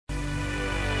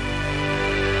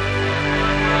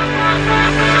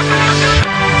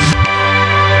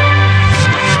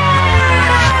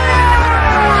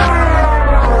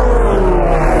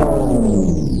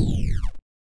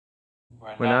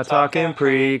talking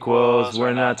prequels.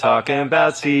 We're not talking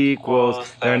about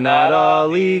sequels. They're not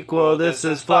all equal. This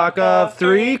is Flock of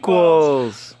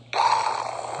Threequels.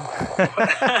 Following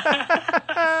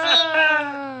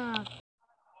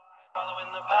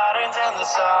the patterns and the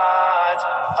signs,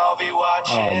 I'll be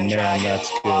watching. Oh man,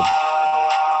 that's good.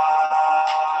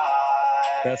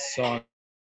 Best song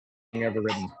ever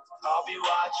written. I'll be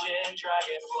watching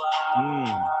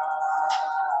Dragonfly.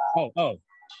 Oh.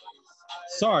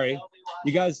 Sorry.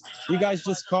 You guys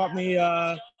just caught me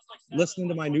listening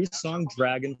to my new song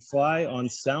Dragonfly on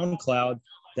SoundCloud.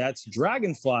 That's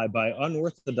Dragonfly by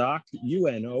Unorthodox,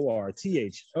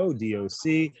 Unorthodoc.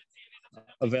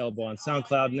 Available on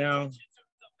SoundCloud now.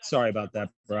 Sorry about that,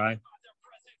 Bri.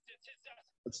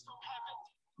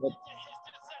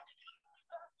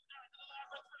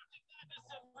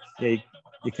 Yeah,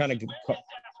 you kind of.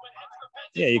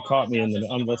 Yeah, you caught me in the.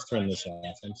 Let's turn this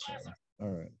off. I'm sorry. All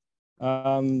right.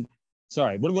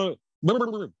 Sorry.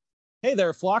 Hey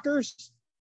there, flockers.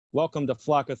 Welcome to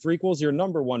Flock of Threequels, your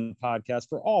number one podcast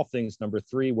for all things number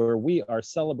three, where we are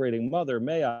celebrating Mother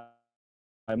May I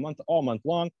all month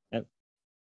long. And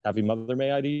happy Mother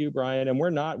May I to you, Brian. And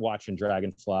we're not watching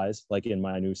Dragonflies like in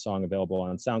my new song available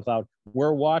on SoundCloud.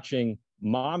 We're watching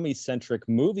mommy-centric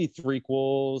movie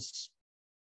threequels.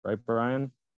 Right,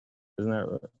 Brian? Isn't that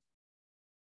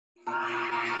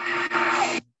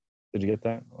right? Did you get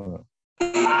that?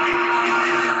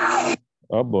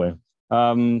 Oh boy.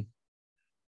 I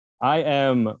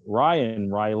am Ryan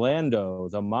Rylando,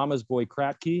 the mama's boy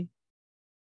Kratky.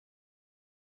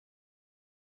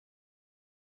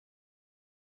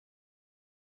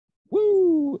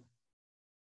 Woo!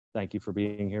 Thank you for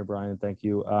being here, Brian. Thank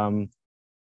you.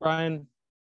 Brian,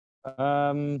 it's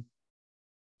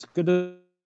good to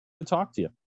talk to you.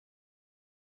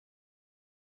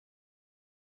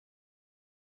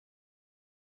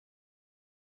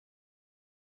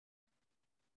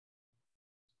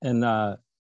 And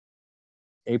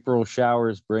April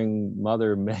showers bring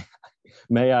Mother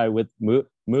May I with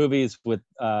movies with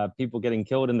people getting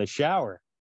killed in the shower.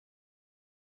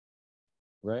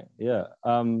 Right? Yeah.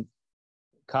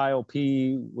 Kyle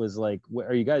P was like,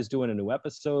 are you guys doing a new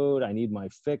episode? I need my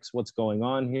fix. What's going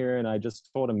on here? And I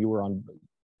just told him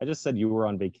I just said you were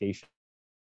on vacation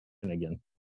again.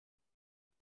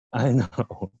 I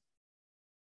know.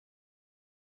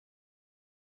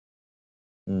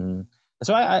 Mm-hmm.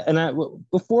 So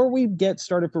before we get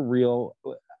started for real,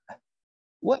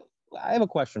 I have a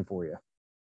question for you.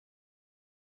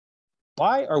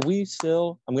 Why are we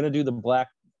still, I'm going to do the black,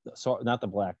 sorry, not the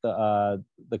black, the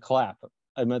clap.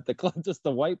 I meant the clap, just the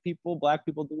white people, black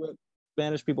people do it,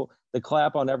 Spanish people, the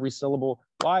clap on every syllable.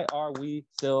 Why are we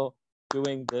still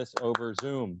doing this over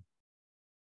Zoom?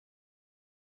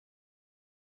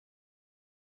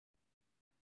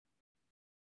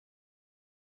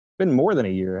 It's been more than a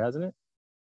year, hasn't it?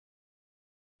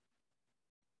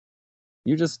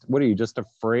 What are you, just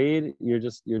afraid?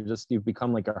 You've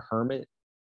become like a hermit?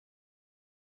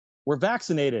 We're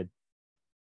vaccinated.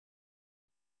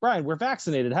 Brian, we're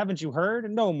vaccinated. Haven't you heard?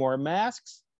 No more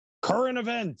masks. Current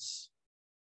events.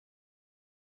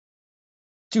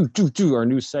 Our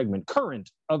new segment,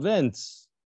 current events.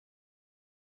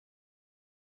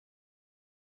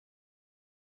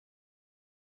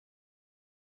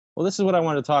 Well, this is what I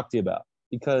want to talk to you about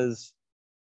because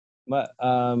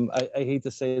I hate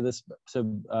to say this. So,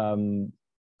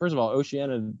 first of all,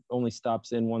 Oceana only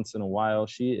stops in once in a while.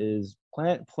 She is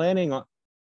planning on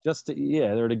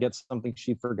there to get something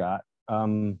she forgot.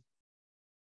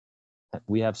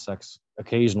 We have sex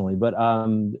occasionally, but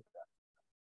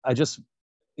that's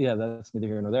neither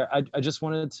here nor there. I just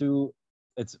wanted to,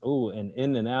 it's and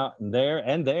in and out and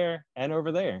there and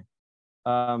over there.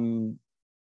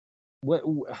 What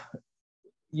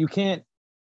you can't,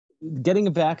 getting a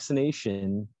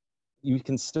vaccination, you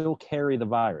can still carry the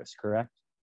virus, correct?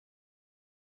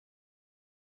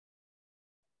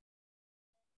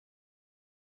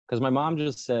 Because my mom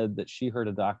just said that she heard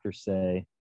a doctor say,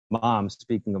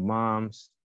 speaking of moms,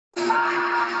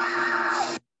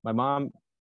 my mom,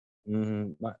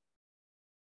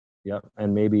 yep,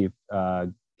 and maybe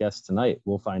guest tonight,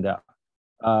 we'll find out.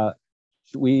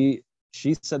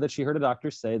 She said that she heard a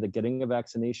doctor say that getting a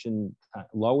vaccination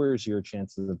lowers your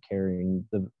chances of carrying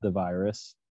the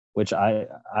virus, which I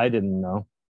didn't know.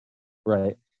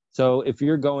 Right. So if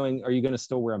you're going, are you going to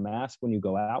still wear a mask when you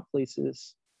go out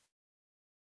places,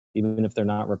 even if they're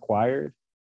not required?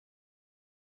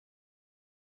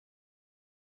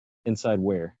 Inside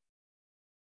where?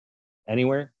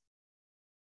 Anywhere?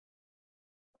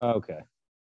 Okay.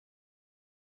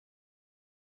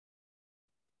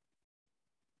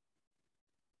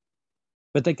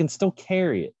 But they can still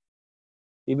carry it.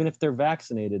 Even if they're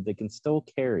vaccinated, they can still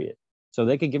carry it. So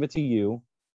they could give it to you.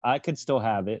 I could still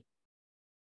have it.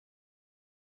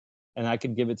 And I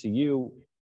could give it to you.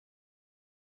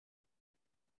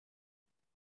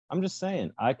 I'm just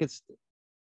saying, I'm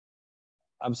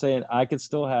saying I could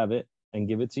still have it and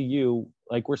give it to you.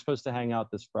 Like we're supposed to hang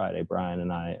out this Friday, Brian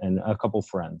and I, and a couple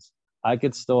friends. I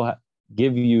could still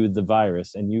give you the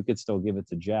virus and you could still give it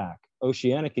to Jack.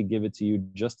 Oceana could give it to you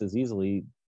just as easily,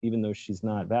 even though she's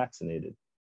not vaccinated.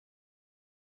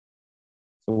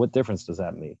 So what difference does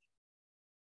that make?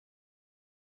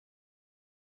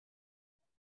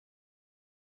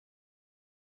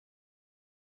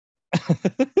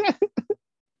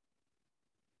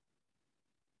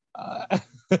 uh,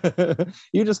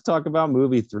 you just talk about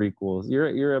movie threequels.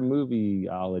 You're a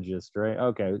movieologist, right?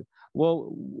 Okay.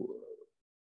 Well,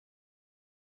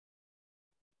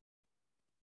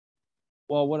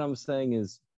 what I'm saying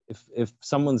is, if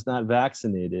someone's not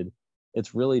vaccinated,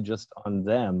 it's really just on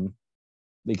them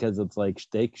because it's like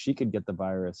she could get the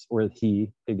virus or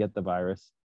he could get the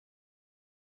virus.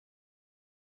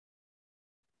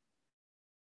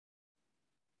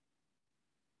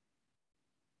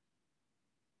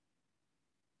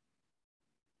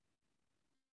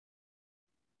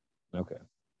 Okay.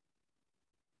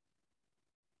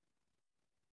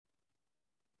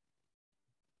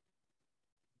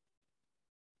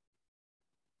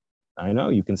 I know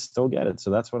you can still get it. So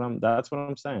that's what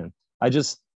I'm saying. I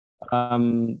just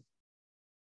um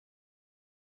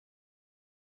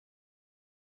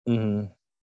mhm.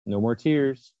 No more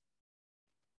tears.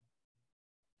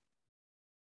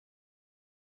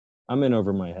 I'm in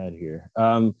over my head here.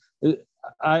 I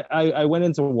went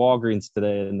into Walgreens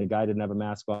today and the guy didn't have a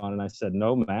mask on and I said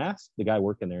no mask. The guy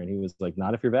working there and he was like,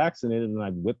 not if you're vaccinated. And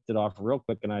I whipped it off real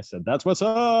quick and I said, that's what's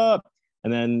up.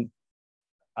 And then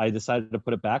I decided to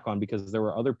put it back on because there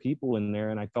were other people in there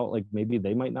and I felt like maybe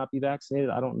they might not be vaccinated.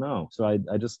 I don't know. So I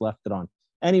just left it on.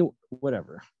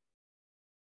 Whatever.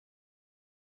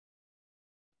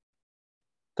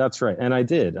 That's right. And I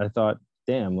did. I thought,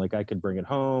 damn, like I could bring it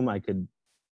home. I could.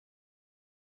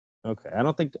 Okay. I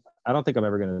don't think I'm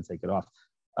ever going to take it off.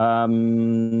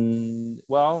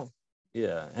 Well,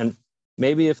 yeah. And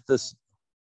maybe if this,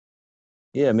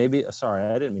 yeah, maybe, sorry,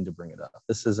 I didn't mean to bring it up.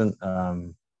 This isn't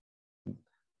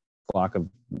block of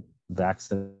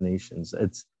vaccinations.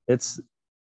 It's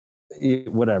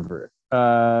whatever.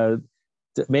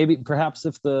 Maybe perhaps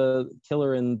if the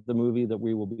killer in the movie that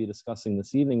we will be discussing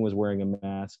this evening was wearing a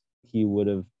mask, he would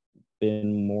have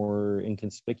been more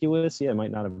inconspicuous. Yeah,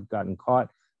 might not have gotten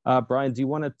caught. Brian, do you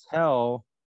want to tell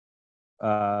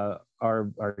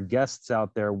our guests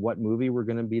out there what movie we're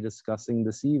going to be discussing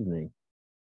this evening?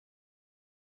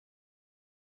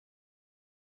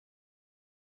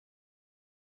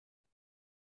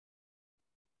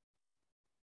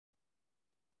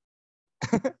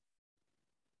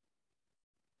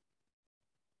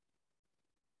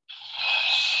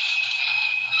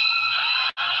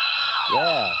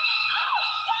 Yeah,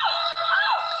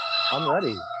 I'm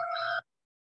ready.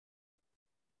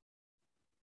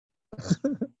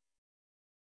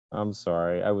 I'm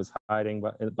sorry. I was hiding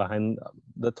behind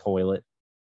the toilet.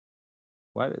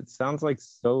 What? It sounds like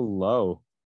so low.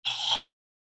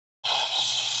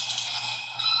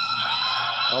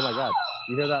 Oh my God.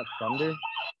 You hear that thunder?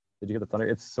 Did you hear the thunder?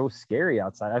 It's so scary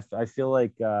outside. I feel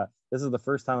like this is the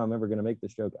first time I'm ever going to make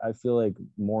this joke. I feel like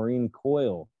Maureen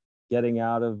Coyle getting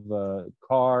out of a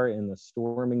car in the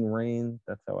storming rain.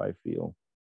 That's how I feel.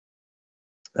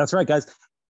 That's right, guys.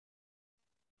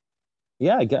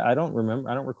 Yeah, I don't remember.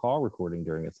 I don't recall recording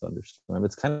during a thunderstorm.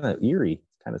 It's kind of eerie.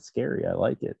 It's kind of scary. I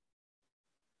like it.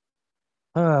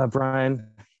 Brian,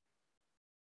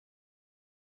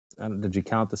 did you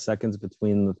count the seconds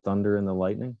between the thunder and the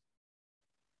lightning?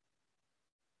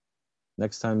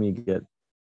 Next time you get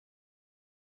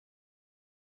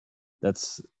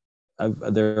that's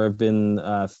there have been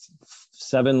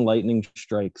 7 lightning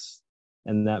strikes,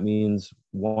 and that means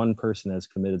one person has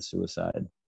committed suicide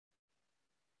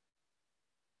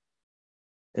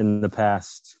in the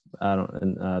past. I don't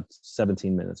in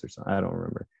 17 minutes or something. I don't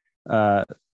remember. Uh,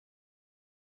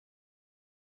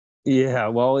 yeah,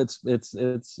 well, it's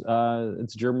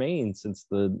germane since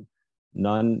the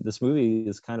nun. This movie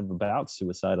is kind of about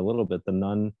suicide a little bit. The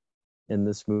nun in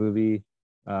this movie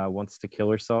wants to kill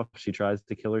herself. She tries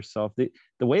to kill herself.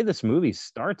 The way this movie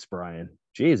starts, Brian,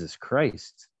 Jesus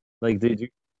Christ. Like, did you?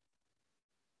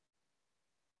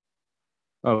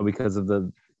 Oh, because of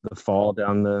the fall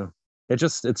down the.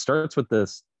 It starts with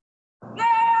this. There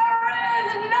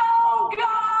is no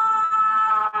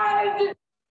God!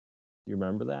 You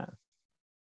remember that?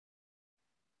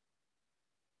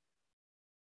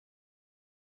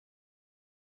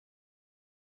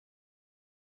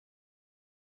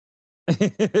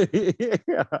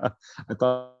 Yeah, I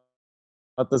thought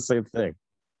the same thing.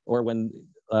 Or when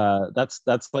that's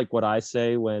like what I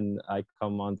say when I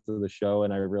come onto the show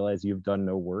and I realize you've done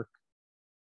no work.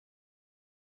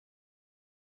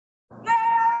 There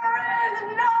is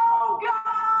no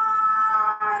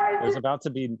God. There's about to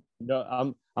be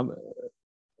no I'm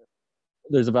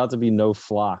there's about to be no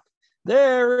flock.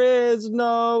 There is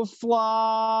no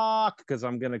flock because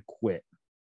I'm gonna quit.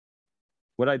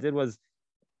 What I did was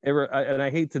and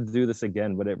I hate to do this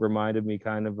again, but it reminded me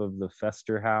kind of the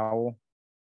Fester howl.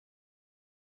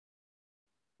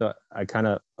 So I kind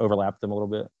of overlapped them a little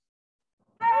bit.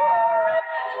 There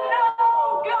is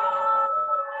no God.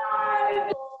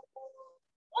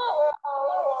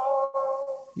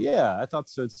 Yeah, I thought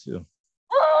so too.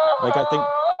 Like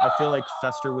I feel like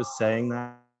Fester was saying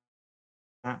that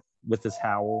with his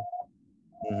howl.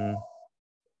 Mm-hmm.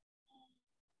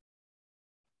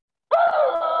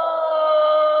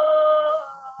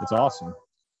 It's awesome.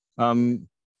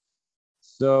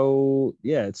 So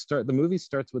yeah, the movie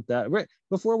starts with that. Right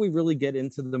before we really get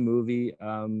into the movie,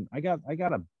 I got I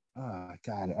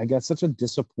got such a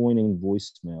disappointing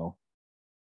voicemail.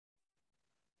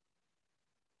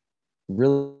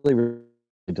 Really, really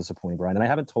disappointing, Brian. And I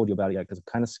haven't told you about it yet because I'm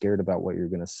kind of scared about what you're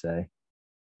gonna say.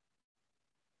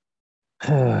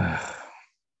 I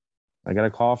got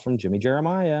a call from Jimmy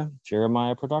Jeremiah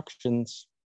Productions.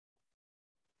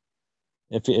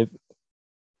 If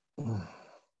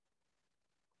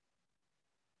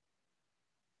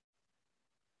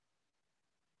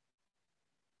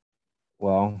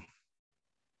well,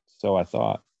 so I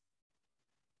thought.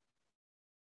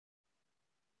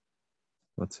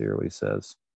 Let's hear what he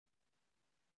says.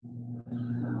 Please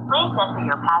enter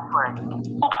your password.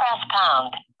 Press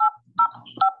pound.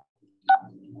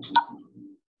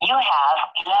 You have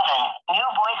 11 new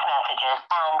voice messages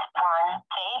and 1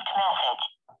 saved message.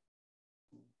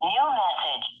 New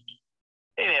message.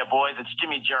 Hey there, boys. It's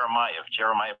Jimmy Jeremiah of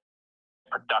Jeremiah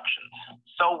Productions.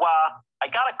 So, I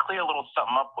got to clear a little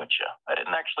something up with you. I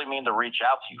didn't actually mean to reach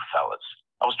out to you fellas.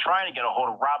 I was trying to get a hold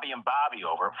of Robbie and Bobby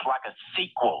over at Flock of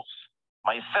Sequels.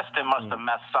 My assistant must have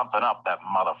messed something up, that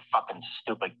motherfucking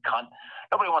stupid cunt.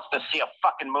 Nobody wants to see a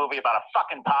fucking movie about a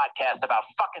fucking podcast about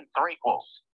fucking threequels.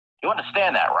 You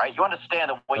understand that, right? You understand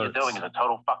that what you're doing is a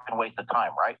total fucking waste of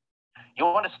time, right? You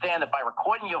understand that by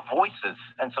recording your voices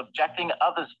and subjecting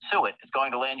others to it is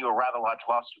going to land you a rather large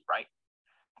lawsuit, right?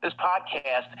 This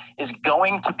podcast is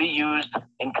going to be used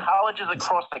in colleges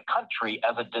across the country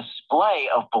as a display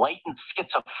of blatant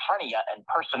schizophrenia and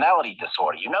personality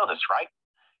disorder. You know this, right?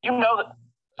 You know that.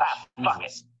 Fuck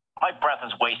it. My breath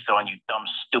is wasted on you dumb,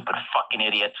 stupid fucking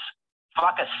idiots.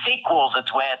 Flock of Sequels,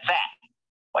 it's where it's at.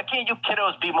 Why can't you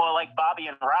kiddos be more like Bobby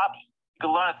and Robbie? You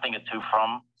can learn a thing or two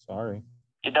from. Sorry.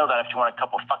 You know that if you want a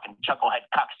couple fucking chucklehead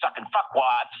cocksucking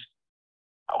fuckwads.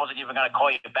 I wasn't even going to call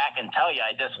you back and tell you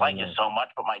I dislike you so much,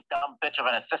 but my dumb bitch of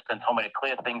an assistant told me to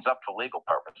clear things up for legal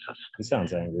purposes. He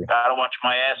sounds angry. Gotta watch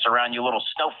my ass around you little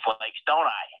snowflakes, don't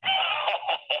I?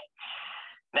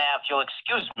 Now, if you'll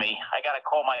excuse me, I gotta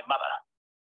call my mother.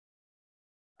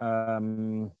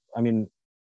 I mean,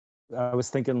 I was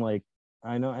thinking like,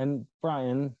 I know, and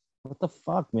Brian, what the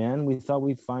fuck, man? We thought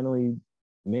we finally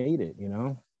made it, you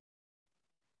know?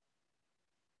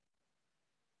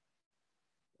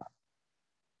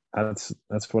 That's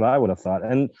what I would have thought.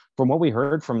 And from what we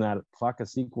heard from that Flock of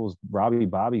Sequels Robbie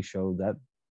Bobby show, that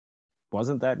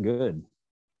wasn't that good.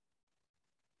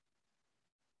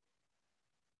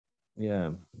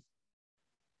 Yeah.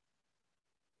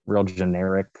 Real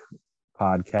generic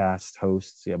podcast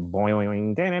hosts. Yeah,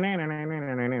 boing,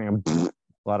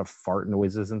 a lot of fart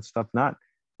noises and stuff. Not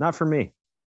for me.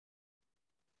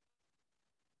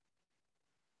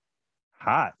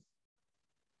 Hot.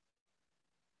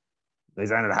 They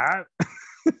sounded hot.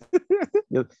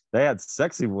 They had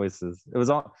sexy voices. It was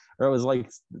like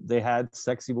they had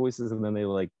sexy voices and then they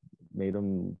like made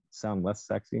them sound less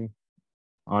sexy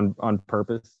on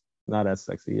purpose. Not as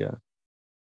sexy, yeah.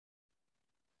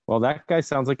 Well, that guy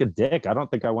sounds like a dick. I don't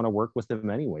think I want to work with him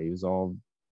anyway. He was all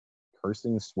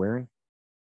cursing, swearing.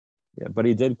 Yeah, but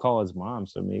he did call his mom,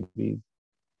 so maybe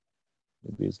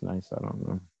it's nice. I don't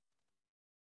know.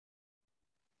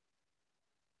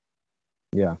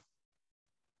 Yeah.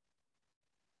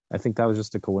 I think that was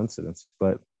just a coincidence,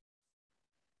 but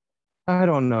I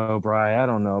don't know, Bri. I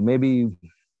don't know. Maybe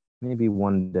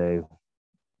one day.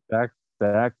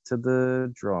 Back to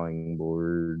the drawing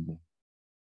board.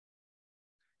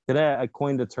 Today I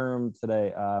coined a term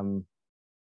today.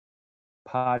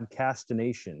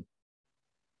 Podcastination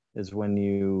is when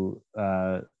you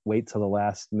wait till the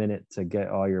last minute to get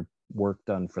all your work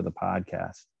done for the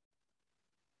podcast.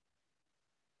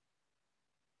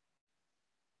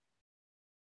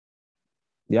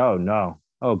 Yo, no.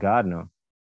 Oh God, no.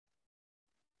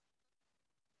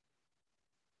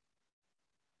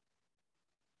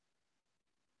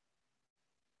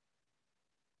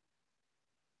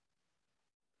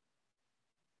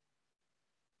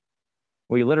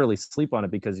 Well, you literally sleep on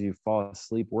it because you fall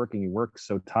asleep working. You work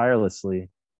so tirelessly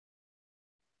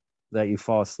that you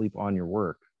fall asleep on your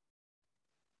work.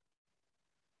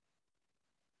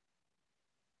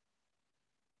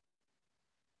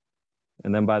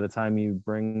 And then by the time you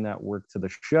bring that work to the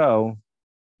show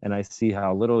and I see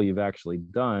how little you've actually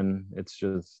done, it's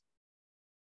just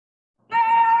There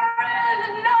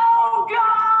is no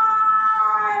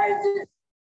God!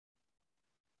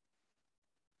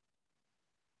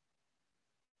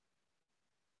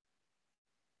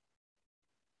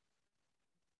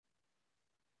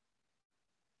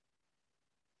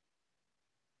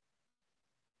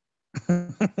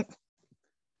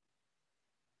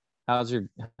 how's your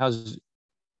how's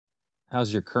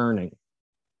how's your kerning?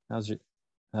 How's your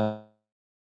uh,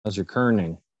 how's your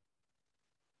kerning?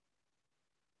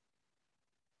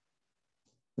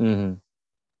 Mm-hmm.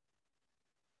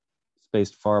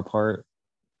 Spaced far apart.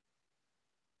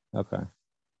 Okay.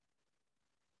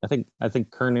 I think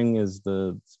kerning is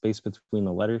the space between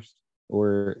the letters,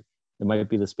 or it might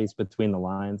be the space between the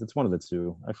lines. It's one of the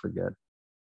two. I forget.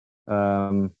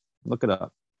 Look it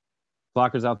up.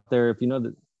 Blockers out there, if you know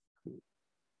that.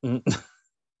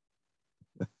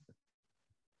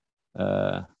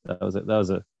 That was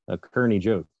a Kearney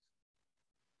joke.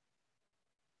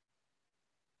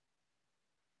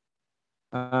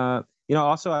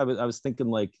 Also I was thinking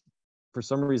like for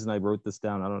some reason I wrote this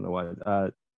down. I don't know why.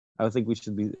 I would think we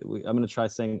should be. I'm gonna try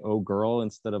saying "oh girl"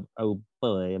 instead of "oh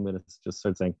boy." I'm gonna just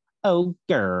start saying "oh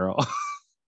girl."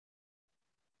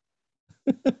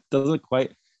 Doesn't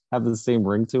quite have the same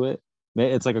ring to it.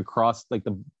 It's like a cross, like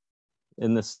the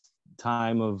in this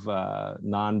time of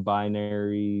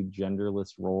non-binary,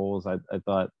 genderless roles. I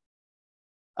thought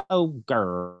 "oh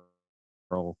girl"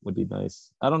 would be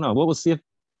nice. I don't know. Well, we'll see if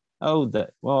Oh,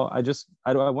 that. Well, I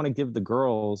want to give the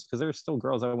girls because they're still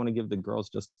girls. I want to give the girls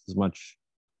just as much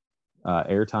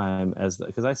airtime as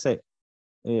because I say,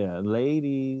 yeah,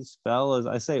 ladies, fellas.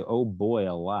 I say, oh boy,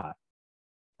 a lot.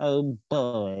 Oh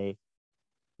boy,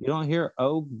 you don't hear,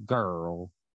 oh girl,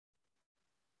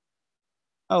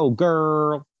 oh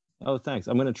girl. Oh, thanks.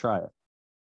 I'm gonna try it.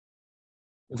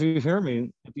 If you hear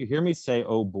me say,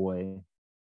 oh boy,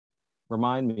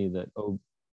 remind me that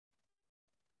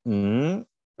mm,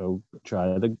 oh,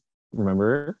 try the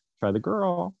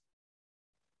girl.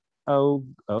 Oh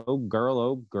girl,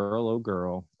 oh girl, oh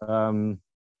girl.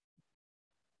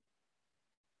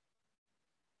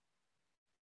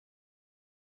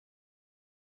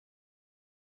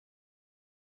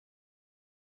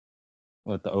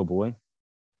 What the oh boy?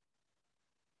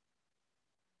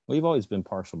 We've always been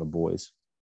partial to boys.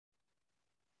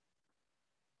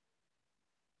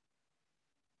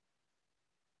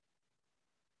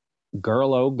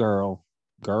 Girl, oh girl,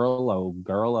 girl, oh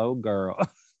girl, oh girl.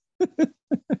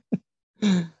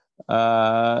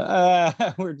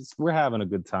 We're having a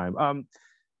good time.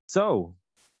 So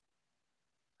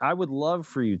I would love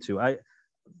for you to. I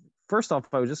First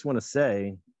off, I just want to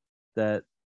say that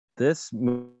this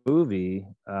movie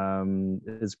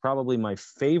is probably my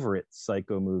favorite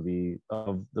Psycho movie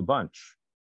of the bunch.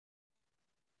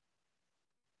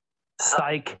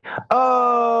 Psych.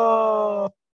 Oh.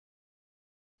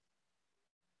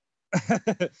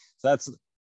 That's.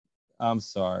 I'm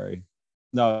sorry.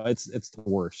 No, it's the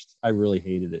worst. I really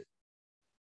hated it.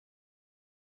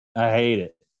 I hate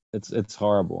it. It's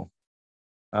horrible.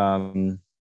 Um,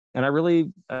 and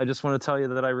I just want to tell you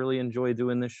that I really enjoy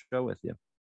doing this show with you.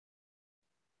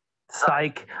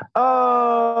 Psych.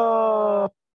 Oh.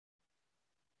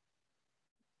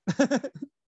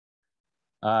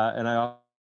 And I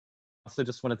also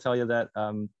just want to tell you that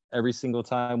every single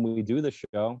time we do the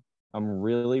show, I'm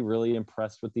really, really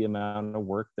impressed with the amount of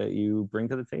work that you bring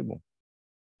to the table.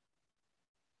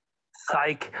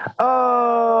 Psych.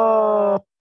 Oh.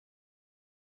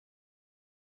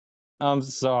 I'm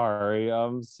sorry.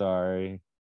 I'm sorry.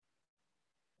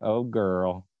 Oh,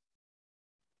 girl.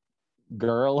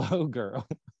 Girl, oh, girl.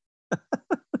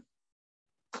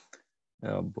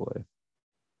 Oh, boy.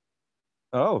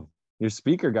 Oh, your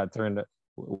speaker got turned up.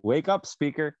 Wake up,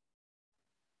 speaker.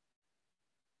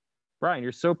 Brian,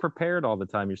 you're so prepared all the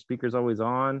time. Your speaker's always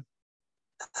on.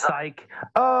 Psych.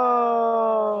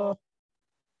 Oh.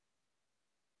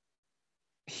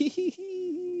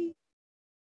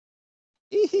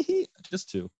 Just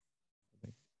two.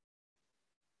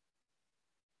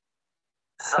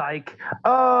 Psych. It's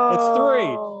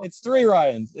Oh. three. It's three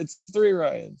Ryans. It's three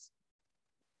Ryans.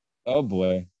 Oh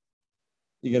boy.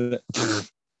 You're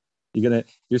gonna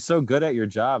you're so good at your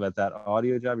job, at that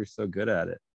audio job. You're so good at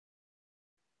it.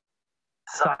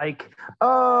 Psych.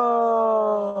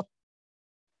 Oh.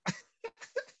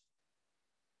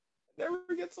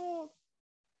 Never gets old.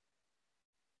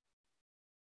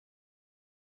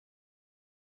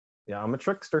 Yeah, I'm a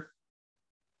trickster.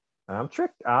 I'm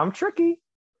tricky.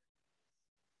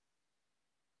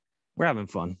 We're having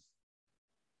fun.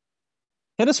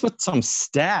 Hit us with some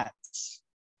stats.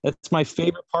 That's my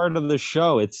favorite part of the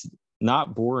show. It's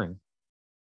not boring.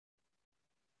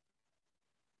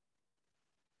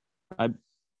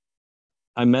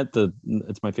 I meant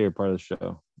it's my favorite part of the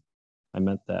show. I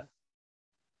meant that.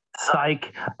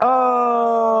 Psych.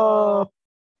 Oh.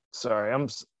 Sorry,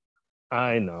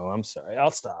 I know. I'm sorry.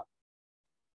 I'll stop.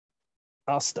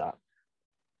 I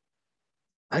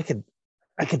could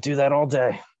do that all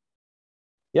day.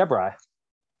 Yeah, Bri.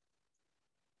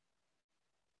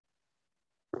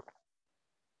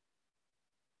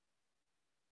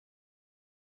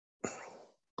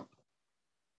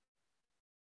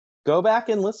 Go back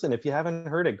and listen. If you haven't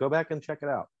heard it, go back and check it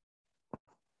out.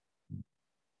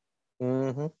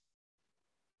 Mm-hmm.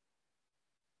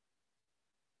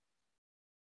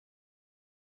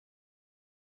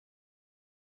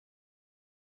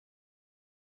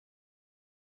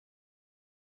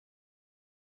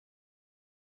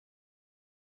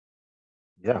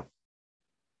 Yeah.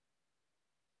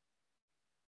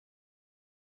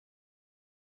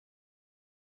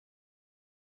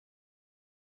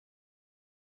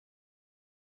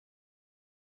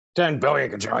 $10 billion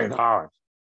quadrillion dollars.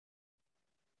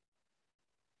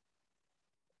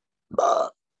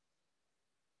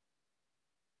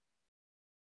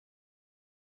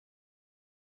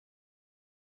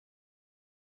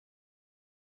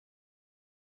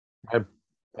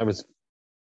 I was.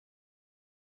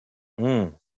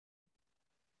 Mm.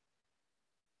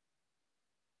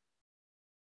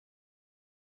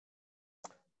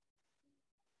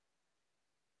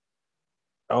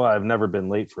 Oh, I've never been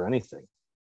late for anything.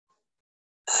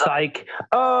 Psych.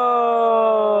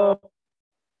 Oh.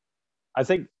 I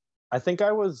think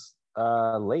I was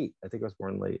late. I think I was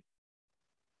born late.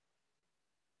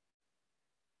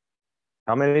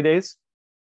 How many days?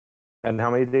 And how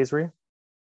many days were you?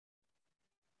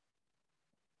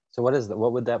 So what is that?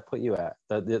 What would that put you at?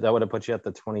 That would have put you at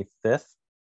the 25th?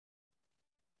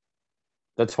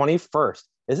 The 21st.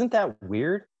 Isn't that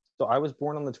weird? So I was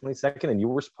born on the 22nd and you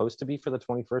were supposed to be for the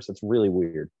 21st. It's really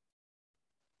weird.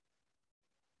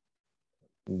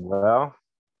 Well,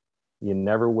 you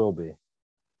never will be.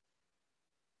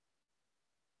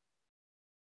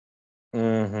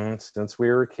 Since we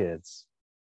were kids.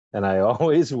 And I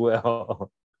always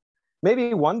will.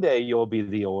 Maybe one day you'll be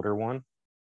the older one.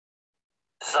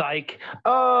 Psych.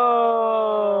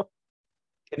 Oh.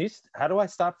 How do I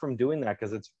stop from doing that?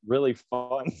 Because it's really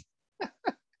fun.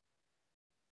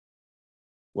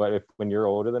 When you're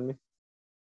older than me?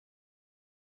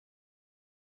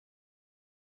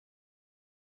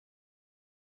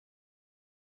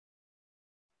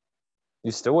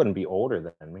 You still wouldn't be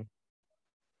older than me.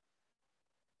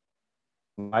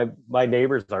 My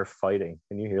neighbors are fighting.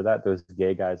 Can you hear that? Those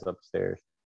gay guys upstairs.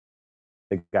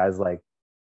 The guy's like,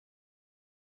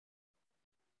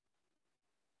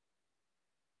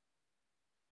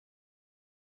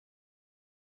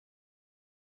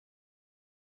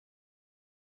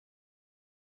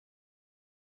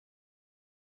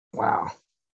 wow.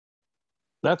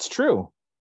 That's true.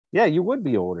 Yeah, you would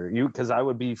be older. Because I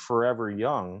would be forever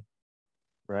young,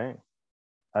 right?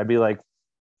 I'd be like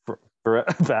for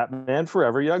Batman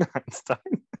Forever Young Einstein.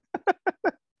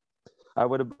 I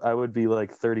would be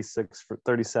like 36 for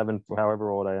 37, however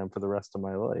old I am for the rest of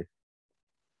my life.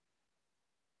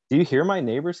 Do you hear my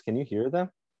neighbors? Can you hear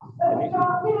them?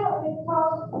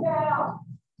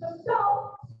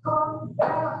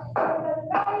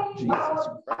 Jesus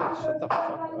Christ, shut the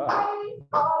fuck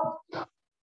up.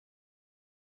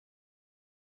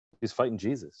 He's fighting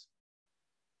Jesus.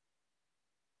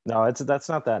 No, that's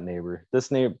not that neighbor.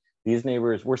 These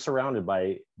neighbors, we're surrounded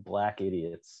by black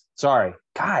idiots. Sorry.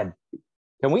 God,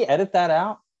 can we edit that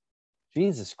out?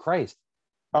 Jesus Christ.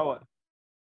 Oh,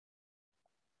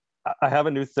 I have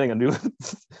a new thing, a new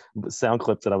sound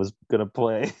clip that I was gonna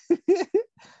play.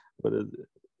 What is it?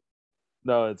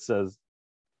 No, it says,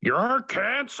 "You're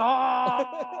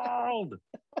canceled."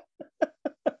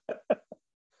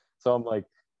 So I'm like,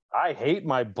 I hate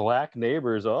my black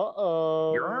neighbors.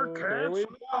 Uh-oh. You're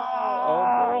canceled.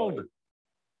 Oh,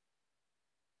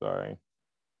 sorry.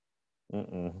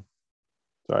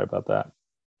 Sorry about that.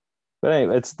 But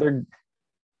anyway,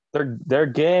 they're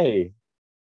gay.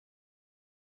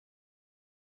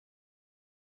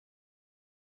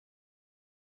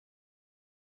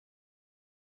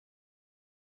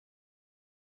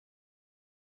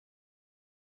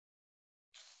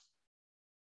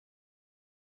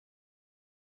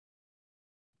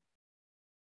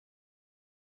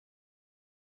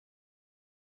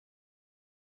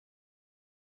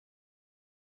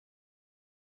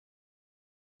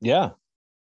 Yeah.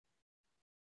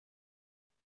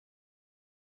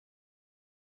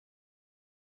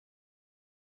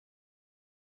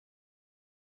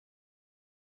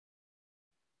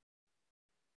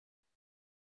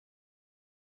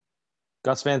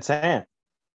 Gus Van Sant.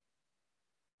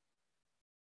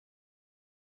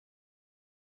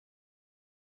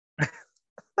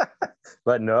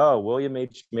 But no, William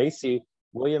H.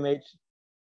 William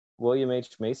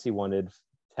H. Macy wanted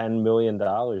 $10 million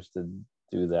to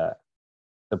do that,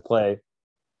 to play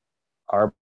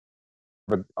Arb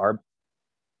Arb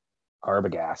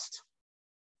Arbogast.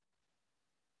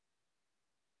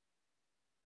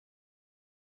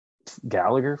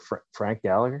 Gallagher, Frank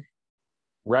Gallagher.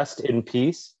 Rest in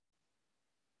peace.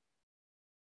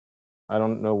 I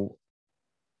don't know.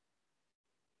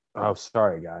 Oh,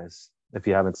 sorry guys. If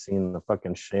you haven't seen the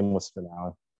fucking Shameless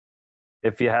finale,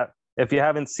 if you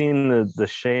haven't seen the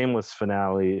Shameless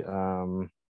finale,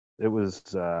 it was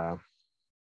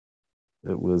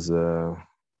it was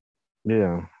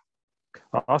yeah.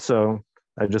 Also,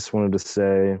 I just wanted to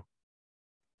say,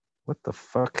 what the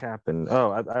fuck happened?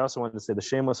 Oh, I also wanted to say the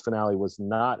Shameless finale was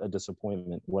not a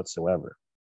disappointment whatsoever.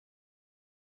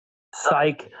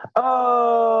 Psych.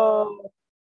 Oh,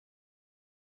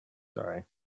 sorry.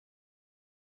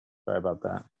 Sorry about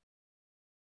that.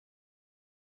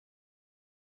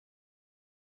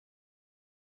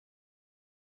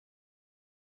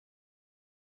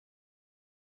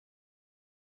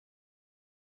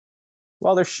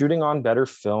 Well, they're shooting on better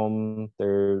film.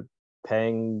 They're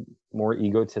paying more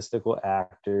egotistical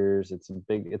actors. It's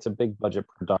a big budget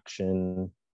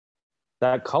production.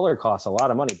 That color costs a lot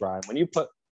of money, Brian. When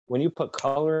you put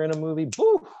color in a movie,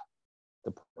 boo,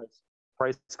 the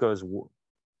price goes.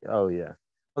 Oh yeah.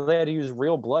 Well, they had to use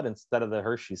real blood instead of the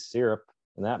Hershey syrup,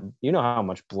 and that, you know how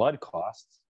much blood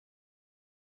costs.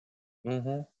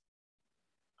 Mm-hmm.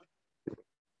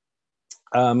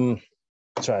 Um,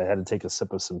 sorry, I had to take a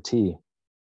sip of some tea.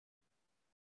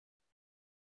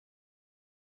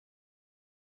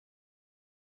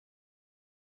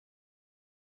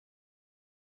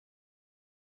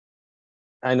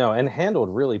 I know, and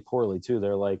handled really poorly too.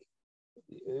 They're like,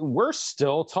 we're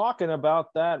still talking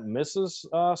about that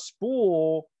Mrs.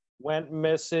 Spool went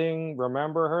missing.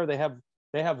 Remember her? They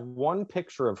have one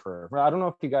picture of her. I don't know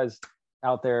if you guys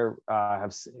out there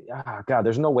have seen, God,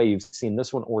 there's no way you've seen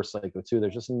this one or Psycho 2.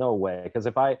 There's just no way. Because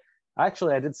if I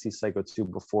did see Psycho 2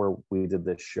 before we did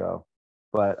this show.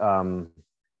 But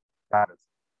God,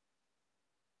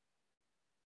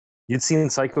 you'd seen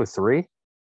Psycho 3?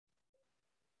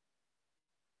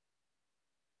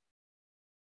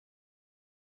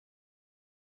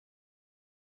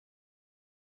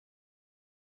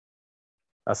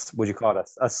 Would you call it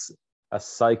a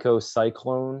psycho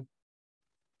cyclone?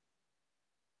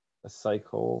 A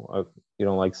cycle? You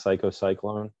don't like Psycho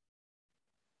Cyclone?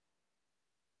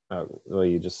 Well,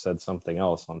 you just said something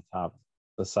else on top.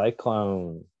 The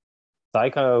cyclone,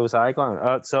 psycho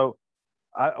cyclone. So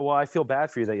I feel bad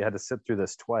for you that you had to sit through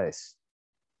this twice,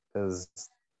 because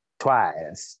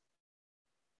twice.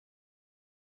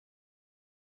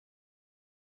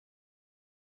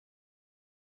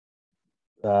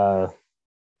 Uh,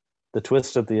 the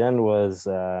twist at the end was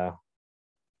I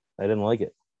didn't like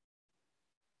it,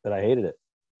 that I hated it.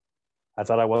 I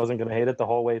thought I wasn't going to hate it the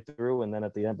whole way through, and then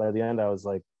at the end, by the end, I was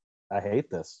like, I hate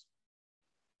this.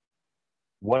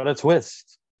 What a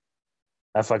twist!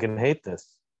 I fucking hate this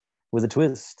with a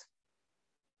twist.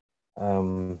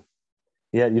 Um,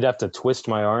 yeah, you'd have to twist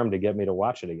my arm to get me to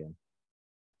watch it again.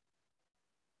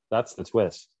 That's the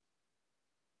twist.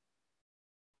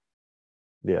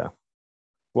 Yeah.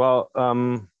 Well,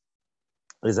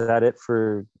 is that it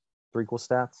for threequel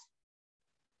stats?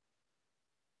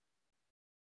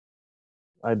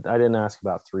 I didn't ask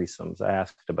about threesomes. I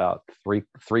asked about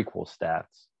threequel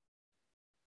stats.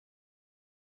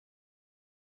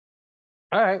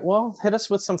 All right. Well, hit us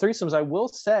with some threesomes. I will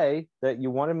say that you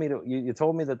wanted me to. You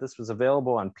told me that this was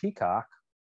available on Peacock.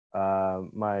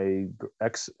 My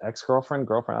ex girlfriend.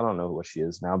 I don't know what she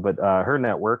is now, but her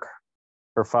network,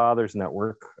 her father's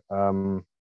network.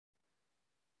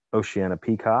 Oceana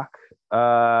Peacock.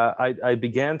 I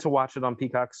began to watch it on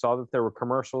Peacock, saw that there were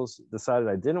commercials, decided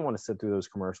I didn't want to sit through those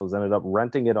commercials, ended up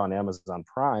renting it on Amazon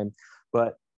Prime,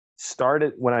 but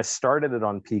when I started it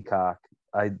on Peacock,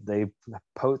 they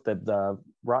post that the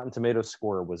Rotten Tomato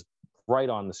score was right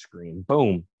on the screen.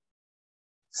 Boom.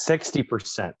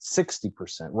 60%,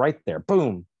 right there.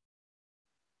 Boom.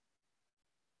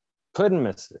 Couldn't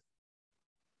miss it.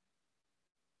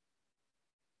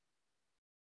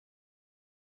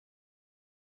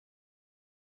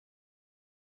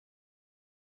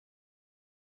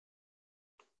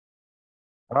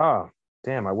 Ah,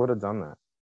 Damn, I would have done that.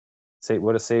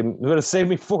 Would have saved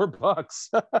me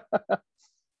 $4.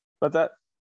 But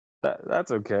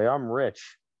that's okay. I'm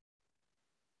rich.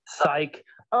 Psych.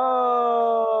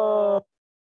 Oh.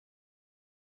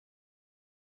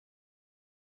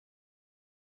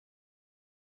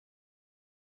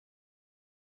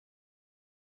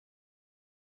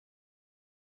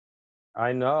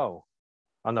 I know.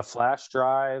 On the flash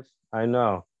drive. I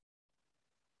know.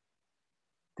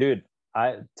 Dude,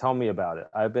 tell me about it.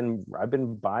 I've been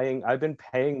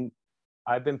paying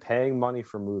money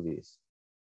for movies.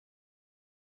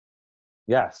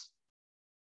 Yes.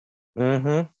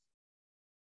 Mm-hmm.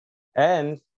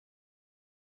 And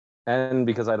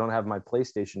because I don't have my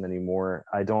PlayStation anymore,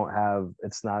 I don't have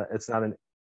it's not an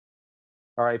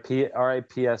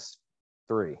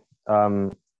RIPS3.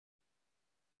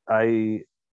 I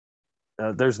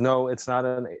there's no it's not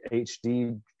an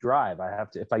HD drive. I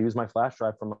have to if I use my flash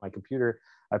drive from my computer,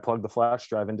 I plug the flash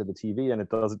drive into the TV and it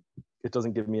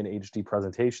doesn't give me an HD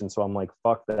presentation. So I'm like,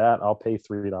 fuck that. I'll pay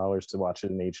 $3 to watch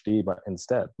it in HD, but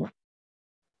instead.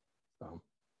 So,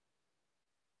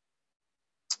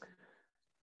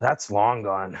 that's long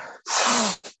gone.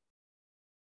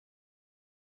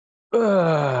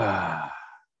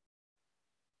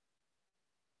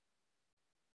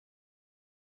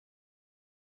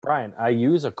 Brian, I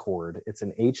use a cord. It's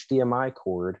an HDMI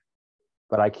cord,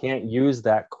 but I can't use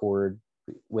that cord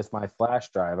with my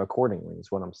flash drive accordingly,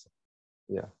 is what I'm saying.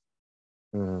 Yeah.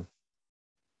 Mm-hmm.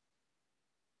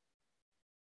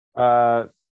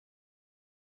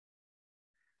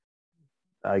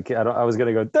 I was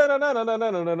gonna go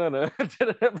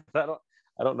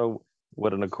I don't know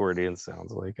what an accordion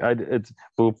sounds like. It's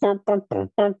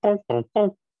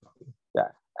yeah.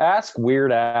 Ask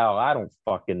Weird Al. I don't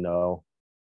fucking know.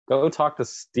 Go talk to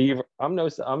Steve. I'm no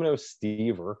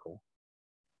Steve Urkel.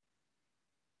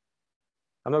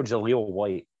 I'm no Jaleel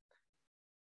White.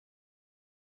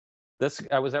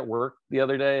 I was at work the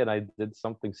other day and I did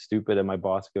something stupid and my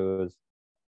boss goes,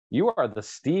 "You are the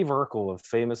Steve Urkel of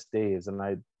Famous Days." And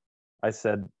I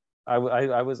said, I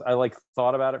like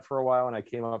thought about it for a while and I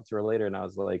came up to her later and I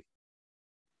was like,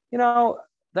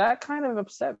 that kind of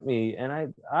upset me.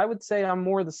 And I would say I'm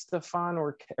more the Stefan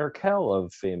or Kel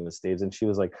of Famous Days. And she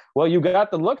was like, "Well, you got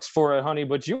the looks for it, honey,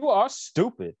 but you are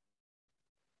stupid."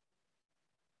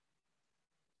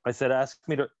 I said, "Ask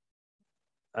me to."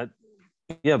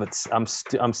 Yeah, but I'm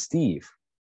Steve.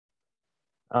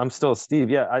 I'm still Steve.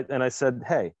 Yeah. And I said,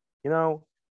 "Hey,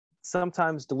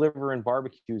 sometimes delivering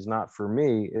barbecue is not for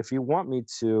me. If you want me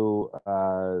to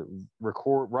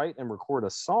write and record a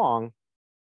song,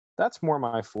 that's more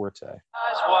my forte."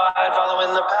 Eyes wide,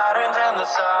 following the patterns and the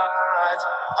signs.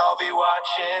 I'll be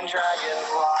watching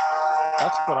dragonflies.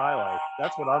 That's what I like.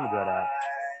 That's what I'm good at.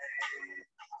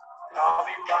 I'll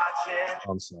be watching.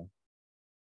 I'm sorry.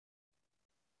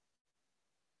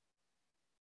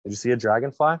 Did you see a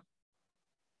dragonfly?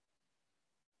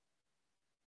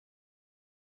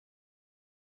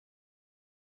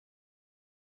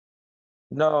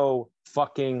 No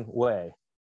fucking way.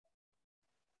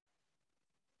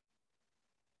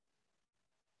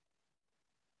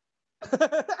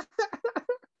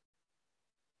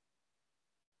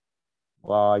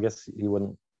 Well, I guess he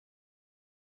wouldn't.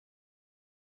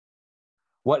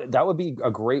 What that would be a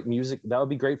great music. That would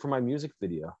be great for my music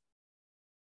video.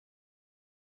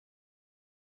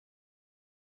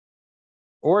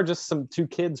 Or just some two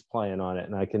kids playing on it,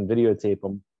 and I can videotape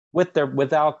them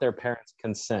without their parents'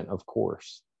 consent, of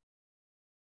course.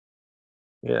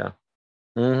 Yeah.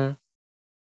 Mm-hmm.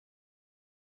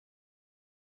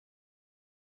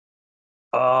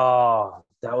 Oh,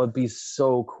 that would be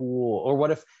so cool. Or what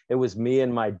if it was me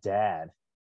and my dad?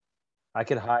 I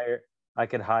could hire a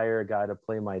guy to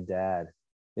play my dad.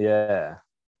 Yeah.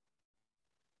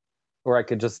 Or I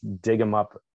could just dig him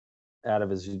up out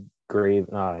of his grave.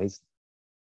 No,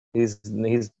 he's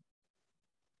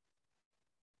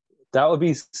that would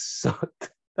be so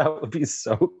that would be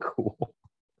so cool.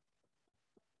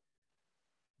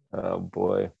 Oh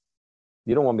boy.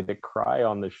 You don't want me to cry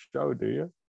on the show, do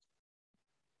you?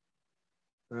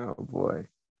 Oh boy.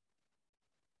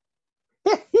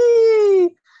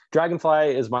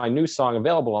 Dragonfly is my new song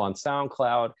available on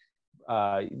SoundCloud.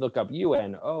 Look up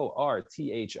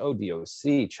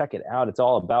UNORTHODOC. Check it out. It's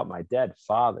all about my dead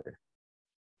father.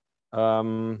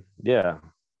 Yeah.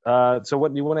 So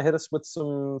what, you want to hit us with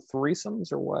some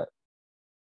threesomes or what?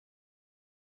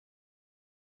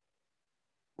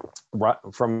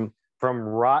 From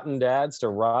Rotten Dads to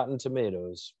Rotten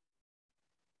Tomatoes.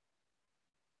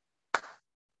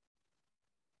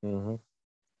 Mm-hmm.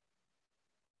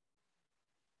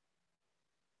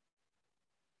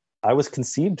 I was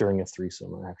conceived during a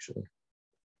threesome, actually.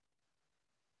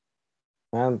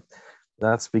 And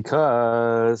that's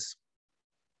because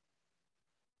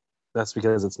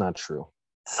it's not true.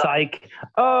 Psych.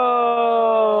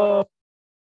 Oh.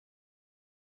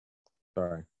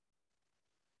 Sorry.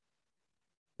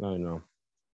 I know.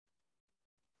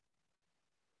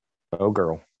 Oh,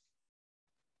 girl.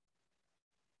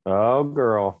 Oh,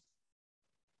 girl.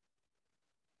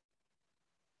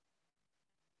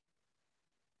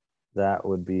 That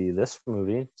would be this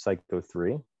movie, Psycho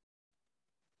 3.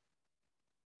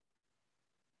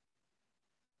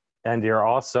 And you're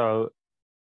also...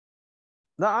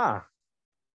 Nah.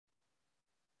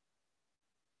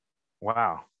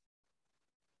 Wow.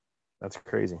 That's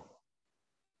crazy.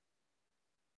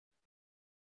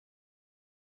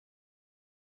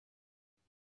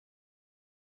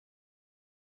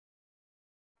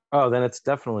 Oh, then it's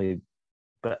definitely...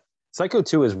 But Psycho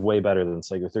 2 is way better than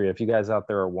Psycho 3. If you guys out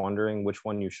there are wondering which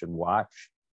one you should watch.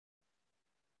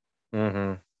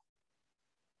 Mm-hmm.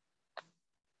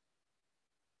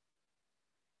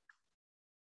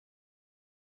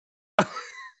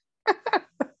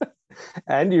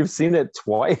 And you've seen it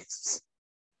twice.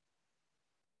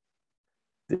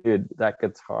 Dude, that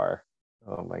guitar.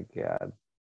 Oh my God.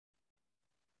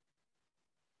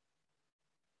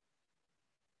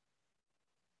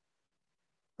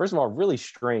 First of all, really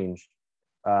strange.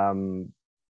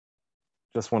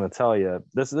 Just want to tell you,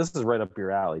 this is right up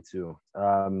your alley too.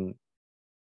 Oh,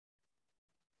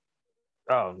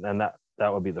 and that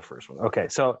would be the first one. Okay,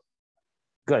 so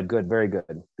good, very good.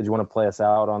 Did you want to play us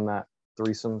out on that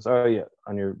threesomes? Oh yeah,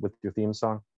 with your theme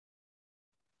song.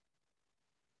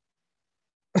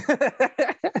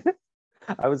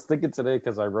 I was thinking today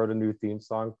because I wrote a new theme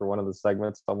song for one of the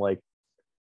segments. I'm like,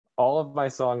 all of my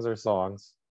songs are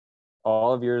songs.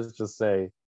 All of yours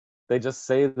they just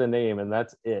say the name and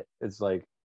that's it. It's like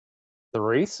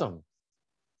threesome.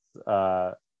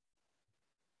 Threequel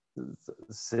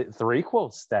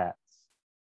stats.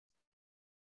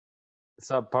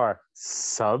 Subpar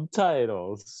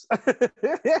subtitles.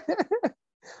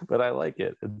 But I like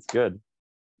it. It's good.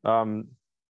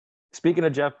 Speaking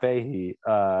of Jeff Fahey,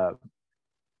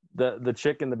 the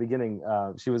chick in the beginning,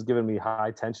 she was giving me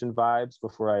high tension vibes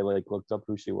before I looked up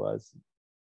who she was.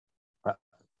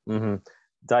 Mm-hmm.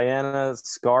 Diana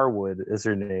Scarwood is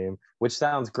her name, which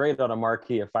sounds great on a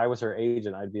marquee. If I was her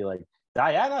agent, I'd be like,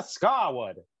 Diana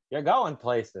Scarwood, you're going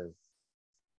places.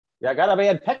 You gotta be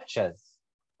in pictures.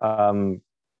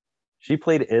 She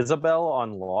played Isabel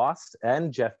on Lost,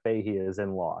 and Jeff Fahey is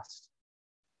in Lost.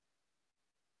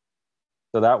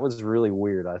 So that was really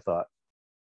weird, I thought.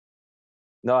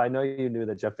 No, I know you knew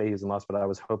that Jeff Fahey was in Lost, but I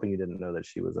was hoping you didn't know that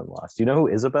she was in Lost. Do you know who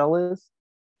Isabel is?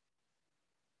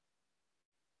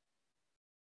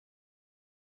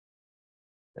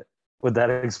 Would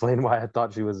that explain why I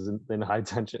thought she was in high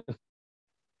tension?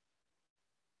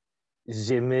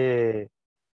 J'aimais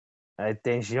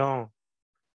attention.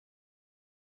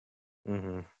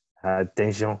 Mm-hmm.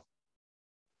 Attention.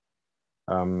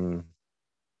 I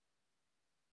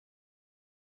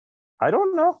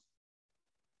don't know.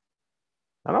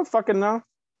 I don't fucking know.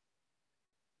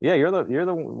 Yeah, you're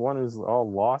the one who's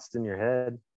all lost in your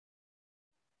head.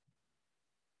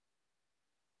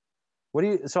 What do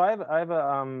you? So I have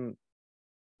a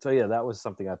So yeah, that was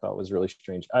something I thought was really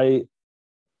strange.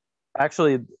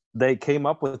 They came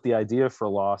up with the idea for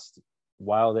Lost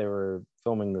while they were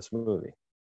filming this movie.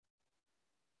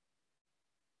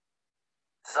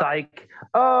 Psych.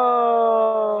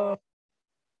 Oh.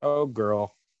 Oh,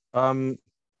 girl. Do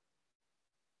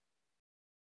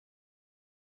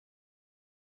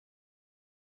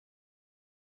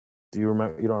you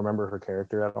remember? You don't remember her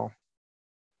character at all?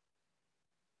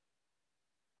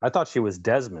 I thought she was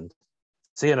Desmond.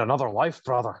 See, in another life,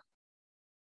 brother.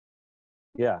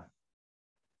 Yeah.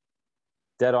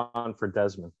 Dead on for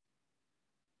Desmond.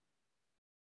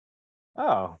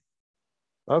 Oh.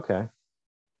 Okay.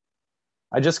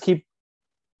 I just keep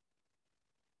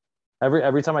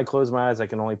every time I close my eyes, I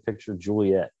can only picture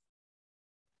Juliet.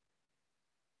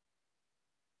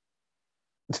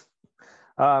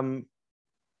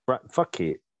 Fuck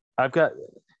Kate. I've got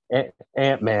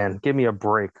Ant-Man. Give me a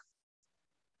break.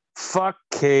 Fuck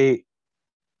Kate.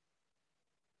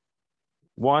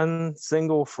 One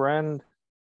single friend.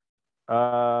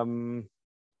 Brian,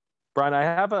 I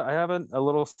have a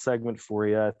little segment for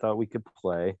you. I thought we could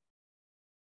play.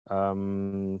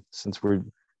 Since I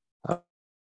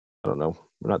don't know,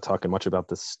 we're not talking much about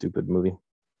this stupid movie.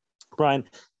 Brian,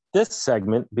 this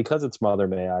segment, because it's Mother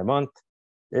May I month,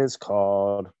 is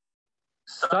called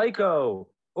Psycho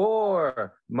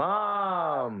or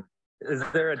Mom. Is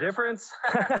there a difference?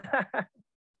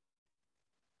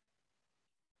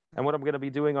 And what I'm going to be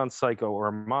doing on Psycho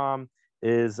or Mom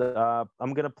is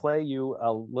I'm gonna play you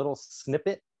a little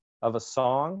snippet of a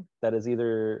song that is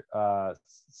either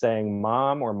saying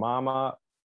 "mom" or "mama"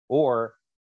 or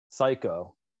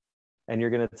 "psycho," and you're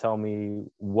gonna tell me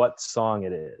what song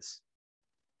it is.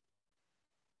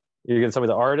 You're gonna tell me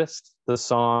the artist, the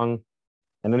song,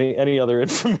 and any other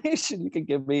information you can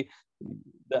give me.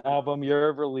 The album, year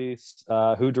of release,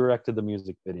 who directed the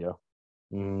music video.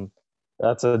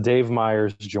 That's a Dave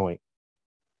Meyers joint.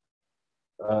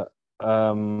 Uh,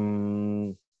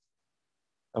 um,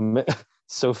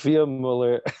 Sophia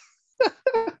Muller.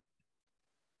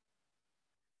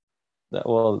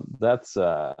 That's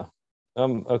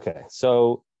okay.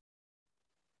 So,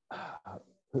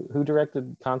 who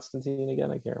directed Constantine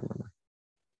again? I can't remember.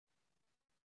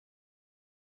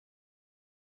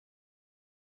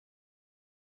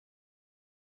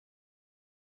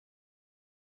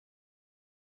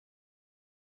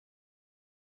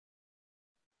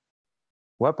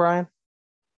 What, Brian?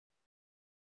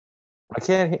 I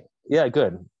can't hear. Yeah,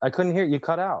 good. I couldn't hear you.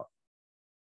 Cut out.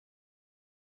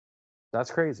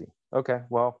 That's crazy. Okay,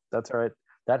 well, that's all right.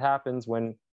 That happens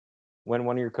when one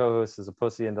of your co-hosts is a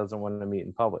pussy and doesn't want to meet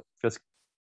in public. Just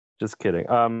kidding.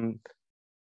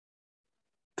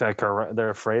 They're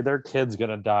afraid their kid's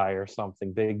gonna die or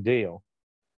something. Big deal.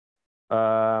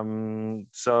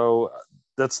 So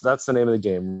that's the name of the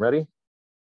game. Ready?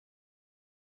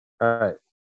 All right.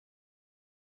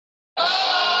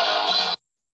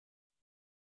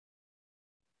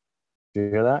 Do you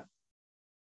hear that?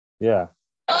 Yeah.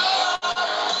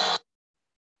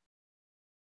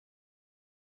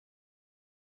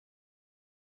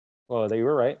 Well, you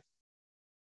were right.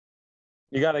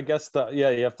 You gotta guess you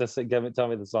have to tell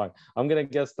me the song. I'm gonna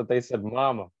guess that they said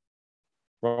 "Mama."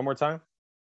 One more time.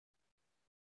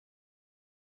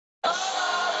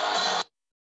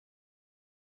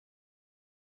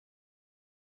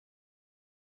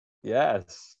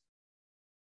 Yes.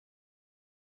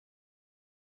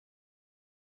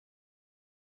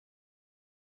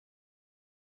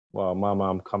 Well, "Mama,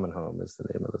 I'm Coming Home" is the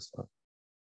name of the song.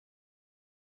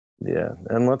 Yeah,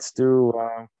 and let's do.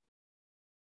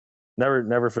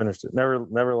 Never finished it.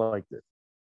 Never liked it.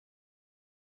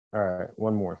 All right,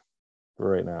 one more for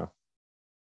right now.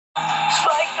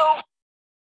 Psycho.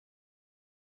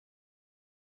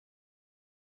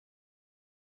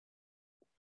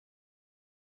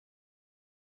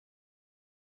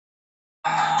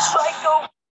 Psycho.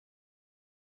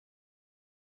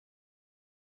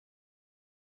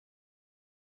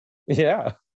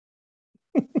 Yeah,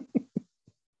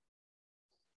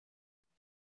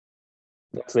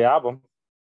 that's the album.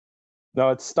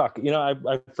 No, it's stuck.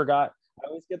 I forgot. I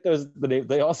always get the name.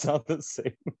 They all sound the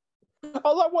same.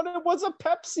 All I wanted was a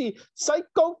Pepsi.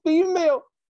 Psycho female.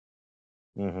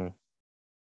 Mm-hmm.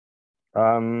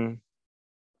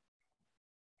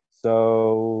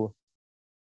 So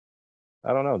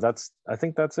I don't know. I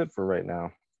think that's it for right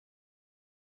now.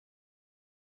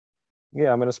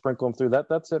 Yeah, I'm gonna sprinkle them through that.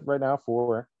 That's it right now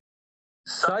for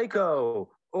Psycho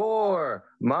or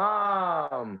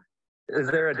Mom. Is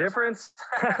there a difference?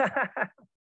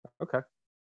 Okay.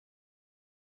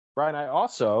 Brian, I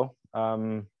also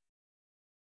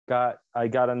got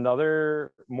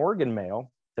another Morgan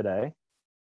mail today,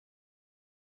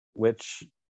 which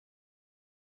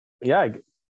yeah,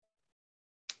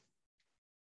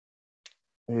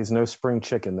 he's no spring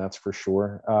chicken, that's for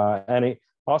sure. And he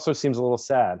also seems a little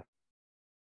sad.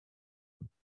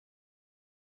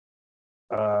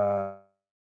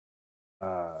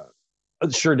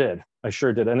 Sure did. I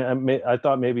sure did. And I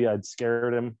thought maybe I'd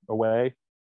scared him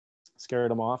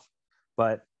off,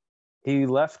 but he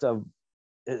left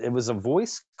it was a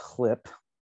voice clip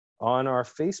on our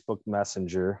Facebook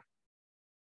Messenger,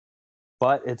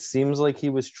 but it seems like he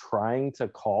was trying to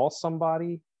call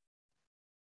somebody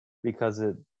because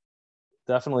it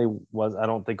definitely was. I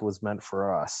don't think it was meant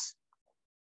for us.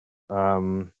 I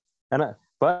wrote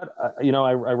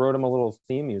him a little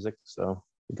theme music, so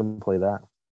we can play that.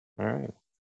 All right.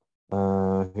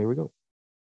 Here we go.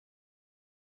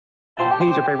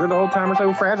 He's your favorite old timer,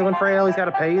 so fragile and frail. He's got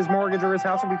to pay his mortgage or his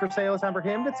house will be for sale. It's time for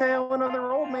him to tell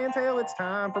another old man tale. It's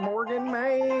time for Morgan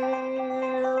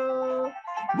Mail.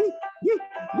 Yee, yee,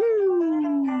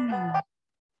 yee.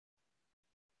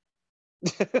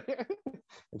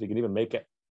 If you can even make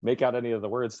out any of the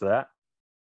words to that.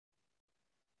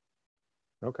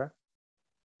 Okay.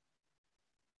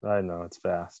 I know it's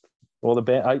fast. Well,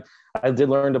 I did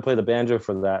learn to play the banjo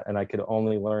for that, and I could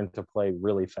only learn to play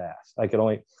really fast.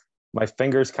 My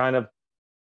fingers kind of.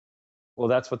 Well,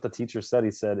 that's what the teacher said.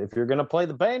 He said, if you're gonna play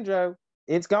the banjo,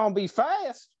 it's gonna be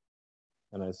fast.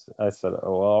 And I said,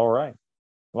 oh, well, all right.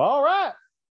 Well, all right.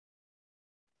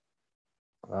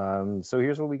 So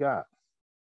here's what we got.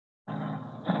 Hey,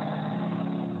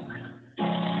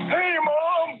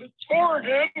 Mom, it's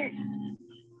Morgan,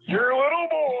 your little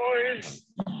boy.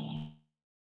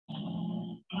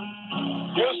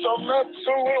 Guess I'm not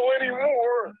so little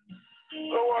anymore,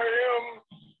 though I am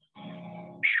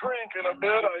shrinking a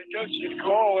bit, I guess you'd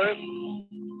call it.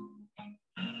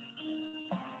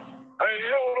 I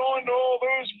held on to all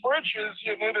those breeches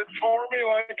you knitted for me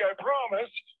like I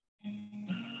promised.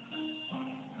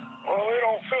 Well, they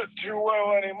don't fit too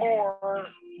well anymore,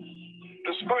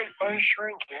 despite my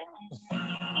shrinking.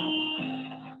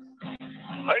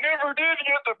 I never did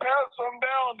get to pass them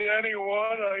down to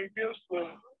anyone. I guess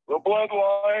the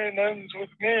bloodline ends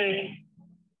with me.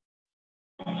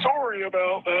 Sorry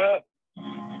about that.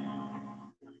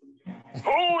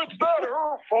 Oh, it's not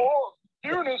her fault.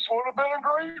 Eunice would have been a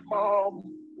great mom.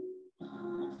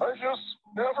 I just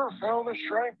never found the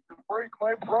strength to break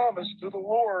my promise to the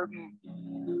Lord and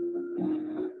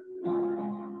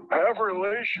have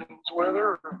relations with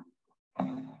her.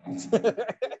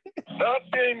 Not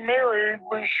being married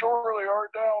was surely our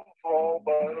downfall,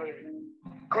 but I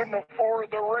couldn't afford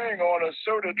the ring on a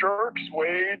soda jerk's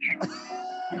wage.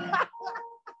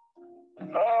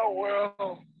 Oh,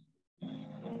 well.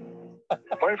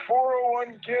 My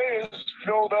 401k is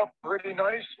filled up pretty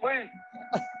nicely.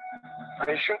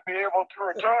 I should be able to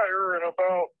retire in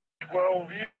about 12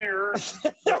 years.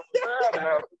 If that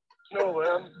happens till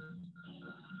then.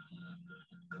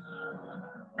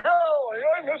 Golly,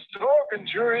 I miss talking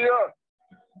to you.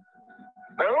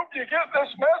 I hope you get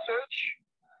this message.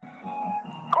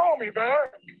 Call me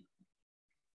back.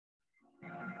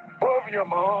 Love you,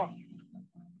 Ma.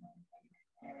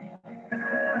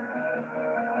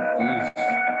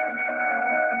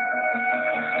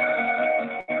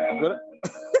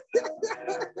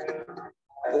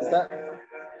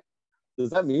 Does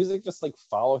that music just like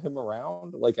follow him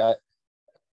around? Like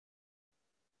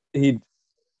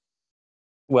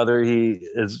whether he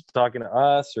is talking to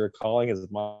us or calling his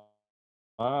mom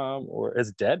or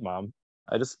his dead mom,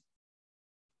 it's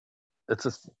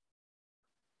just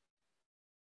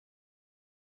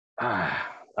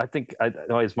I think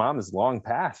his mom is long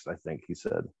past, I think he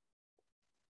said.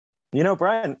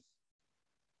 Brian,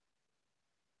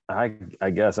 I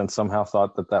guess, and somehow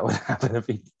thought that would happen if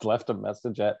he left a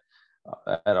message on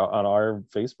our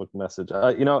Facebook message.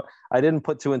 I didn't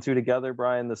put two and two together,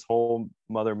 Brian, this whole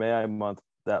Mother May I month,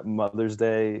 that Mother's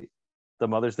Day, the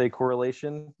Mother's Day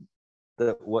correlation,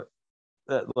 that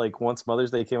like once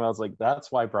Mother's Day came out, I was like,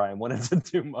 that's why Brian wanted to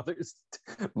do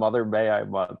Mother May I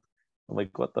month. I'm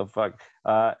like, what the fuck?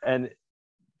 And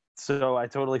so I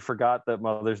totally forgot that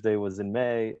Mother's Day was in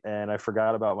May, and I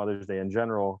forgot about Mother's Day in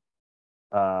general.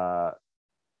 And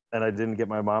I didn't get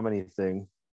my mom anything.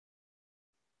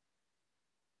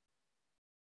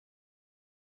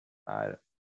 I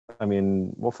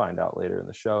mean, we'll find out later in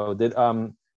the show. Did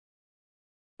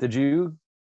you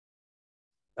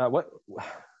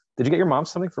did you get your mom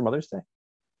something for Mother's Day?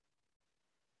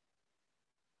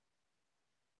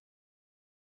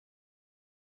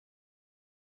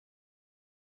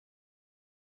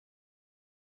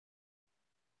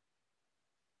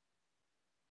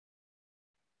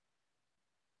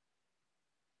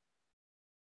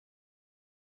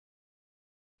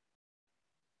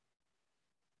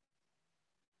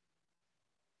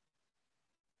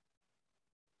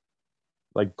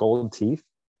 Like gold teeth?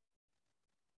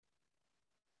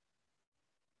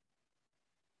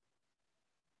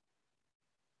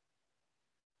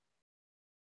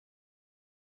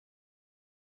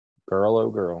 Girl, oh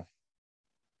girl.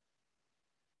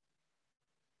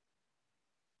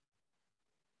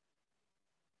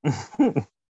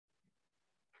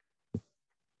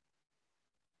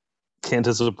 Can't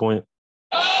disappoint.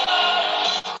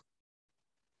 Well,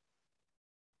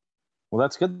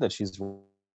 that's good that she's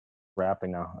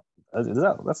rapping now.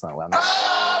 That's not loud.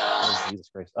 Oh, Jesus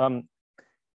Christ.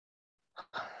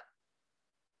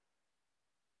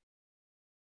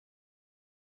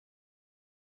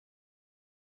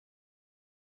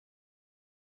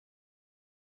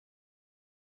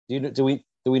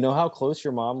 Do we know how close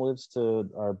your mom lives to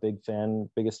our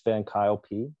biggest fan, Kyle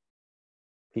P?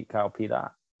 Kyle P.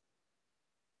 Dot.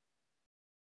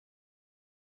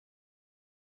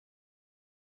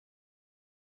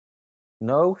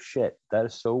 No shit. That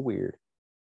is so weird.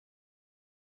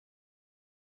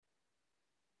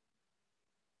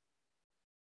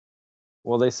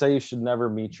 Well, they say you should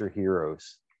never meet your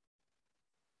heroes.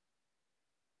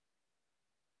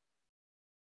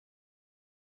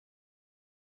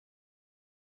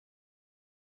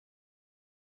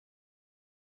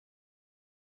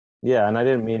 Yeah, and I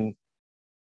didn't mean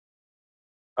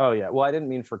Oh yeah. Well, I didn't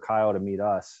mean for Kyle to meet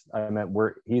us. I meant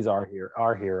he's our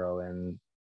hero, and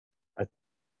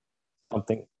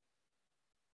something.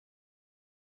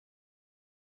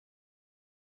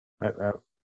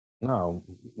 No,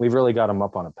 we've really got him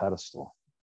up on a pedestal,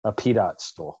 a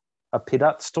pedestal, a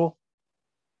pedestal.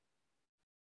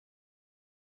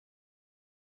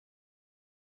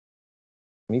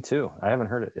 Me too. I haven't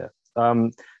heard it yet.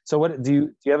 So what do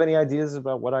you have any ideas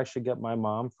about what I should get my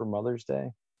mom for Mother's Day?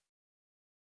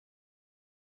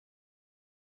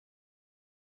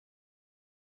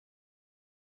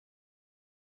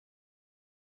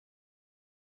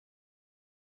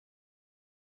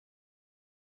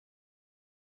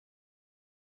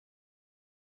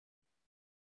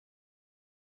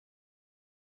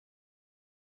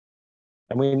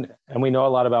 And we know a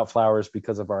lot about flowers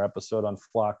because of our episode on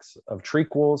flocks of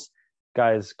treacles.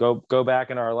 Guys, go back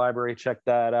in our library, check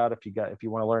that out if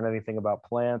you want to learn anything about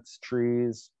plants,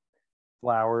 trees,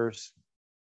 flowers.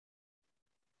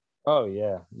 Oh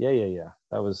yeah.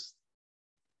 That was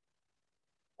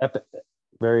epic.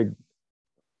 Very.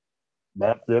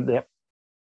 Yep.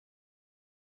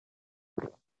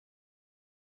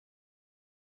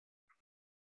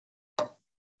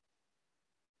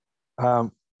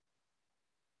 Um,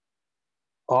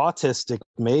 autistic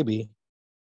maybe.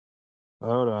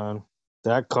 Hold on.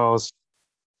 That calls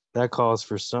that calls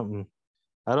for something.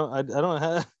 I don't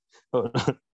have. Hold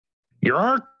on.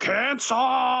 You're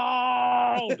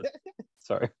canceled.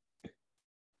 Sorry.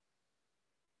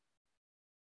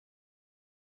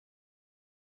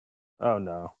 Oh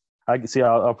no. I can see.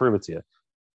 I'll prove it to you.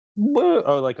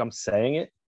 Oh, like I'm saying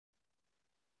it.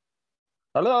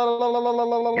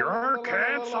 You're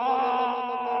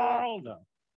canceled. No.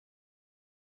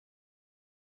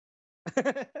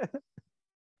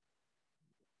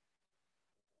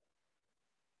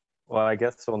 Well, I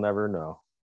guess we'll never know.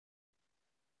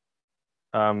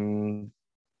 Um,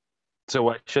 so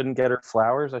I shouldn't get her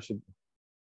flowers. I should.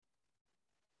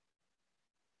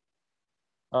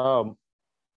 Um,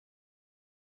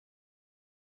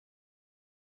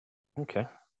 okay,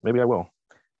 maybe I will.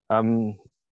 Do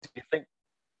you think?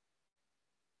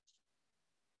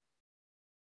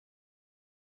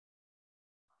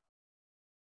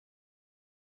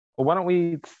 Well, why don't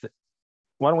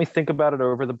we think about it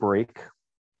over the break?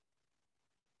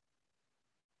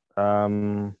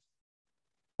 Um,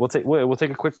 we'll take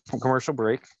a quick commercial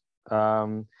break.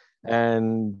 Um,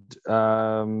 and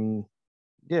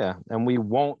yeah, and we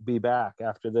won't be back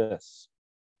after this.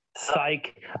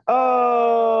 Psych.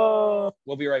 Oh,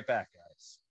 we'll be right back,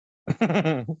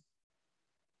 guys.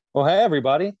 Well, hey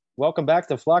everybody, welcome back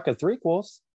to Flock of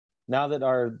Threequels. Now that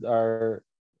our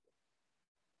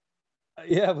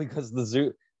yeah, because the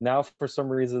Zoom now for some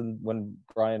reason when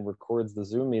Brian records the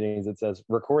Zoom meetings, it says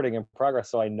recording in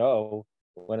progress, so I know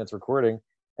when it's recording.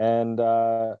 And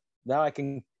now I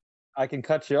can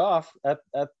cut you off at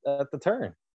the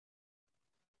turn.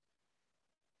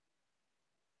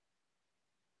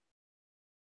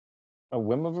 A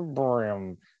whim of a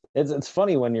brim. It's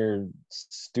funny when your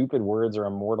stupid words are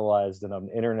immortalized in an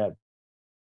internet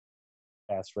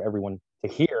cast for everyone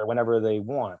to hear whenever they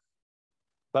want.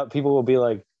 But people will be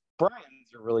like,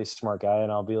 Brian's a really smart guy,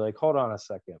 and I'll be like, hold on a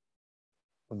second.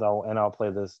 And I'll play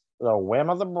this the whim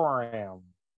of the brim.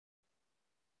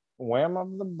 Whim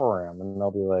of the brim. And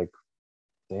they'll be like,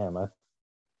 damn, I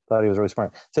thought he was really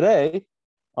smart. Today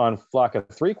on Flock of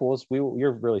Threequels,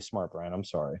 you're really smart, Brian. I'm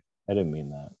sorry. I didn't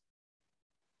mean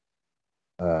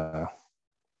that. Of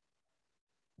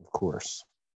course.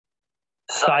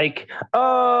 Psych.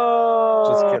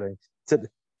 Oh, Just kidding.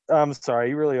 I'm sorry,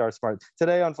 you really are smart.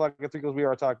 Today on Flock of Threequels, we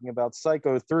are talking about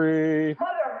Psycho 3.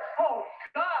 Mother, oh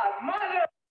God, mother!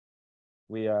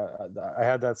 We I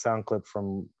had that sound clip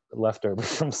from leftover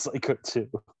from Psycho 2.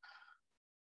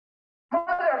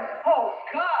 Mother, oh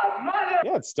God, mother!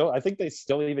 Yeah, it's still. I think they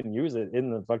still even use it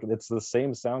in the fucking. It's the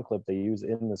same sound clip they use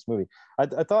in this movie. I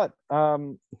thought.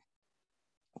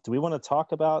 Do we want to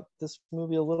talk about this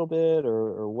movie a little bit,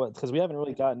 or what? Because we haven't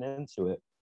really gotten into it.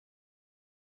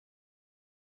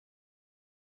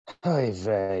 Hey,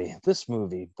 vey, this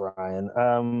movie, Brian.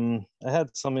 I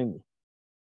had something.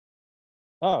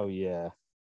 Oh yeah,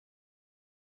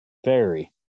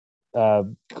 Barry.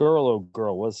 Girl, oh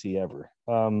girl, was he ever?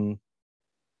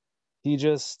 He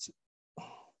just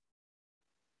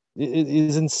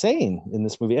is insane in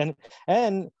this movie,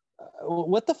 and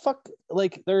what the fuck?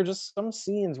 Like, there are just some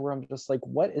scenes where I'm just like,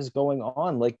 what is going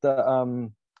on? Like there's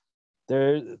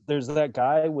that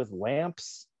guy with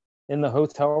lamps in the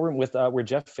hotel room with where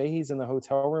Jeff Fahey's in the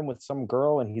hotel room with some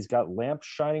girl, and he's got lamps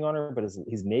shining on her, but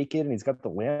he's naked, and he's got the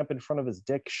lamp in front of his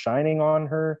dick shining on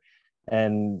her.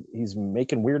 and he's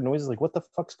making weird noises. Like, what the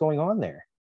fuck's going on there?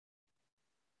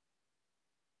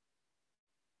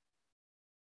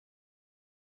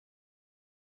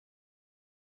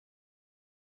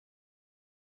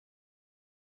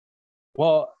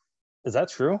 Well, is that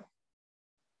true?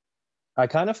 I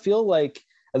kind of feel like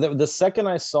the second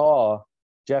I saw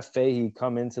Jeff Fahey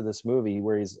come into this movie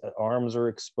where his arms are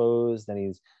exposed and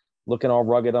he's looking all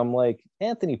rugged, I'm like,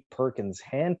 Anthony Perkins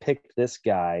handpicked this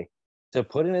guy to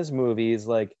put in his movies.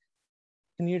 Like,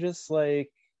 can you just like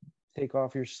take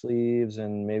off your sleeves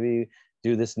and maybe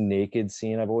do this naked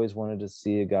scene? I've always wanted to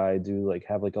see a guy do like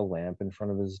have like a lamp in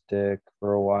front of his dick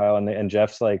for a while. And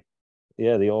Jeff's like,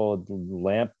 yeah, the old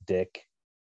lamp dick.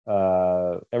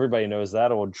 Everybody knows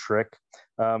that old trick.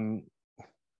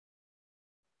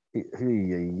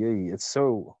 It's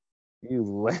so you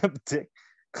lamp dick.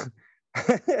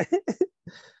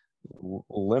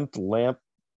 Limp lamp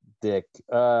dick.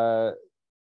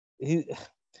 He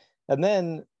and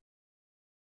then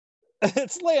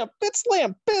it's lamp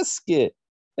biscuit.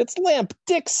 It's lamp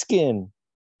dick skin.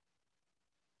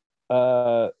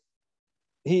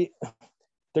 He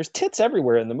there's tits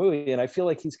everywhere in the movie, and I feel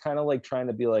like he's kind of like trying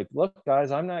to be like, look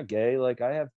guys, I'm not gay, like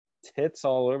I have tits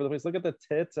all over the place, look at the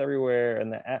tits everywhere,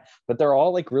 and but they're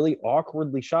all like really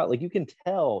awkwardly shot. Like you can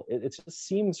tell it just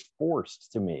seems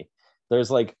forced to me. There's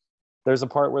a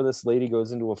part where this lady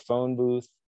goes into a phone booth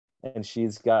and she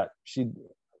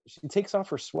takes off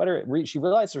her sweater. She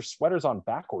realizes her sweater's on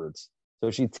backwards,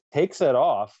 so she takes it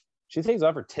off. She takes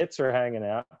off, her tits are hanging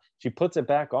out, she puts it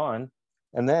back on,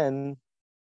 and then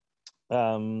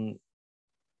I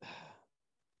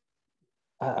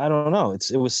don't know.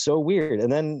 It was so weird.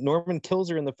 And then Norman kills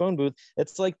her in the phone booth.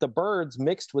 It's like The Birds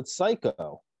mixed with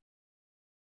Psycho.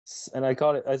 And I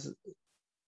caught it as,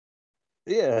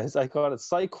 yeah, I caught it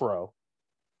Psychro.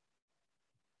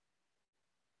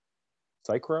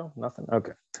 Psychro? Nothing?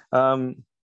 Okay.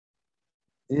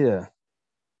 Yeah,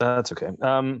 that's okay.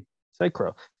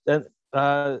 Psychro. And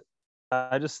I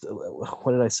just,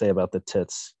 what did I say about the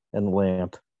tits and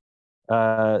lamp?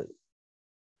 They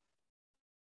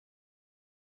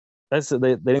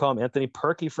didn't call him Anthony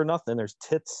Perky for nothing. There's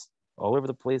tits all over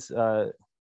the place. I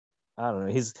don't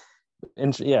know. He's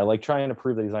like trying to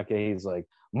prove that he's not gay. He's like,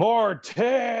 more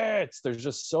tits.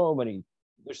 There's so many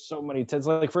tits.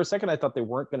 Like for a second I thought they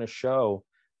weren't going to show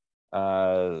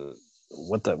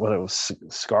what it was,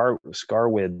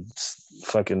 Scarwood's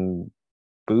fucking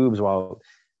boobs while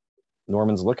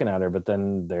Norman's looking at her, but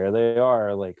then there they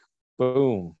are, like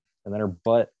boom, and then her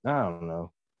butt. I don't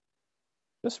know,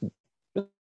 just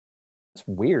it's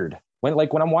weird when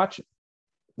I'm watching.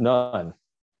 No,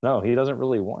 he doesn't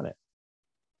really want it.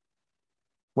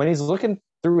 When he's looking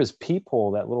through his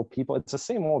peephole, that little peephole, it's the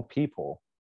same old peephole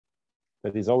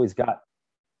that he's always got.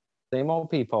 Same old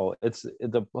peephole. It's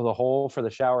the hole for the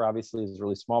shower obviously is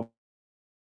really small,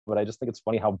 but I just think it's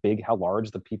funny how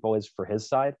large the peephole is for his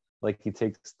side. Like he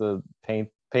takes the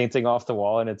painting off the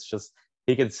wall and it's just,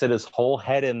 he could sit his whole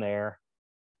head in there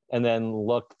and then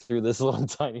look through this little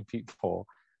tiny peephole.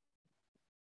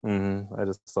 I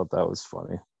just thought that was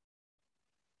funny.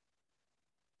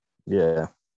 Yeah.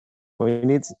 Well, he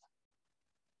needs.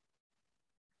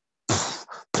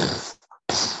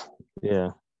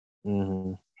 Yeah.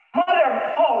 Mother!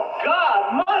 Oh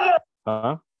God! Mother!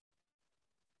 Huh?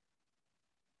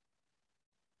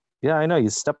 Yeah, I know. You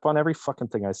step on every fucking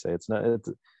thing I say. It's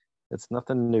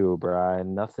nothing new,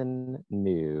 Brian. Nothing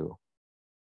new.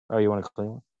 Oh, you want to clean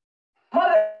one?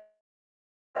 Mother!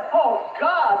 Oh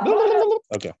God! Mother!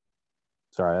 Okay.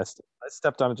 Sorry, I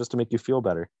stepped on it just to make you feel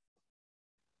better.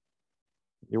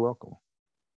 You're welcome.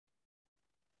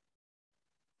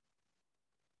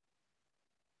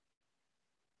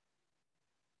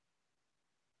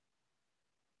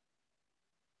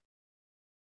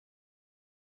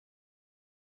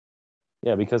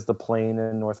 Yeah, because the plane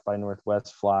in North by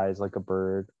Northwest flies like a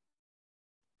bird.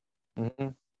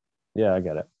 Yeah, I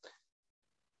get it.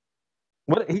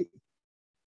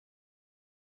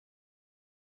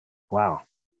 Wow.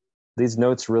 These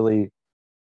notes really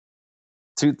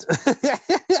I'm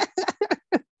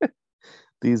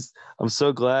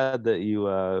so glad that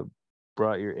you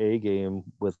brought your A game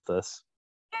with us.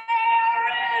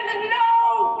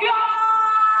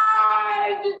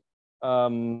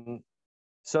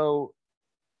 So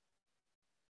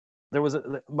there was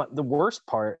the worst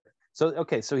part. So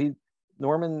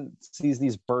Norman sees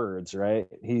these birds, right?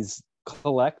 He's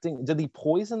collecting. Did he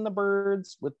poison the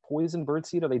birds with poison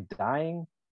birdseed? Are they dying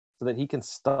so that he can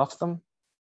stuff them?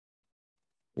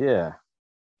 Yeah.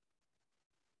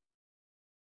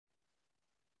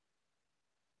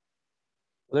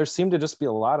 There seemed to just be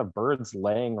a lot of birds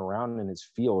laying around in his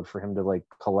field for him to like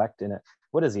collect in it.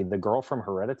 What is he? The girl from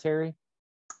Hereditary?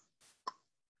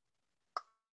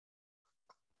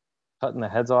 Cutting the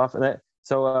heads off. And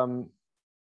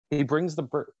he brings the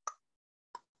bird.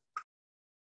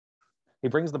 He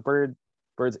brings the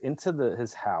birds into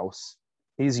his house.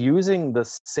 He's using the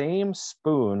same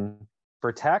spoon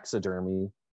for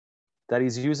taxidermy that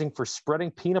he's using for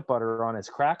spreading peanut butter on his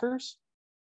crackers.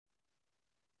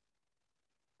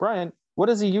 Brian, what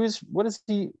does he use? What does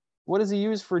he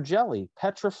use for jelly?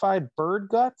 Petrified bird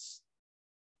guts?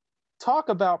 Talk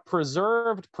about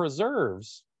preserved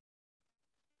preserves.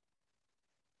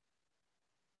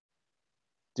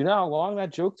 Do you know how long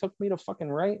that joke took me to fucking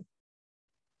write?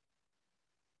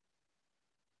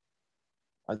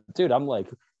 Dude, I'm like,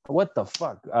 what the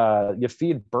fuck? You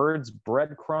feed birds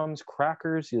breadcrumbs,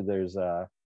 crackers. There's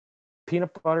peanut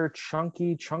butter,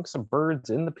 chunky chunks of birds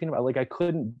in the peanut butter. Like I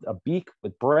couldn't, a beak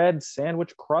with bread,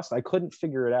 sandwich crust. I couldn't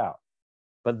figure it out.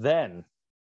 But then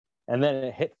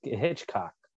it hit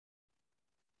Hitchcock.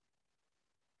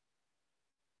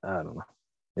 I don't know.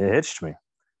 It hitched me.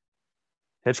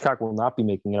 Hitchcock will not be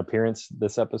making an appearance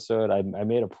this episode. I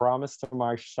made a promise to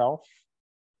myself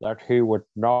that he would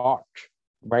not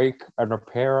make an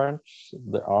appearance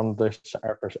on this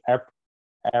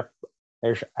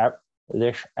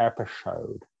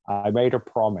episode. I made a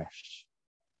promise.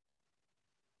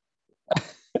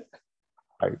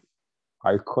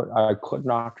 I could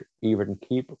not even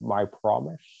keep my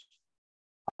promise.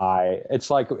 It's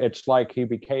like he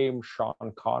became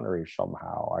Sean Connery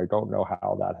somehow. I don't know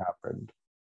how that happened.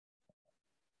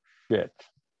 Shit.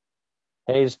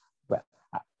 Hayes.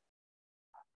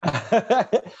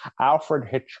 Alfred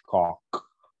Hitchcock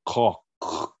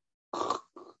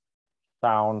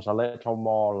sounds a little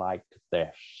more like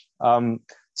this.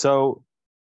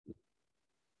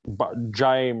 But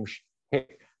James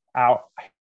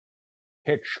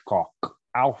Hitchcock,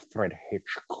 Alfred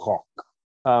Hitchcock.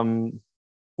 And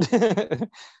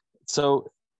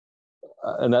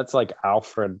that's like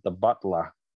Alfred the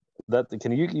butler.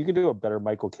 You can do a better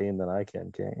Michael Caine than I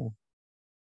can, King.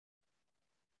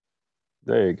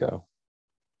 There you go.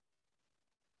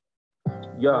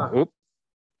 Yeah. Oop.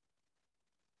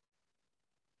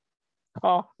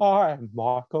 I'm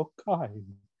Michael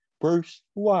Caine, Bruce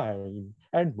Wayne,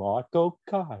 and Michael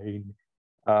Caine.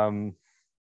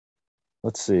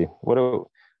 Let's see. What do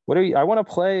you? I want to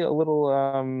play a little.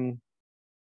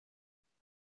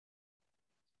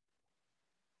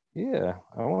 Yeah,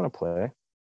 I want to play.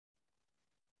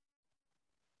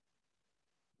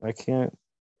 I can't.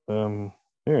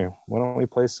 Here, why don't we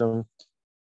play some?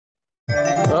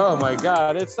 Oh my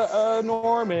God! It's the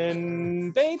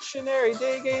Norman Batetionary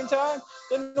Day game time.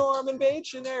 The Norman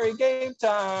Batetionary game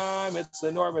time. It's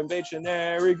the Norman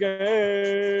Batetionary game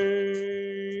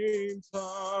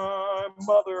time.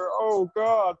 Mother, oh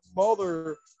God,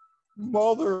 mother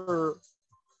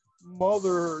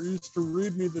used to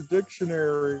read me the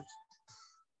dictionary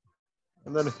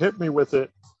and then hit me with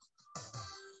it.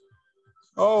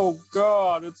 Oh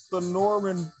God, it's the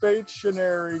Norman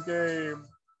Batetionary game.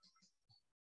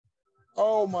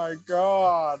 Oh my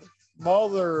God,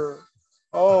 mother.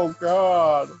 Oh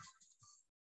God.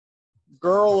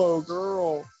 Girl, oh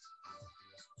girl.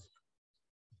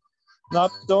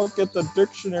 Don't get the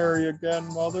dictionary again,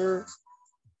 mother.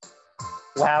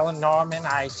 Well, Norman,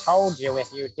 I told you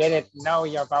if you didn't know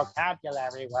your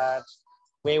vocabulary words,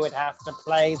 we would have to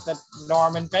play the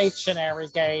Norman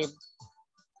Batetionary game.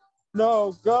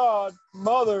 No, God,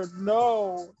 mother,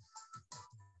 no.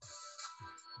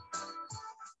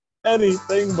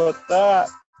 Anything but that.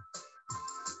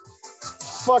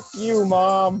 Fuck you,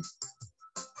 Mom.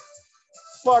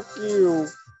 Fuck you.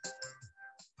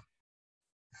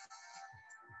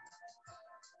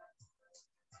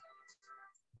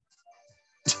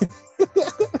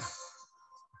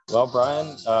 Well,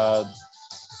 Brian,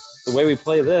 the way we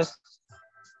play this,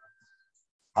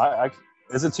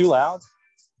 is it too loud?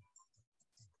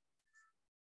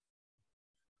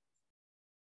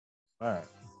 All right.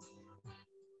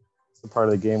 It's the part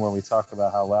of the game where we talk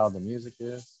about how loud the music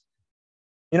is.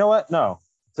 You know what? No.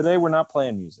 Today we're not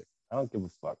playing music. I don't give a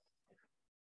fuck.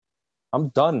 I'm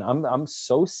done. I'm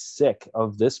so sick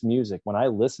of this music. When I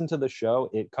listen to the show,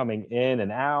 it coming in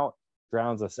and out,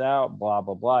 drowns us out, blah,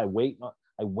 blah, blah. I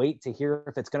wait to hear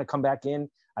if it's going to come back in.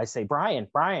 I say, Brian,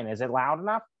 is it loud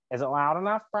enough? Is it loud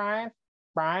enough, Brian?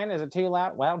 Brian, is it too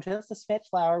loud? Well, just a smidge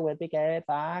louder would be good.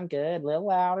 Fine, good. A little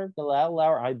louder, a little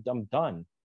lower. I'm done.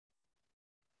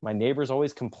 My neighbor's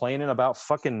always complaining about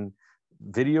fucking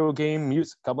video game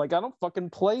music. I'm like, I don't fucking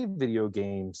play video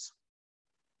games.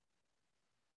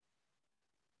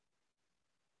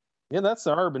 Yeah, that's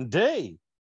the Urban D.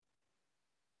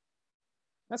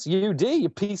 That's UD, you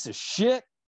piece of shit.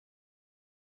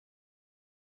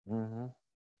 Mm-hmm.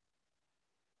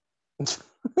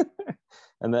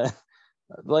 And then,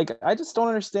 like, I just don't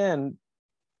understand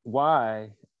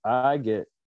why I get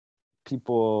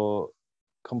people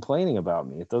complaining about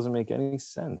me. It doesn't make any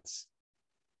sense.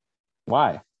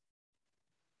 Why?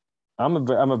 I'm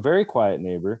a very quiet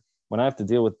neighbor. When I have to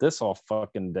deal with this all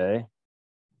fucking day.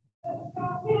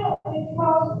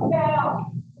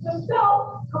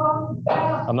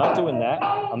 I'm not doing that.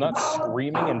 I'm not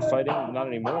screaming and fighting, not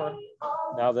anymore.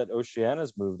 Now that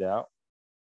Oceana's moved out.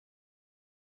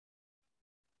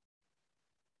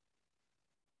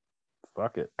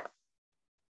 Fuck it.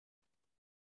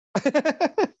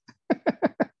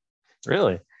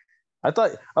 Really? I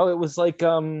thought, oh, it was like,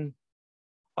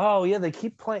 oh yeah, they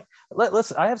keep playing.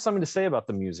 Let's. I have something to say about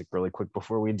the music really quick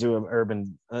before we do an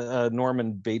urban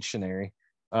Norman Batetionary.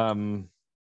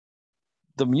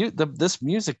 This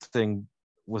music thing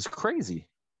was crazy.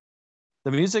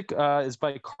 The music is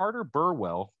by Carter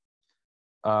Burwell,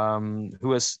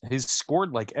 he's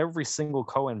scored like every single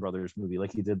Coen Brothers movie,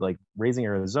 like he did like Raising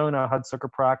Arizona,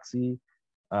 Hudsucker Proxy,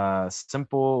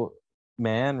 Simple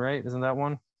Man, right? Isn't that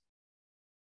one?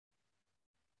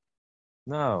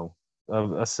 No,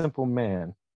 A Simple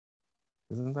Man.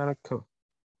 Isn't that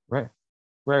right?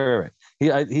 Right.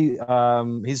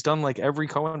 He's done like every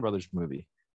Coen Brothers movie.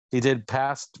 He did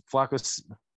past Flock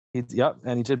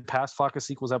and he did past Flock of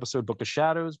Sequels episode Book of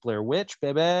Shadows, Blair Witch,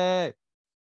 baby.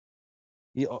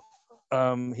 He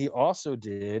also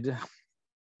did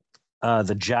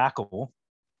The Jackal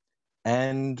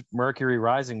and Mercury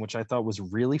Rising, which I thought was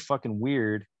really fucking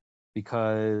weird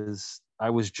because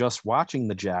I was just watching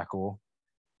The Jackal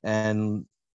and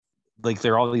like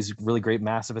there are all these really great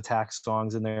Massive Attack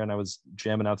songs in there and I was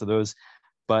jamming out to those.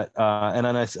 But and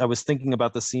then I was thinking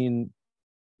about the scene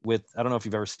with, I don't know if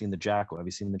you've ever seen The Jackal. Have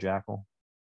you seen The Jackal?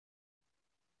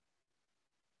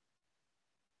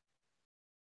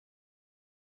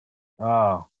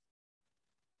 Oh,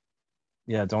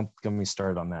 yeah, don't get me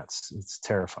started on that. It's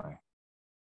terrifying.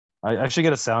 I should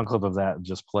get a sound clip of that and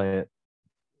just play it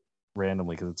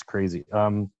randomly because it's crazy.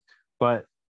 But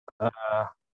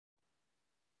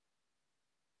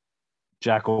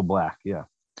Jackal Black, yeah.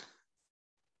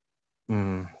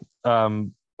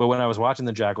 But when I was watching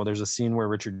The Jackal, there's a scene where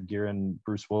Richard Gere and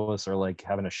Bruce Willis are like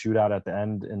having a shootout at the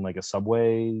end in like a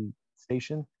subway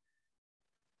station,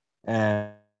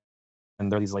 and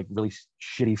there are these like really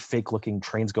shitty, fake-looking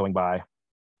trains going by.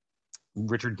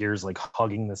 Richard Gere's like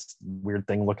hugging this weird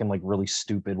thing, looking like really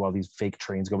stupid while these fake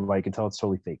trains go by. You can tell it's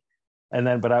totally fake. And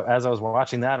then, as I was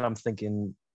watching that, I'm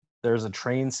thinking there's a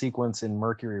train sequence in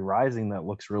Mercury Rising that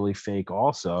looks really fake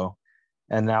also.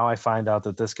 And now I find out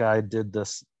that this guy did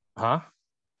this, huh?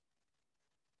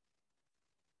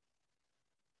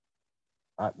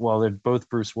 Well, they're both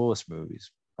Bruce Willis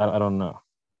movies. I don't know.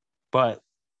 But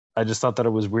I just thought that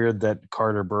it was weird that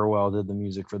Carter Burwell did the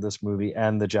music for this movie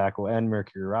and The Jackal and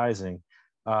Mercury Rising.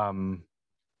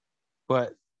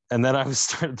 But and then I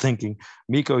started thinking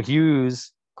Miko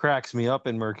Hughes cracks me up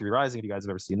in Mercury Rising. If you guys have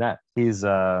ever seen that, he's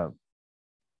oh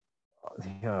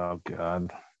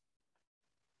god,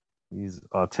 he's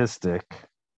autistic,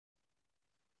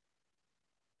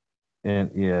 and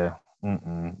yeah,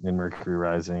 in Mercury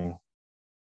Rising,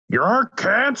 you're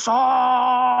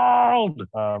canceled.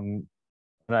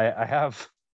 And I have.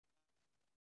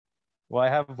 Well, I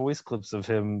have voice clips of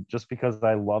him just because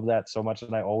I love that so much,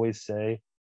 and I always say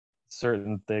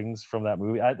certain things from that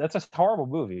movie. That's a horrible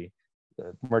movie,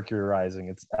 Mercury Rising.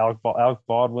 It's Alec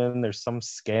Baldwin. There's some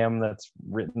scam that's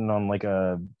written on like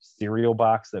a cereal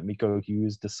box that Miko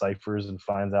Hughes deciphers and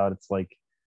finds out it's like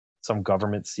some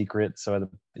government secret. So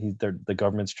the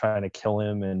government's trying to kill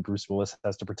him, and Bruce Willis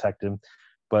has to protect him.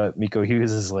 But Miko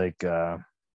Hughes is like,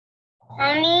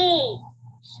 Honey,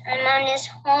 Simon is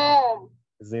home.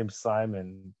 His name's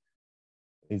Simon.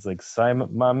 He's like, Simon,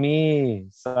 mommy,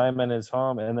 Simon is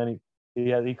home. And then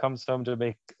he comes home to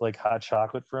make like hot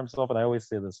chocolate for himself. And I always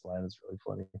say this line, it's really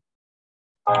funny. It's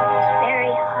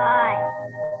very hot.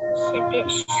 Sip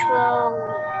it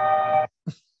slowly.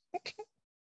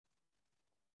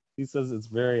 He says it's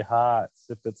very hot.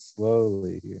 Sip it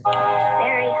slowly. It's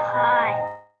very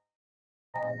hot.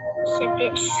 Sip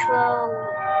it slowly.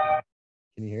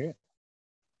 Can you hear it?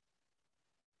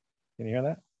 Can you hear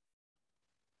that?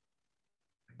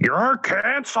 You're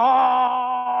canceled.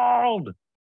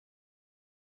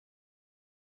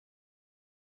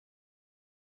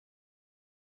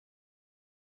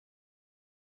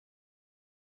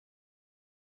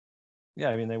 Yeah,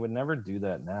 I mean, they would never do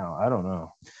that now. I don't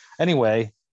know.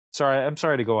 Anyway, Sorry, I'm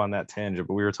sorry to go on that tangent,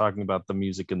 but we were talking about the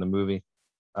music in the movie.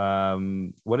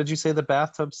 What did you say the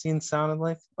bathtub scene sounded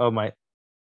like? Oh, my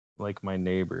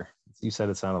neighbor. You said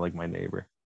it sounded like my neighbor.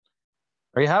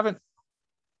 Or you haven't?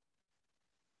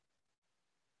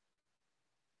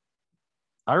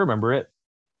 I remember it.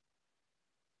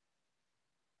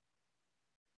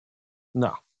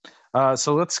 No.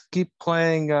 So let's keep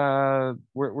playing.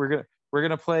 We're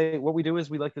gonna play. What we do is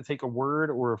we like to take a word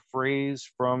or a phrase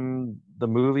from the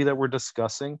movie that we're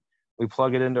discussing. We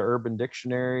plug it into Urban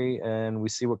Dictionary and we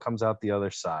see what comes out the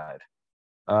other side.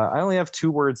 I only have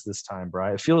 2 words this time,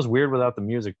 Brian. It feels weird without the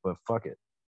music, but fuck it.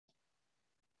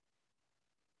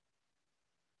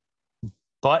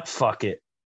 But fuck it.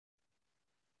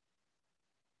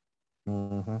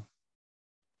 Mm-hmm.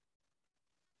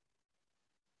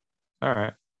 All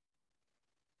right.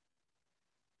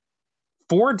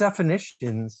 4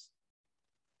 definitions.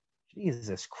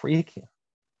 Jesus creaking.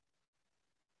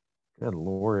 Good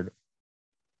Lord.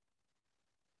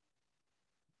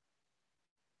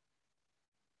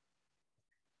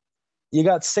 You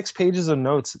got 6 pages of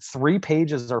notes. 3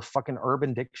 pages are fucking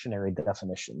Urban Dictionary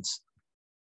definitions.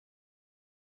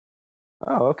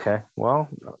 Oh, okay. Well,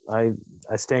 I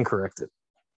stand corrected.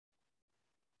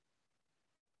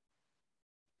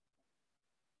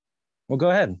 Well, go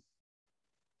ahead.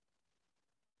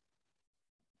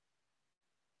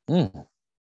 Mm.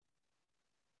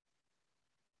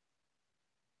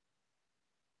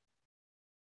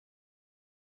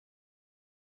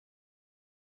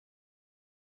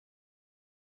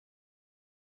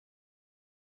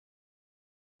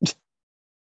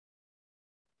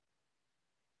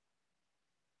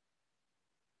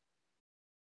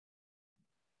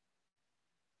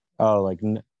 Oh, like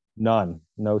none,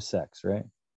 no sex, right?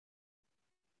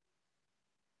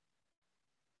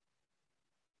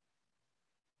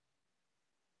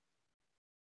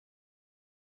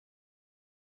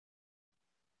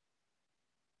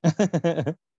 Too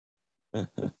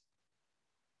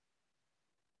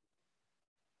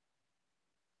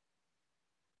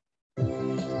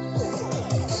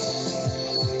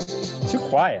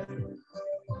quiet.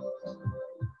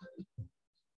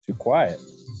 Too quiet.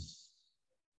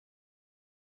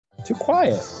 Too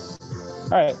quiet.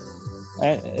 All right.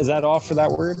 Is that all for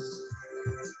that word?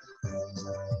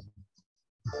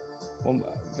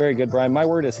 Well, very good, Brian. My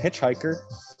word is hitchhiker.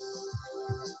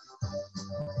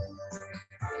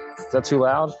 Is that too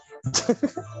loud?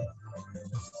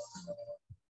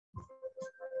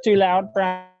 Too loud,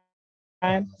 Brian.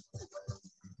 All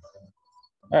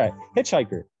right,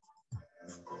 hitchhiker.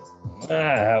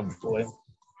 Ah, boy.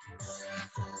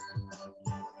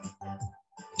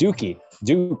 Dookie,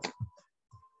 Duke,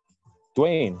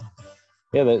 Dwayne.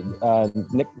 Yeah,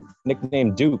 the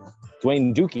nickname Duke,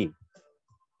 Dwayne Dookie.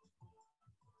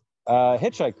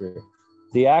 Hitchhiker,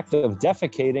 the act of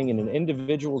defecating in an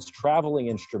individual's traveling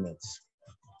instruments.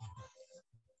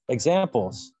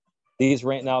 Examples. These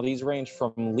range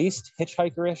from least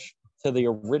hitchhikerish to the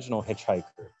original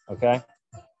hitchhiker. Okay,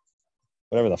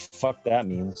 whatever the fuck that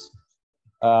means.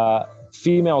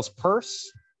 Female's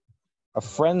purse, a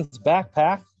friend's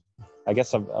backpack. I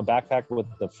guess a backpack with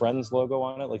the Friends logo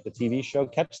on it, like the TV show.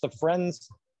 Catch the Friends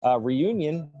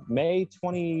reunion May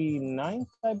 29th,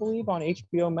 I believe, on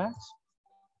HBO Max.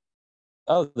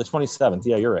 Oh, the 27th.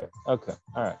 Yeah, you're right. Okay.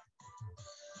 All right.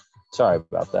 Sorry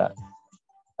about that.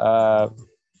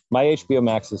 My HBO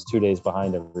Max is 2 days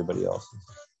behind everybody else.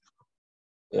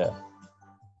 Yeah.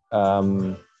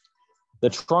 The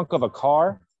trunk of a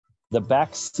car, the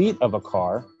back seat of a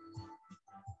car.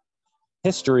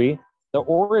 History, the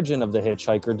origin of the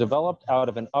hitchhiker developed out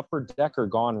of an upper decker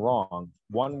gone wrong.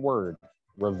 One word,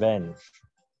 revenge.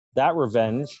 That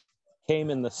revenge came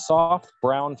in the soft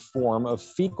brown form of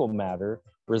fecal matter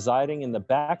residing in the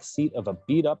back seat of a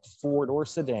beat-up Ford or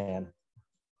sedan.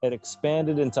 It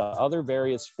expanded into other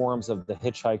various forms of the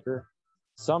hitchhiker,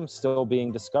 some still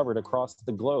being discovered across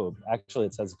the globe. Actually,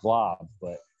 it says glob,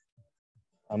 but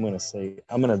I'm going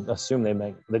to assume they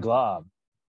make the glob.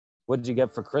 What did you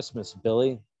get for Christmas,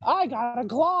 Billy? I got a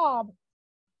glob.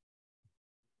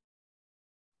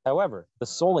 However, the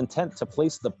sole intent to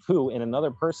place the poo in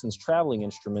another person's traveling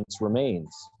instruments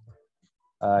remains.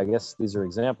 I guess these are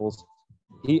examples.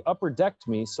 He upper decked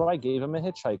me, so I gave him a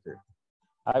hitchhiker.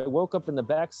 I woke up in the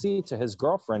back seat to his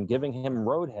girlfriend giving him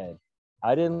roadhead.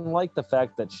 I didn't like the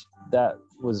fact that that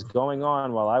was going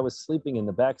on while I was sleeping in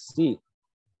the back seat,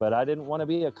 but I didn't want to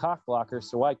be a cock blocker,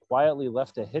 so I quietly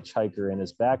left a hitchhiker in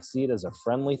his back seat as a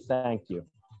friendly thank you.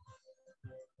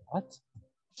 What?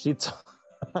 She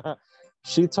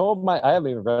told my, I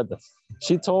haven't even read this.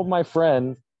 She told my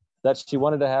friend that she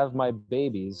wanted to have my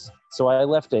babies, so I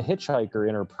left a hitchhiker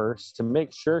in her purse to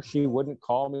make sure she wouldn't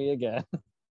call me again.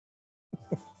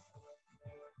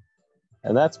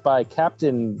 And that's by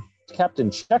Captain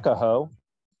Chekaho,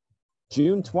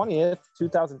 June 20th,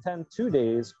 2010, 2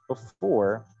 days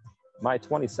before my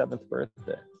 27th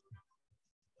birthday.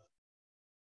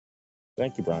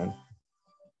 Thank you, Brian.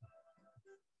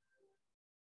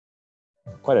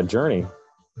 Quite a journey.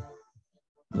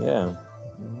 Yeah.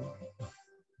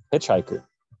 Hitchhiker.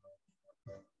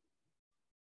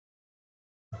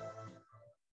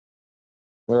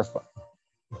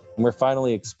 We're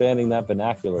finally expanding that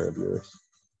vernacular of yours.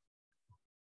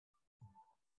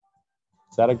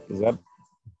 Is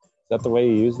that the way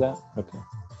you use that? Okay.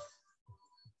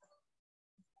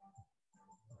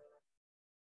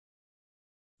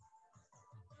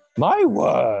 My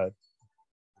word.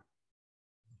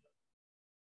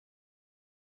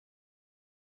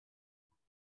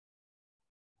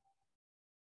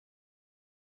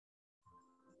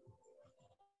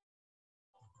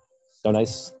 So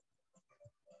nice.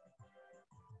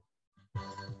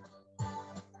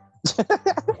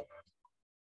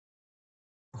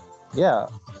 Yeah.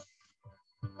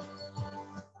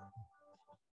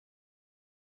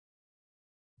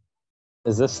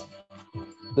 Is this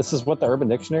is what the Urban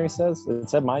Dictionary says? It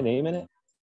said my name in it?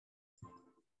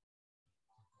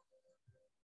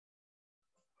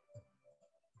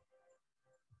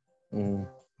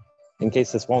 In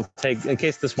case this won't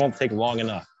take long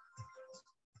enough.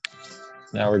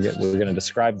 Now we're going to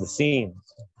describe the scene.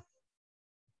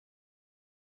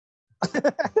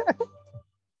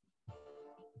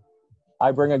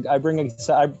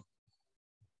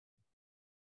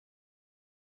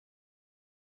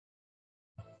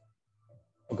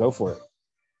 Go for it.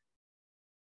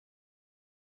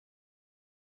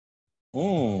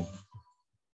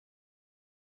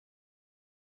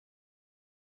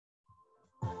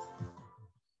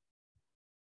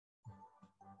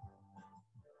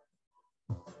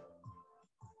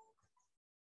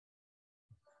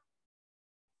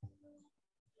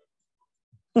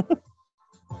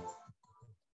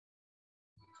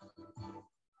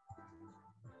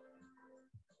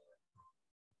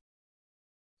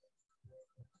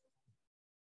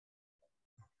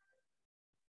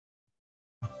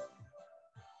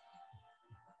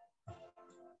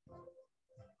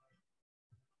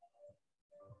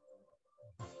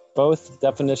 Both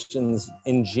definitions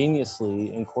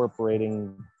ingeniously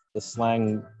incorporating the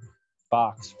slang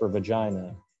box for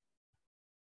vagina.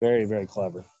 Very, very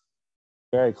clever.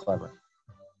 Very clever.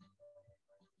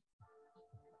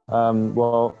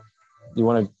 Well, you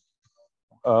want to...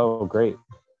 Oh, great.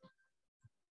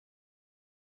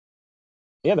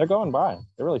 Yeah, they're going by.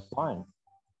 They're really flying.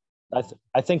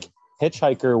 I think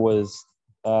Hitchhiker was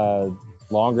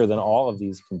longer than all of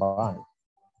these combined.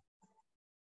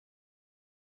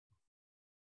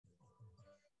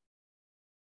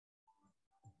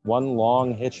 One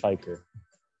long Hitchhiker.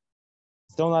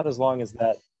 Still not as long as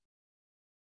that.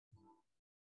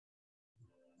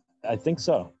 I think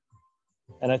so.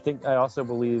 And I also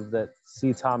believe that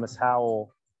C. Thomas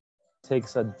Howell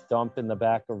takes a dump in the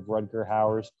back of Rutger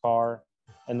Hauer's car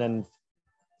and then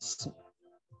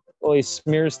he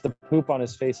smears the poop on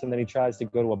his face and then he tries to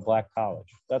go to a black college.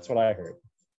 That's what I heard.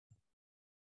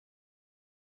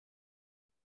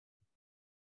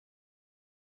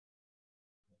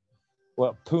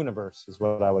 Well, Pooniverse is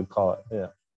what I would call it. Yeah.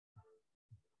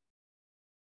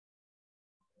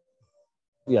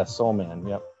 Yeah, Soul Man.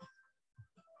 Yep.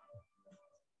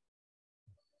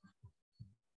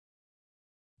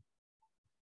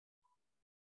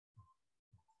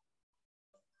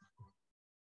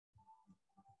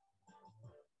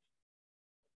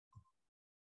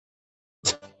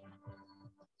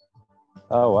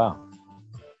 Oh, wow.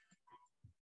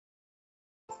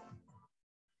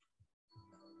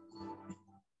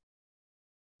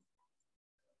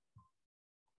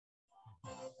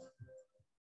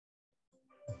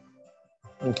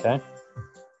 Okay.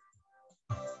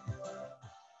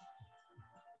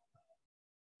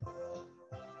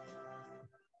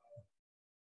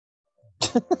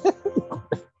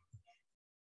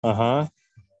 Uh-huh.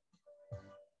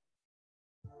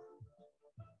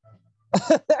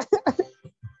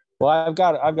 Well, I've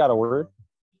got a word.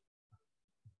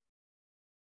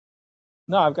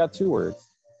 No, I've got 2 words.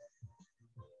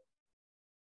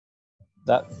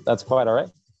 That's quite all right.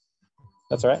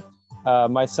 That's all right.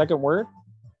 My second word.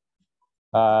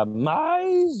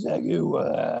 My second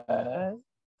word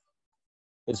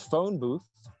is phone booth.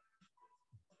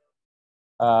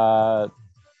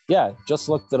 Yeah, just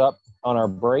looked it up on our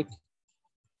break.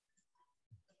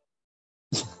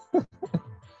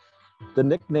 The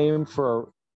nickname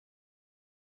for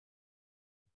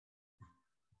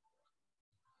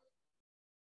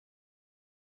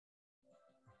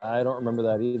I don't remember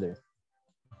that either.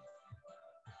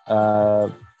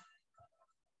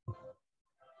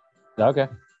 Okay.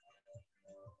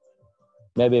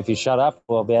 Maybe if you shut up,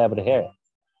 we'll be able to hear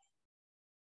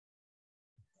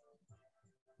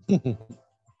it.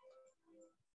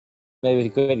 Maybe if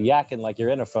you quit yakking like you're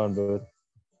in a phone booth.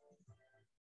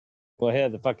 Well, here,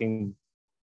 the fucking...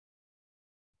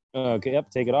 Okay, yep,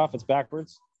 take it off. It's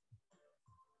backwards.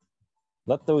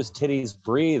 Let those titties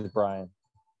breathe, Brian.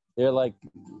 You're like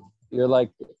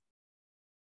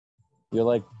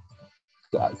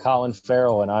Colin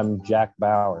Farrell, and I'm Jack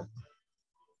Bauer.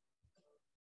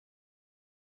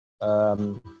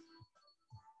 Phone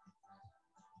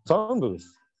booth.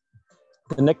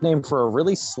 The nickname for a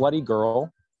really slutty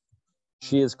girl.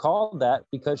 She is called that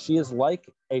because she is like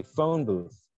a phone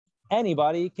booth.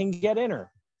 Anybody can get in her.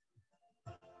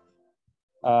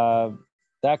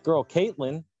 That girl,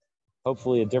 Caitlin,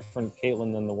 hopefully a different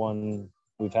Caitlin than the one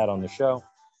we've had on the show,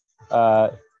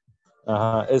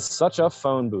 is such a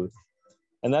phone booth.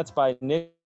 And that's by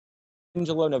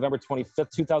Ninjalo, November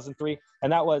 25th, 2003.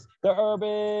 And that was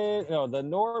the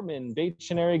Norman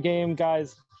Dictionary game,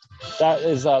 guys. That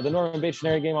is the Norman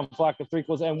Dictionary game on Flock of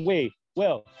Threequels. And we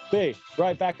will be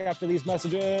right back after these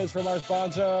messages from our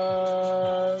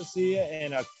sponsor. See you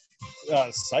in a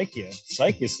psych you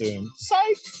soon.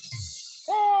 Psych!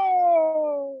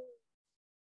 Oh!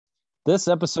 This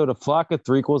episode of Flock of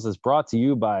Threequels is brought to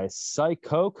you by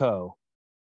Psychoco.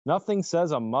 Nothing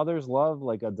says a mother's love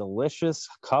like a delicious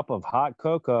cup of hot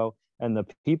cocoa, and the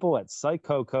people at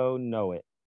Psychoco know it.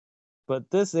 But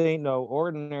this ain't no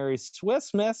ordinary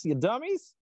Swiss miss, you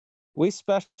dummies. We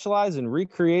specialize in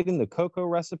recreating the cocoa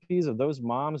recipes of those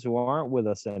moms who aren't with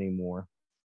us anymore.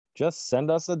 Just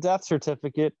send us a death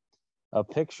certificate, a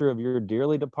picture of your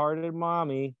dearly departed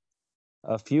mommy,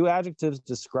 a few adjectives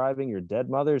describing your dead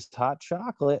mother's hot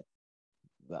chocolate,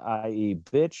 i.e.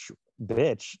 bitch,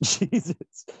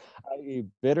 Jesus, i.e.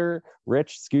 bitter,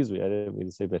 rich, excuse me, I didn't mean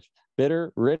to say bitch,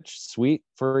 bitter, rich, sweet,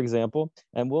 for example,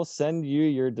 and we'll send you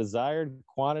your desired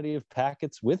quantity of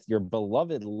packets with your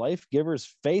beloved life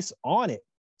giver's face on it,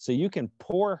 so you can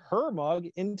pour her mug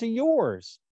into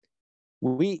yours.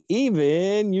 We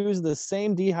even use the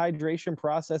same dehydration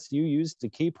process you use to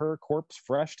keep her corpse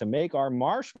fresh to make our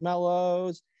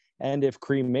marshmallows. And if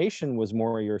cremation was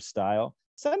more your style,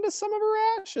 send us some of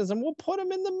her ashes and we'll put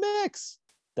them in the mix.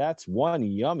 That's one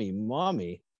yummy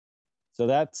mommy. So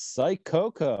that's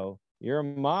Psychoco. Your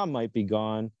mom might be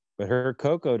gone, but her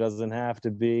cocoa doesn't have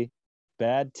to be.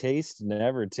 Bad taste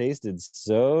never tasted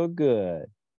so good.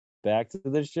 Back to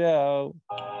the show.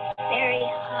 Very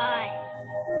hot.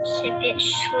 Sip it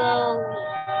slowly.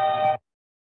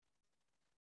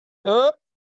 Oh.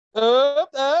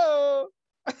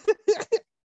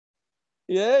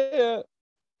 Yeah.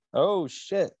 Oh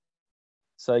shit.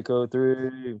 Psycho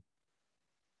 3.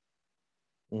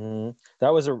 Mm-hmm.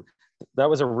 That was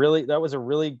a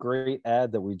really great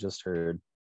ad that we just heard.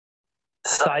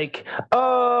 Psych.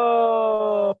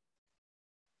 Oh.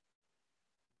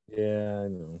 Yeah, I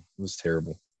know. It was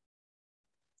terrible.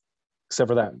 Except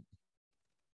for that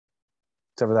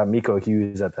Miko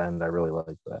Hughes at the end. I really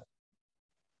liked that.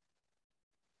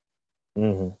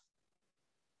 Mm-hmm.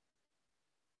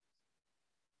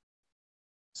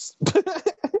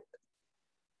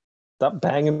 Stop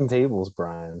banging tables,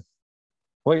 Brian.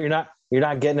 Well, you're not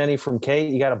getting any from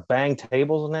Kate. You got to bang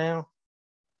tables now.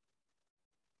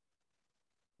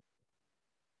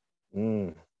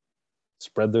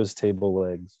 Spread those table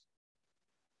legs.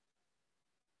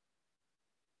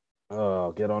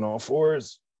 Oh, get on all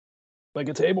fours like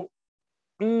a table.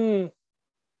 Want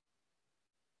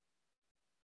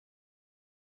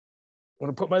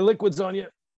to put my liquids on you?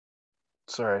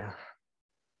 Sorry.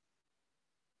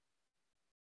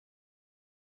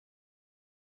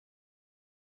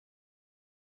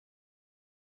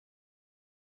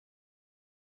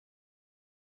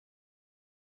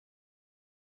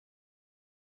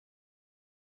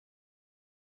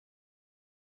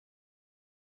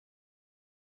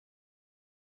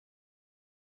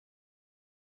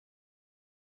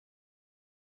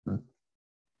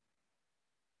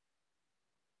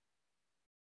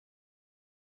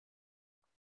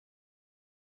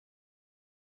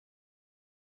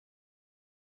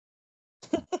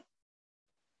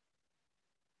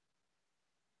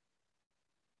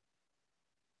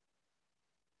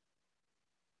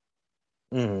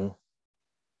 Mm-hmm.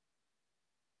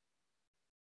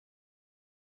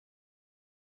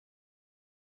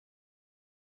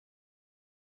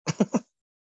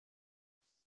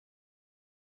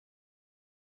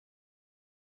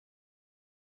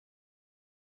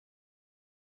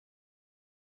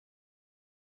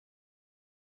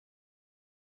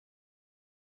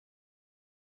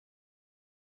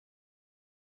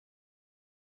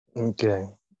 Okay.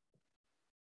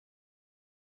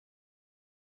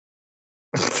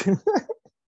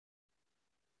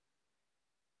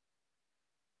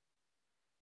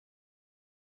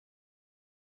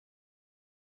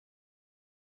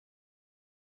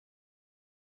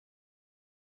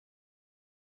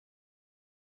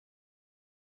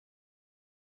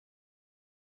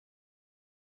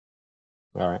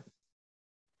 All right.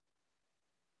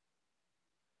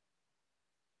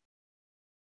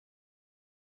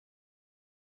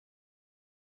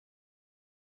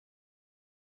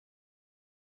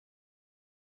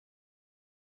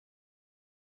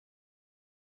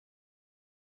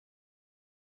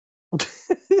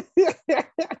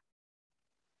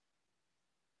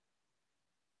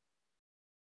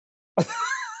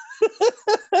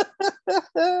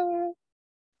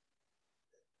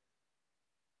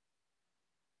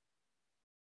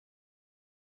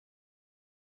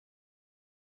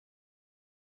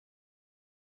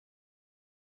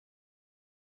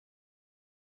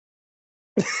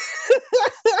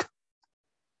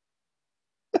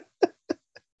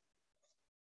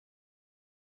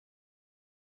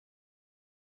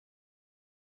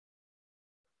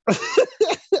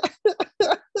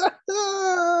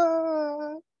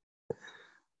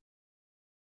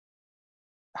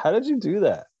 How did you do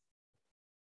that?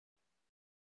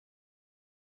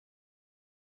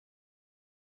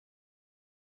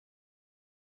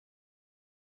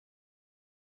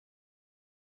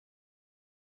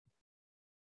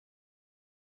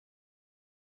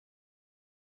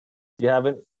 You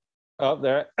haven't. Oh,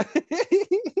 there.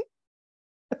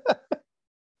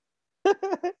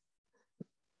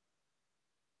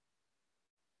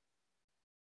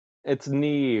 It's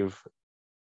Neve.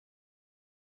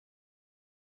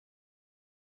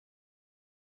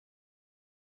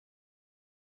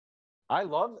 I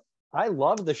love I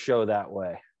love the show that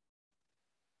way.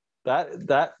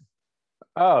 That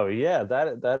oh yeah,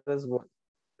 that is what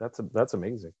that's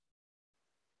amazing.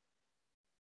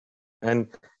 And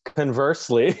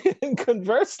conversely,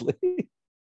 conversely,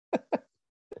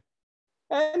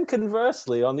 and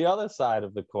conversely, on the other side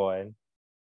of the coin.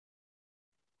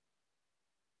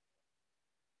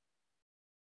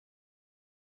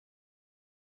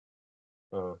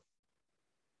 Oh.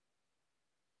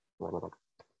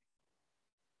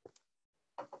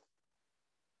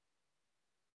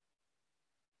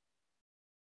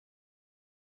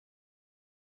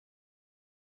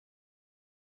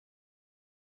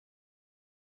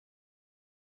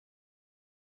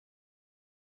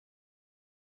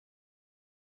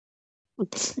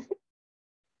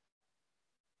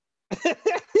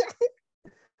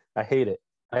 I hate it.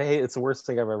 I hate it's the worst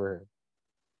thing I've ever heard.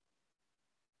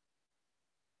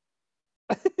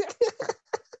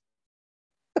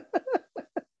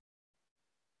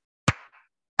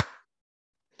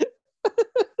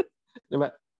 No,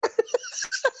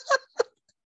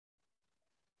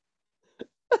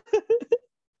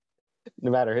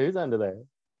 no matter who's under there.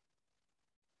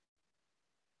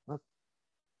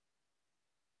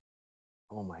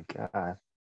 Oh my god.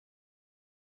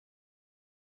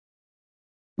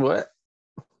 What?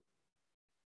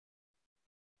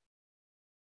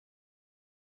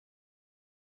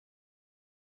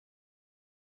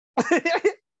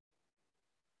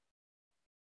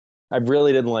 I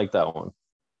really didn't like that one.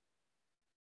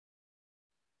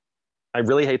 I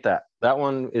really hate that. That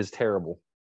one is terrible.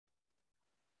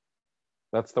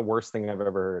 That's the worst thing I've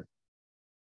ever heard.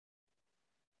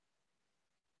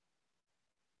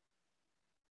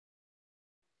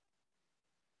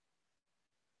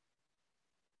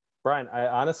 Brian, I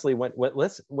honestly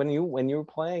listen when you were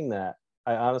playing that,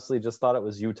 I honestly just thought it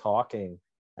was you talking,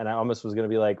 and I almost was gonna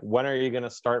be like, when are you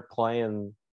gonna start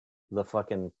playing the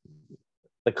fucking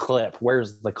the clip?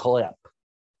 Where's the clip?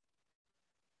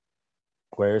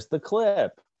 Where's the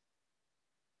clip?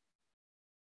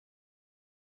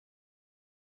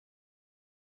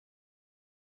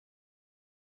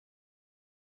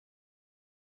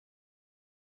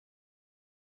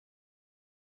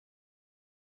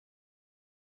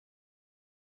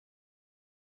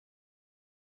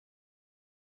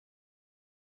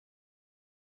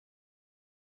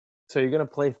 So you're gonna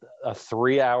play a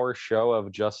 3 hour show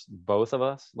of just both of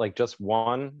us, like just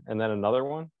one and then another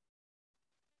one?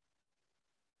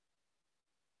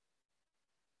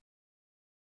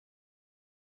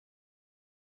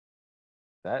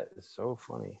 That is so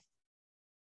funny.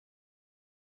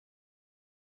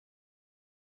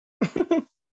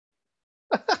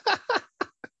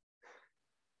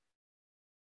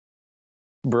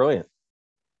 Brilliant.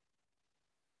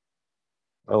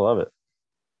 I love it.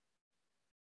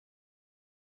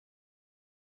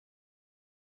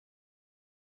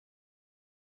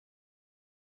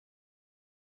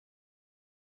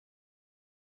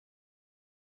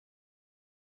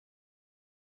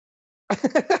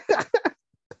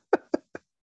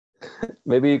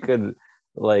 Maybe you could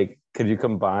could you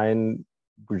combine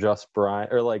just Brian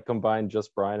or combine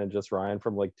just Brian and just Ryan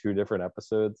from like 2 different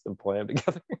episodes and play them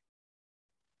together?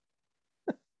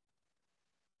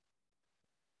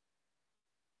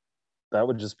 That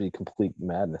would just be complete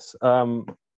madness. Good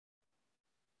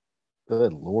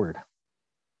Lord.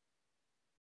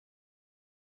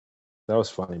 That was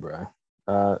funny, Brian.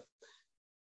 Well,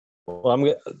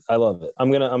 I love it.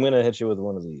 I'm gonna hit you with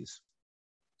one of these.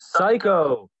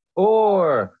 Psycho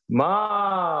or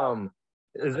Mom.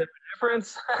 Is there a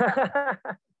difference?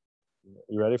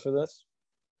 You ready for this?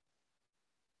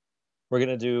 We're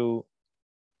gonna do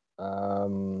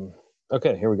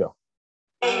okay, here we go.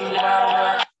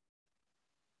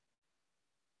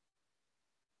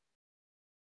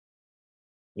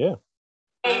 Yeah.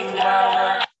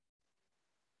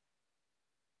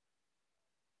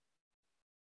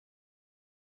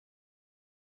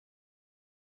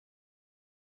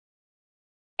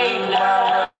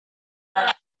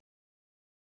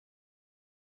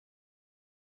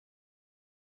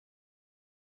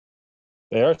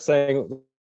 They're saying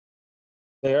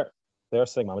they're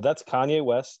saying Mama. That's Kanye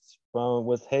West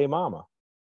with Hey Mama.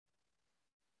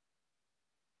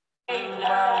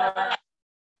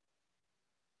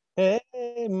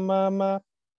 Hey Mama,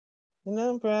 and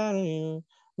I'm proud of you.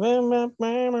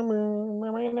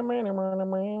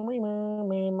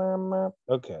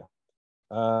 Okay.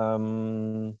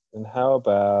 And how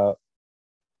about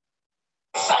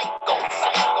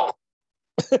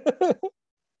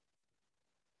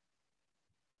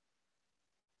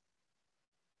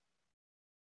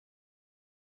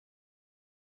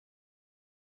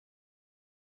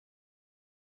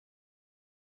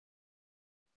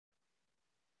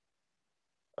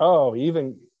oh,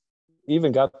 even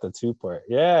got the 2-part.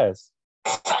 Yes.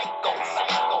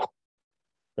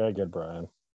 Very good, Brian.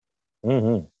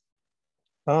 Mm-hmm.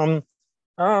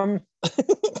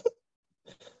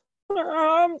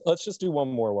 Let's just do one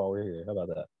more while we're here. How about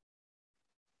that?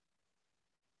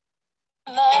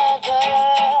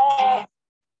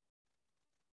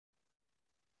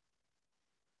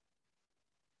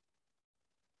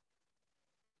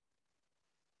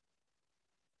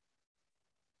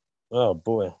 Oh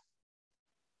boy.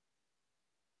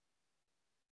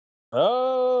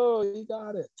 Oh, you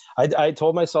got it. I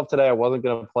told myself today I wasn't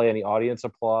going to play any audience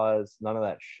applause, none of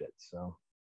that shit. So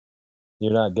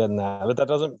you're not getting that, but that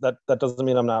doesn't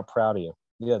mean I'm not proud of you.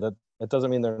 Yeah, that doesn't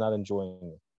mean they're not enjoying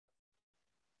it.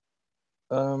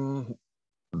 And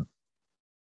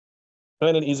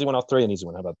an easy one. I'll throw you an easy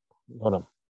one. How about? Hold on.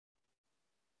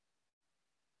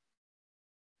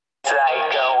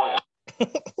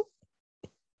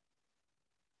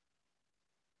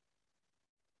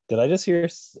 Did I just hear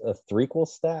a threequel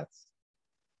stats?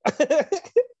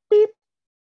 Beep.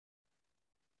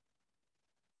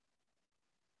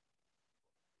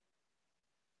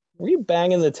 Were you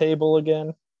banging the table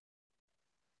again?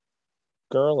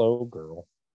 Girl, oh girl.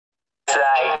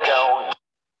 Psycho.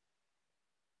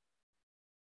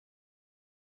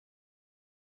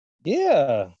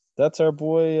 Yeah, that's our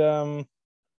boy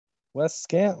Wes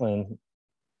Scantlin.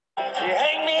 You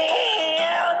hang me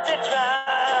out to dry.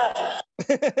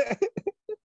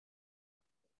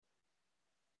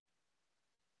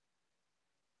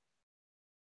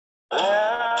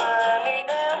 I need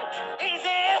an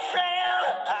easy friend.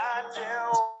 I do.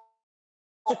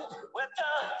 With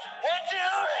the head to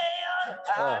hand.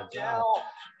 I do.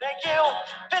 Thank you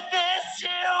fit this shoe.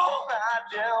 I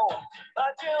do.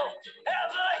 I do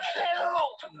have a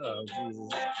clue. Oh,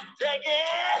 Jesus. Take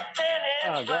it, then it's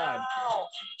Oh, God. wrong.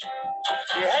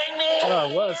 You hang me.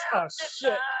 Oh, Wes. Oh,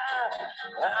 shit.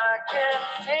 I can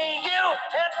see you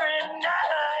every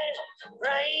night.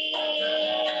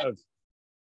 Rain. Oh,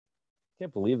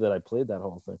 can't believe that I played that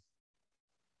whole thing.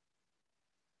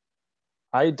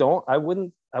 I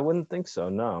wouldn't think so,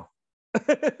 no.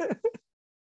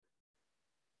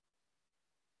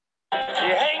 You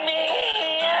hang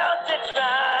me out to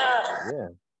dry. Yeah.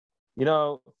 You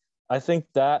know, I think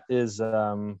that is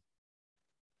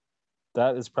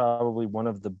probably one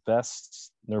of the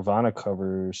best Nirvana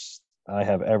covers I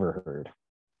have ever heard.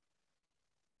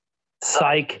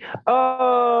 Psych.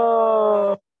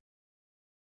 Oh,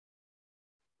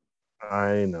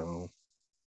 I know.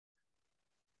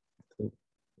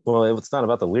 Well, it's not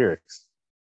about the lyrics.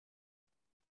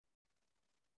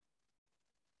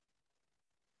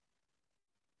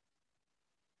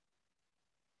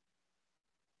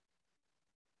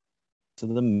 To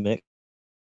the mix.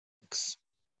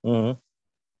 Mm-hmm.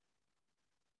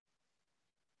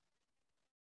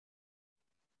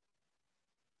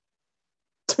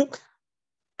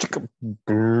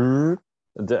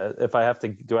 If I have to,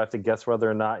 do I have to guess whether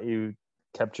or not you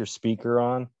kept your speaker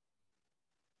on?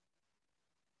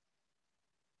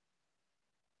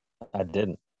 I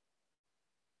didn't.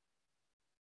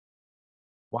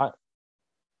 What?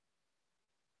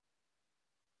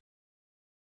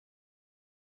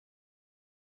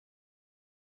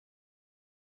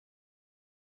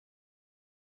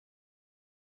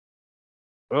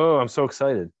 Oh, I'm so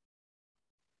excited.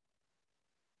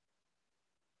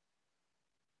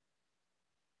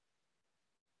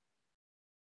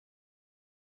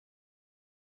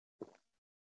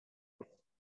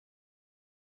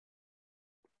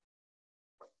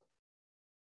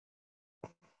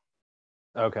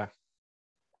 Okay.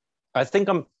 I think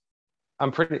I'm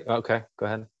pretty okay. Go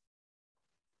ahead.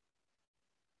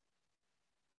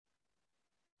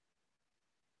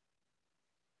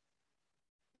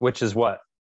 Which is what?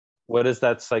 What is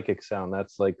that psychic sound?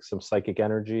 That's like some psychic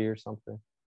energy or something.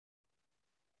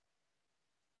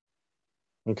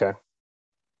 Okay.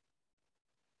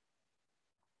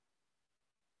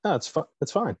 No, it's fine.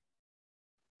 It's fine.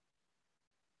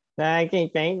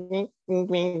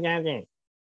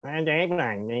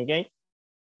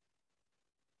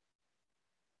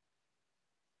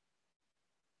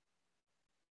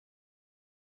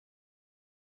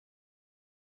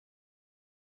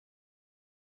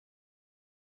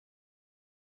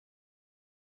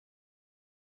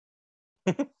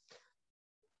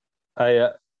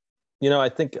 I I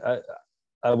think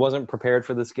I wasn't prepared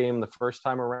for this game the first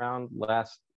time around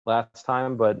last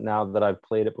time, but now that I've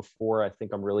played it before, I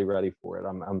think I'm really ready for it.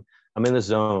 I'm in the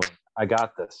zone. I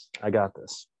got this. I got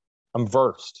this. I'm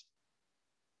versed.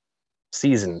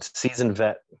 Seasoned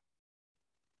vet.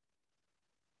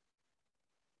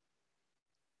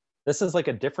 This is like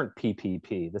a different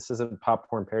PPP. This isn't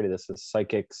popcorn parody. This is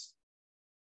psychics,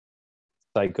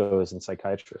 psychos, and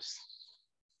psychiatrists.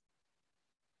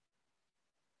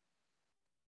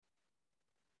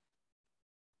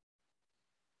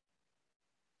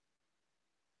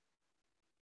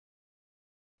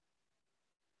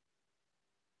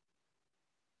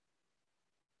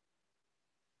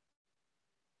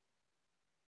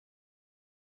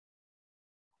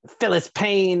 Feel his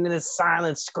pain and his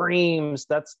silent screams.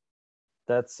 That's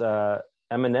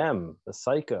Eminem, the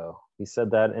Psycho. He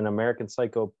said that in American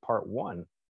Psycho Part 1,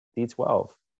 D12.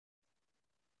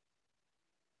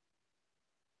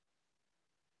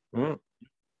 Mm,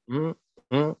 mm,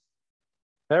 mm.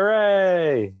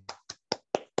 Hooray!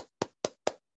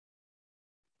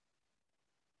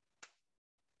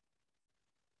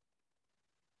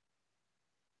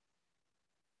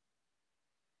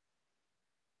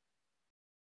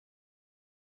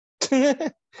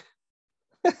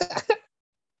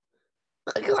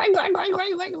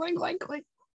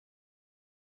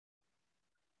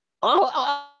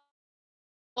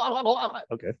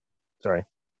 Okay, sorry.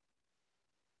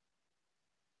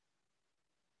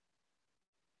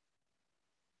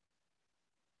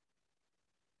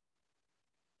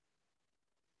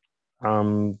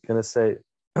 I'm gonna say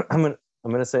I'm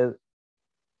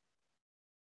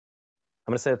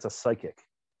gonna say it's a psychic.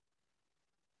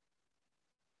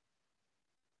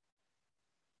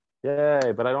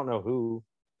 Yay, but I don't know who.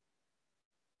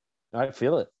 I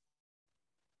feel it.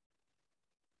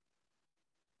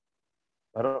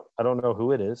 I don't know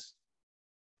who it is.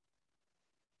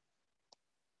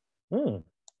 Hmm.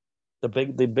 The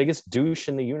biggest douche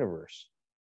in the universe.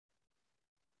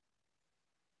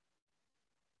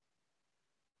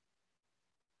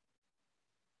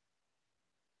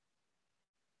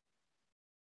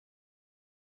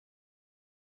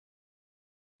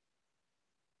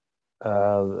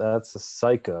 That's a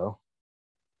psycho.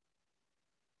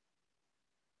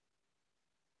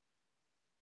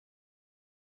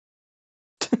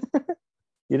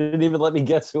 You didn't even let me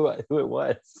guess who it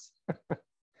was.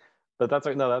 But that's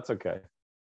no, that's okay.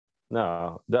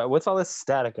 No, what's all this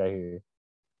static I hear?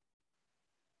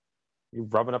 You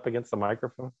rubbing up against the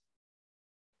microphone?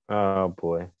 Oh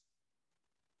boy.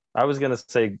 I was gonna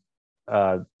say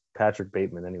Patrick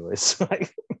Bateman anyways. I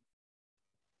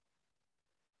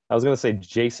was gonna say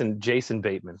Jason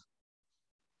Bateman.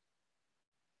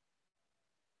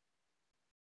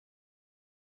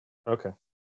 Okay.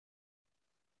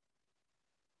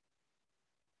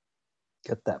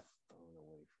 Get that phone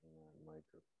away from that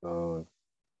microphone.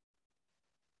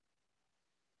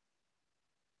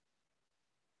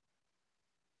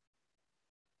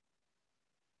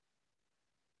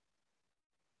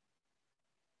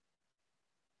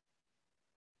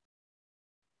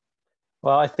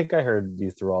 Well, I think I heard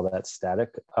you through all that static.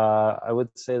 I would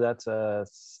say that's a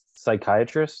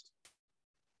psychiatrist.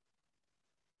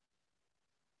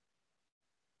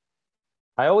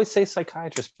 I always say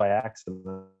psychiatrist by accident.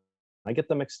 I get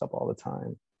them mixed up all the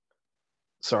time.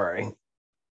 Sorry.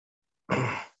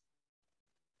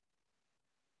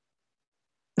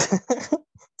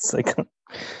 It's like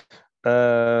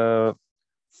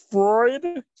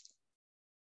Freud.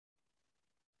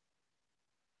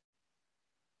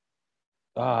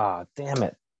 Ah, damn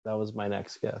it. That was my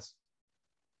next guess.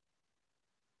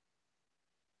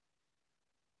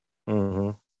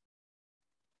 Mm-hmm.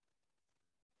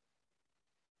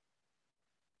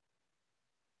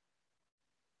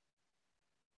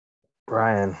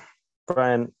 Brian,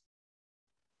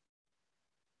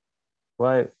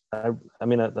 why? I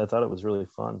mean, I thought it was really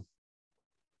fun.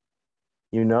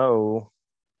 You know,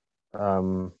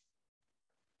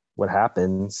 what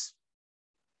happens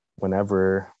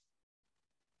whenever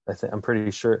I'm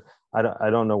pretty sure I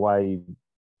don't know why you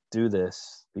do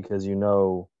this, because you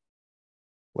know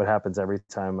what happens every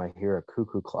time I hear a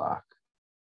cuckoo clock.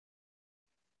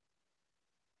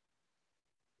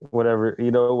 Whatever,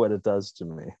 you know what it does to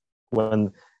me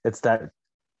when it's that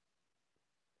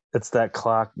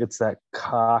clock, it's that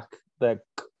cock, that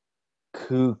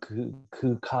cuckoo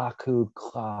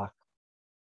clock.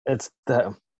 It's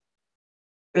that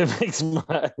it makes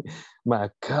my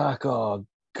cock all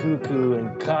cuckoo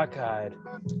and cockeyed.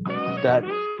 That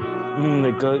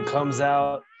comes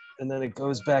out and then it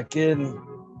goes back in,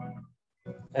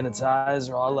 and its eyes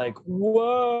are all like,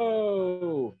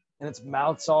 whoa, and its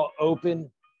mouth's all open.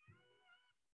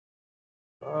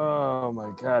 Oh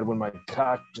my God, when my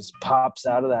cock just pops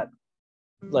out of that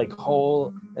like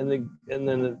hole, and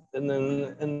then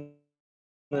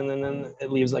it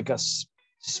leaves like a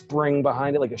spring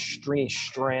behind it, like a stringy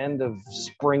strand of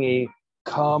springy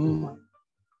cum.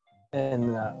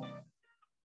 And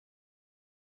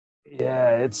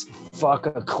yeah, it's fuck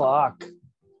a clock,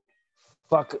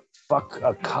 fuck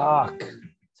a cock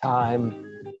time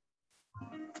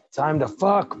to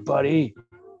fuck, buddy.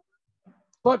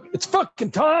 Fuck, it's fucking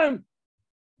time.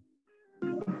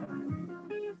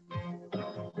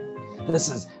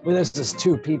 This is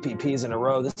two PPPs in a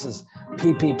row. This is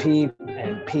PPP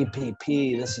and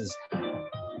PPP. This is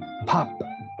pop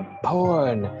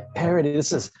porn parody.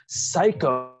 This is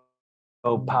psycho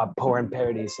pop porn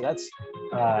parody. So that's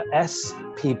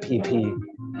SPPP.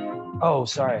 Oh,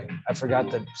 sorry, I forgot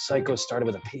that psycho started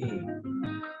with a P.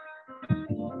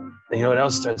 And you know what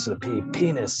else starts with a P?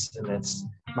 Penis. And it's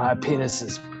my penis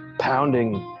is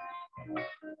pounding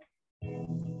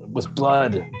with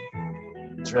blood.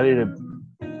 It's ready to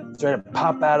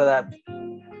pop out of that.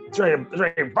 It's ready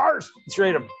to burst. It's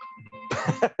ready to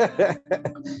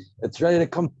it's ready to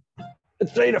come.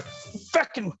 It's ready to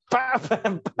fucking pop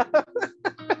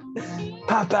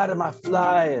out of my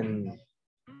fly, and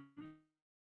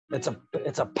it's a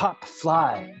pop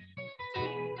fly.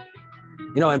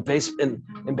 You know, in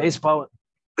baseball.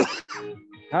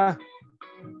 Huh?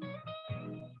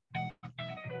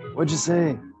 What'd you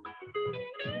say?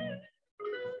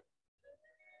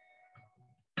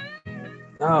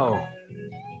 No.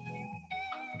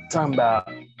 Talking about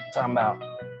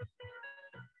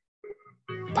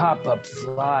pop-up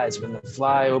flies, when the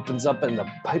fly opens up and the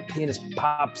penis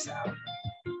pops out.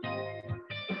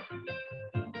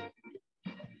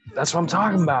 That's what I'm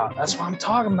talking about.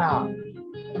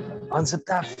 Unzip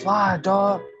that fly,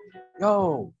 dog.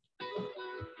 Yo,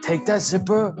 take that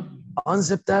zipper,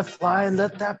 unzip that fly, and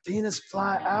let that penis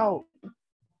fly out.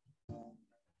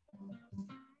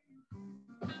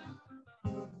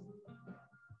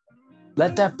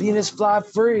 Let that penis fly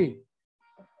free.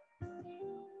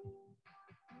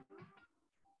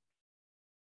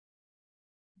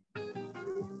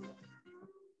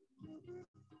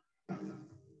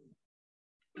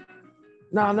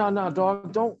 No,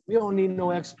 dog. You don't need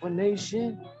no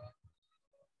explanation.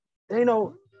 They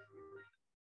know.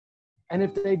 And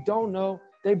if they don't know,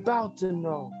 they about to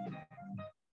know.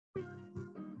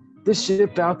 This shit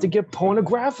about to get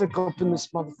pornographic up in this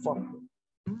motherfucker.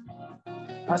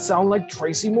 I sound like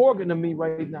Tracy Morgan to me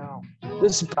right now.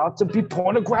 This is about to be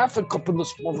pornographic up in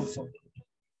this motherfucker.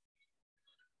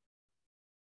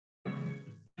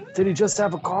 Did he just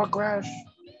have a car crash?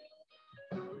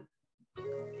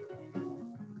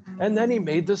 And then he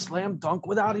made the slam dunk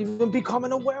without even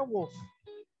becoming a werewolf.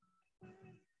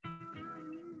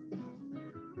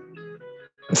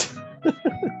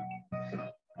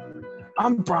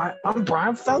 I'm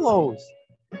Brian Fellows.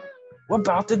 We're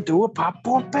about to do a pop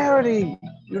porn parody,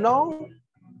 you know?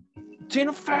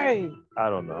 Tina Fey. I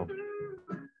don't know.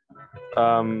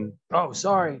 Oh,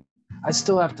 sorry. I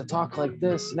still have to talk like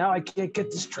this. Now I can't get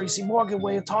this Tracy Morgan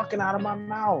way of talking out of my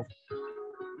mouth.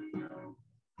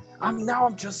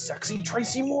 I'm just sexy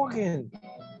Tracy Morgan.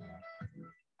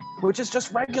 which is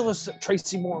just regular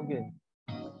Tracy Morgan.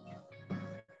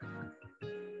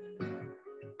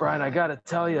 Brian, I gotta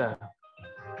tell you,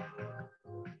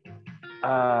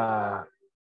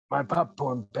 my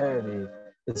popcorn parody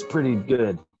is pretty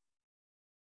good.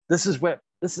 This is when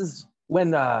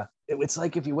it's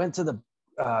like if you went to the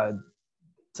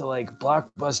to like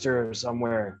Blockbuster or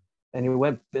somewhere, and you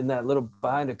went in that little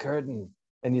behind a curtain,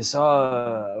 and you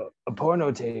saw a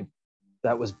porno tape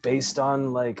that was based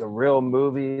on like a real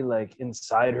movie, like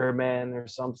Inside Her Man or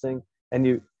something, and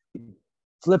you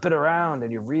flip it around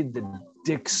and you read the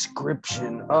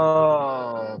description.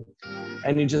 Oh,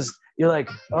 and you're like,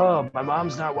 oh, my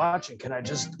mom's not watching. Can I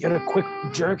just get a quick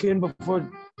jerk in before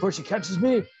she catches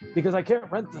me? Because I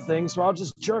can't rent the thing, so I'll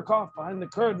just jerk off behind the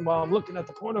curtain while I'm looking at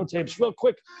the porno tapes real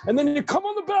quick. And then you come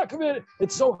on the back of it.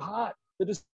 It's so hot.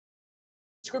 The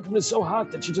description is so hot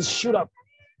that you just shoot up.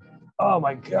 Oh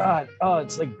my God. Oh,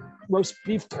 it's like roast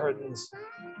beef curtains.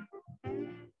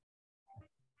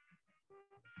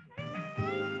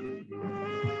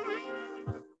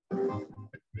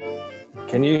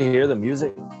 Can you hear the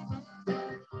music?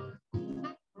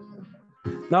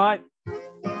 No, I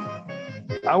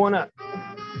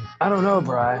don't know,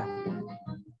 Bri.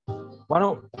 Why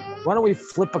don't we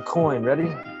flip a coin?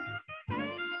 Ready?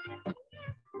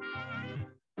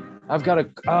 I'm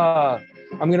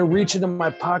gonna reach into my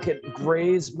pocket,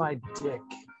 graze my dick,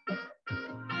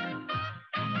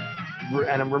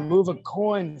 and remove a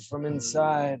coin from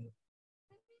inside.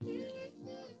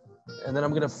 And then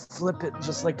I'm gonna flip it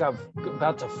just like I'm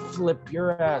about to flip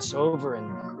your ass over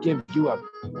and give you a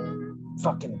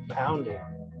fucking pounding.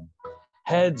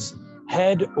 Head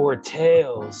or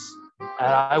tails.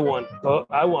 And I want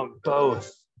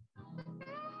both.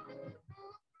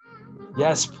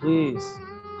 Yes, please.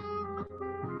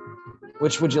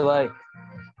 Which would you like?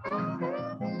 All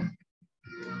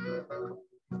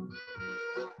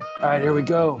right, here we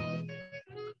go.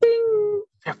 Bing!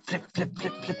 Flip, flip, flip,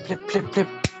 flip, flip, flip, flip.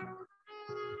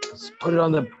 Just put it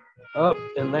on the up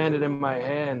and land it in my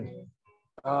hand.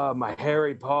 My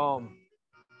hairy palm.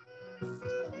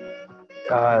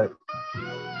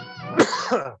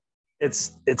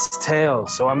 It's tail,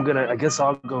 so I guess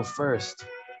I'll go first.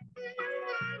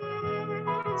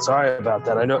 Sorry about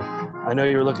that. I know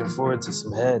you were looking forward to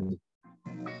some head.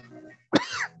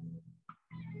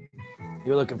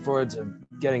 You're looking forward to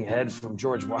getting head from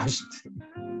George Washington.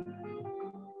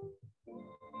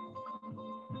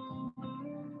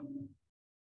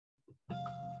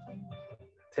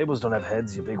 Tables don't have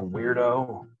heads, you big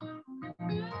weirdo.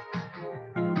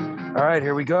 All right,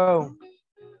 here we go.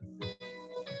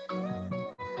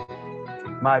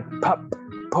 My pop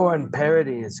porn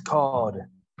parody is called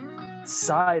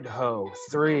Side Hoe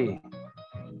 3.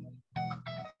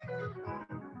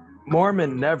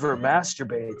 Mormon Never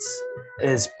Masturbates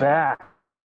is back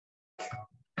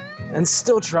and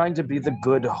still trying to be the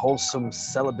good, wholesome,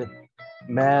 celibate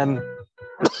man.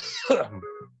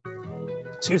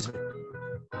 Excuse me.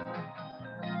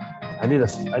 I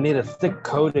need a thick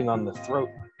coating on the throat.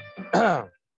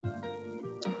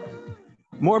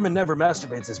 Mormon Never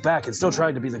Masturbates is back and still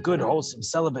trying to be the good, wholesome,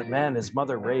 celibate man his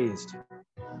mother raised.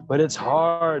 But it's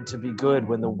hard to be good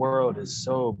when the world is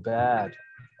so bad.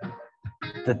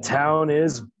 The town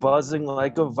is buzzing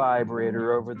like a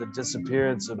vibrator over the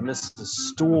disappearance of Mrs.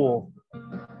 Stool.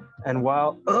 And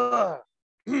while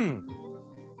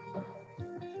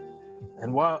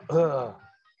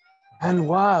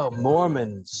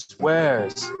Mormon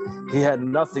swears he had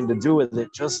nothing to do with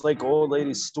it, just like old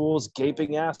lady Stool's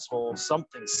gaping asshole,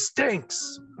 something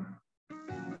stinks.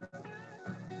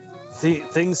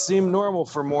 Things seem normal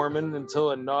for Mormon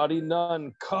until a naughty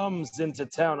nun comes into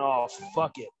town. Oh,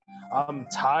 fuck it. I'm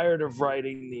tired of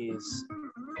writing these.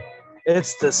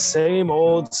 It's the same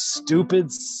old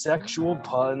stupid sexual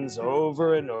puns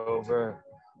over and over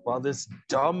while this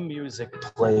dumb music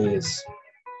plays.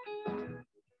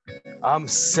 I'm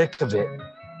sick of it.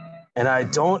 And I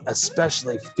don't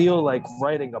especially feel like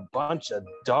writing a bunch of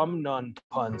dumb nun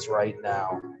puns right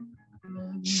now.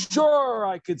 Sure,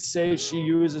 I could say she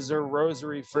uses her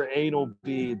rosary for anal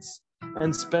beads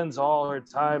and spends all her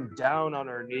time down on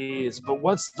her knees, but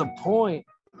what's the point?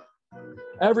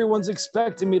 Everyone's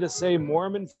expecting me to say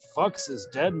Mormon fucks his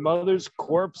dead mother's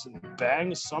corpse and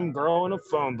bangs some girl in a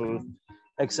phone booth,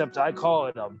 except I call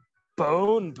it a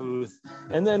bone booth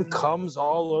and then comes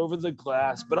all over the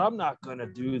glass, but I'm not gonna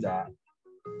do that.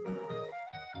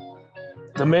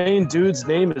 The main dude's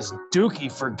name is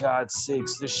Dookie, for God's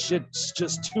sakes. This shit's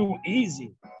just too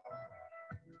easy.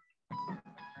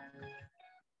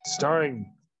 Starring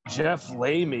Jeff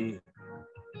Lamy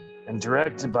and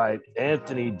directed by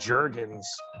Anthony Jergens.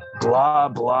 Blah,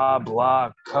 blah,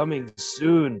 blah. Coming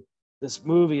soon This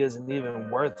movie isn't even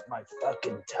worth my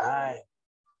fucking time.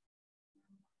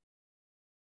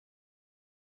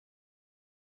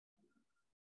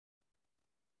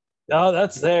 No,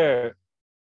 that's there.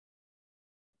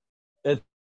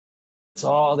 It's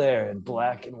all there in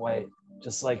black and white,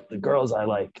 just like the girls I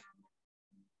like.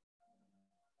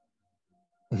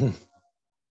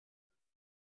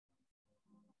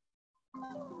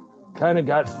 Kind of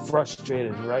got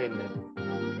frustrated writing it.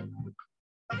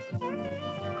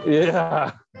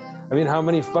 Yeah. I mean, how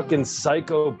many fucking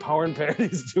psycho porn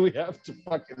parodies do we have to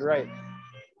fucking write?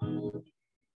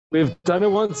 We've done it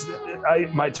once.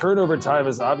 My turnover time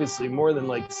is obviously more than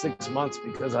like 6 months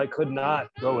because I could not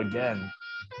go again.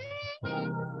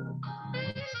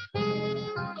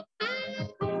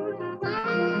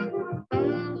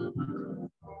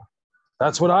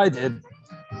 That's what I did.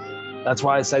 That's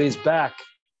why I said he's back.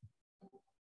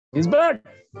 He's back.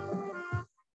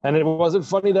 And it wasn't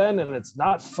funny then, and it's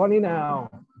not funny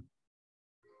now.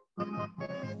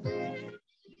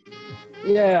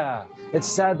 Yeah, it's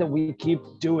sad that we keep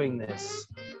doing this.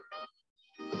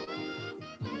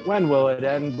 When will it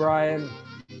end, Brian?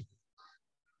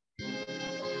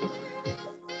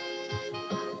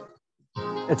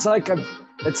 It's like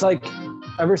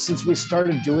ever since we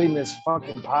started doing this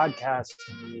fucking podcast,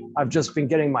 I've just been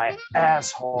getting my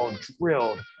asshole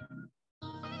drilled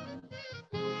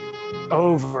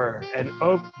over and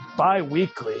over,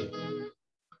 bi-weekly,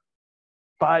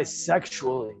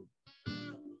 bisexually,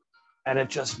 and it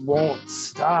just won't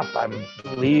stop. I'm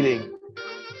bleeding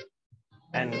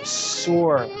and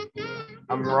sore.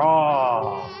 I'm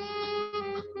raw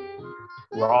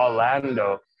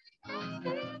Lando.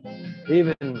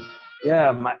 Even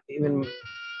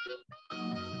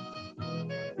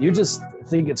you just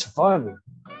think it's fun.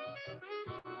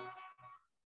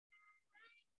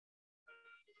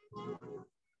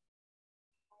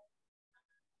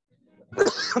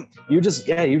 you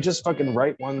just fucking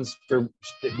write ones for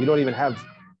we don't even have.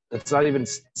 It's not even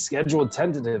scheduled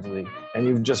tentatively, and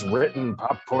you've just written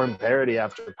popcorn parody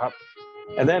after pop,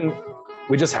 and then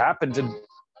we just happened to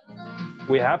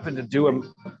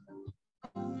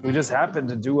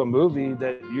do a movie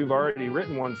that you've already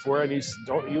written one for, and you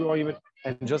don't even,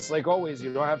 and just like always,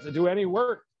 you don't have to do any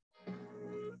work.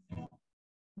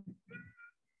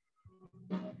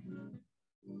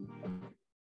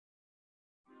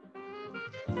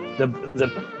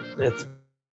 It's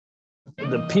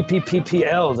the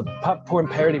PPPPL, the Popcorn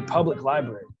Parody Public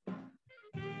Library,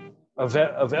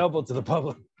 available to the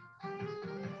public.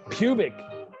 Pubic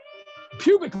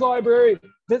Library.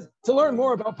 To learn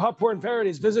more about popcorn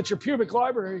parodies, visit your pubic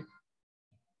library.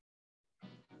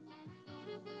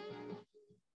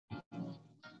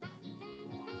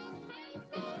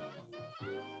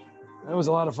 That was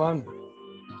a lot of fun.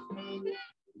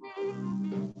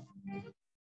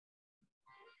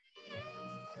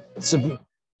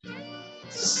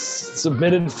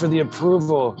 Submitted for the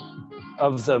approval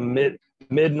of the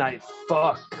Midnight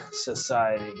Fuck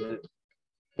Society.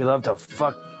 We love to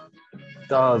fuck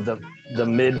the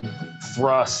mid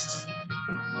thrust.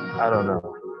 I don't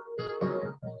know.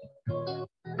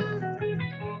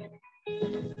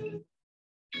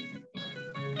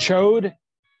 Chode.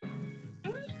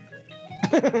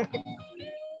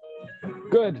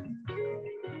 Good.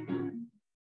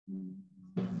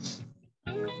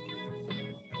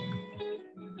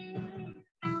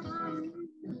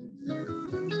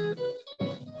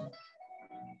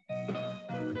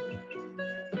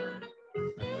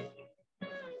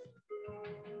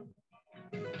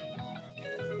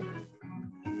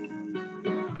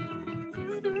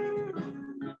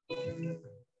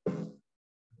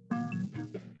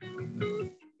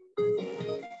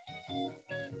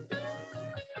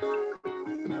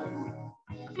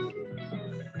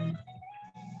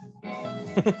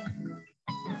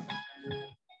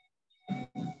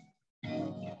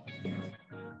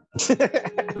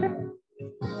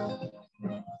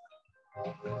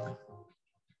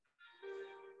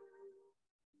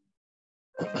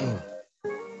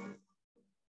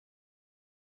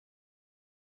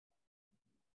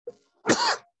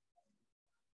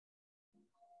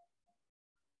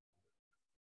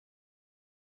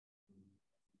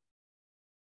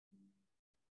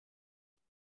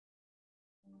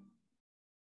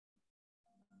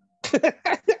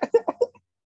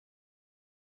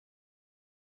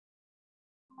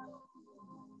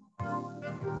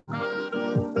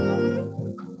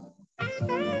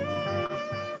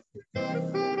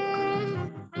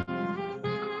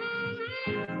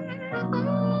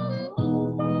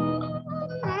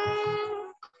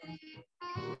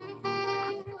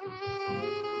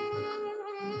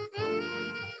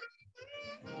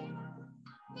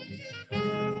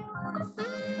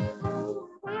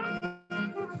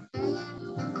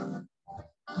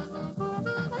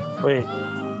 Wait,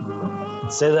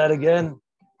 say that again.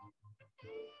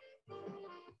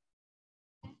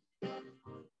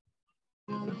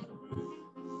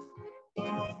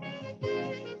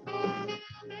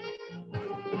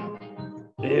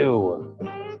 Ew.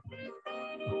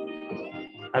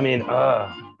 I mean,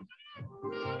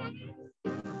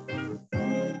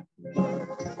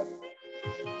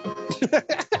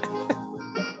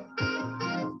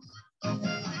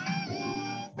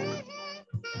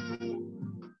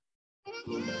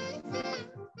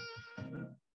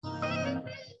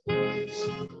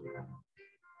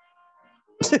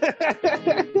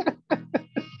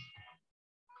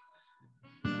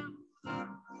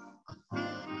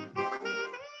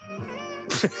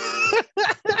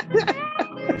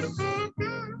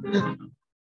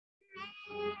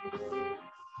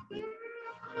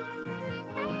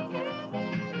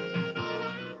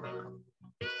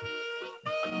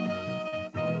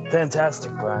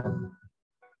 fantastic, Brian.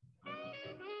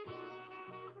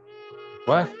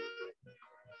 What?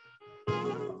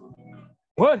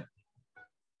 What?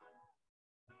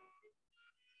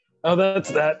 Oh, that's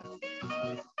that.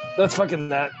 That's fucking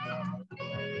that.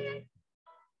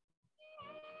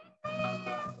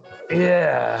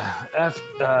 Yeah.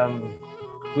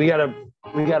 We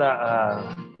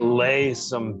gotta lay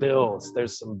some bills.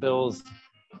 There's some bills.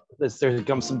 There's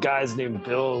come some guys named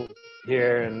Bill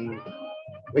here, and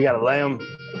we gotta lay them,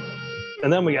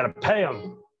 and then we gotta pay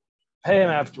them. Pay them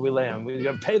after we lay them. We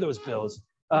gotta pay those bills.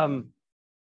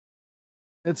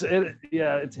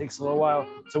 It takes a little while,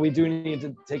 so we do need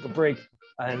to take a break.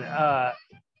 And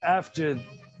after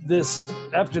these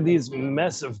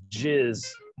mess of jizz,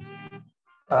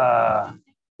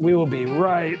 we will be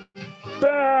right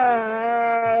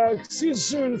back. See you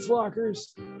soon,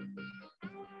 flockers.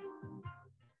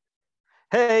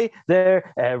 Hey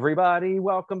there, everybody.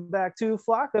 Welcome back to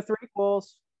Flock of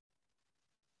Threequels.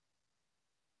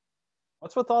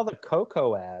 What's with all the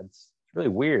Coco ads? It's really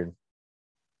weird.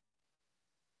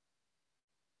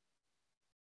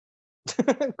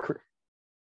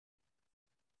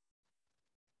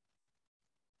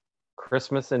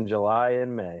 Christmas in July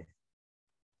and May.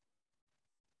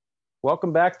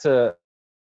 Welcome back to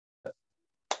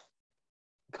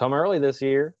Come Early this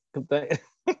year.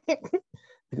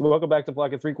 Welcome back to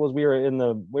Flock of Threequels.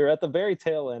 We're at the very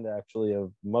tail end, actually,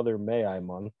 of Mother May I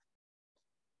month.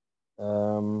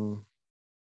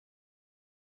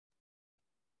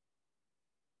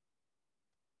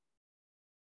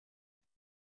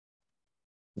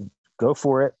 Go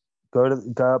for it.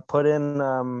 Go put in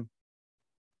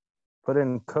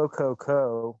Coco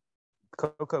code.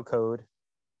 Coco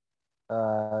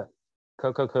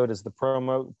code is the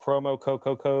promo Coco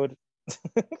code.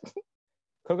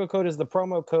 Coco code is the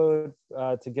promo code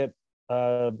to get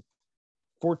 14%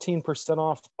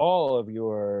 off all of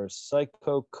your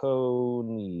Psycho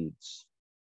needs.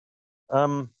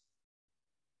 Right.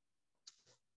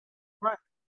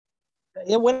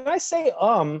 Yeah, when I say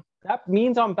that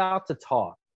means I'm about to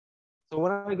talk. So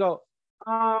when I go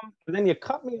and then you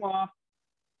cut me off.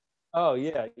 Oh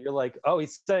yeah, you're like, oh,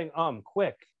 he's saying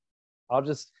quick. I'll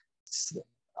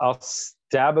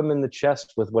stab him in the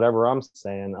chest with whatever I'm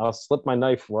saying. I'll slip my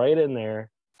knife right in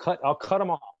there. I'll cut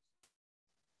him off.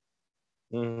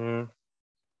 By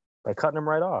cutting him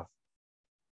right off.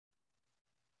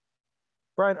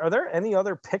 Brian, are there any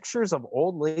other pictures of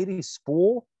old lady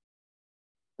Spool?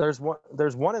 There's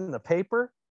one in the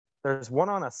paper. There's one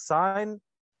on a sign.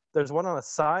 There's one on a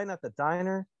sign at the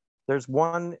diner. There's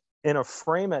one in a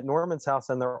frame at Norman's house,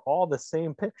 and they're all the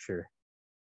same picture.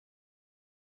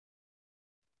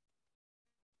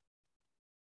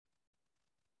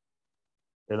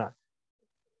 They're not.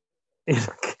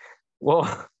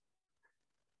 Well,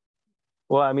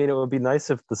 I mean, it would be nice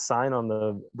if the sign on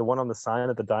the one on the sign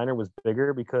at the diner was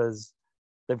bigger, because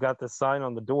they've got this sign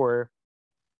on the door.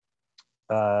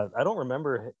 I don't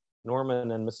remember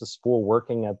Norman and Mrs. Spool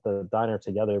working at the diner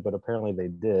together, but apparently they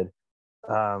did.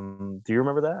 Do you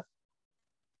remember that?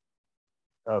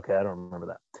 Okay, I don't remember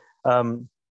that.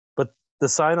 But the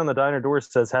sign on the diner door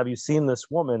says, "Have you seen this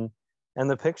woman?" And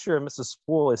the picture of Mrs.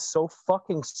 Spool is so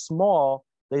fucking small,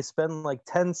 they spend like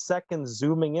 10 seconds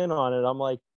zooming in on it. I'm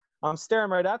like, I'm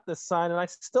staring right at this sign and I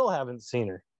still haven't seen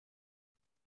her.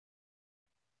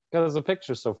 Because the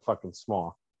picture's so fucking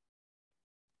small.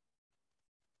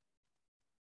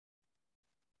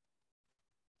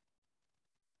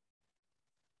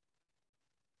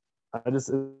 It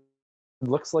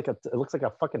looks like a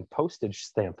fucking postage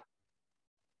stamp.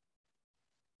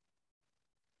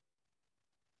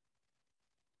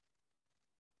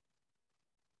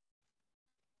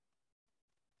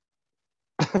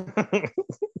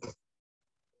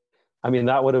 I mean,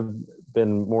 that would have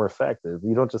been more effective.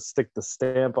 You don't just stick the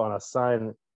stamp on a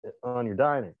sign on your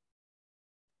dining.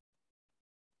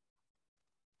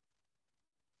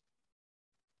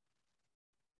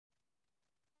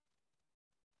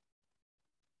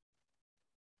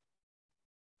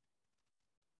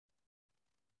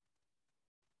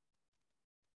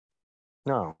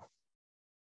 No.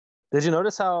 Did you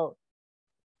notice how,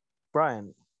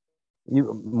 Brian,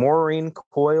 Maureen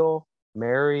Coyle,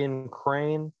 Marion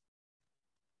Crane?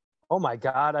 Oh my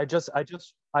God! I just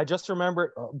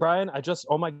remembered, Brian.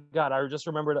 Oh my God! I just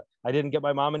remembered I didn't get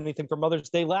my mom anything for Mother's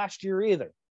Day last year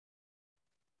either.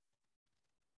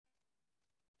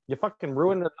 You fucking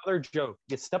ruined another joke.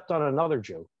 You stepped on another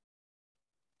joke.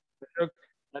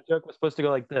 That joke was supposed to go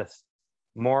like this: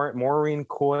 Maureen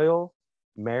Coyle,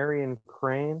 Marion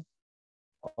Crane.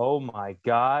 Oh my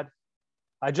God!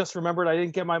 I just remembered I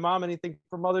didn't get my mom anything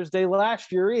for Mother's Day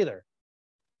last year either.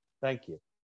 Thank you.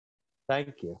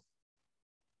 Thank you.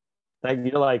 Thank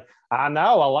you. Like, I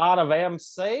know a lot of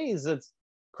MCs. It's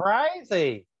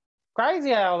crazy. Crazy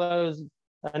how those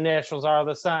initials are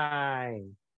the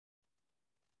same.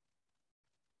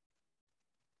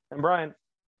 And Brian,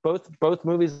 both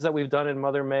movies that we've done in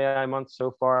Mother May I month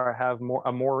so far have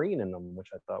a Maureen in them, which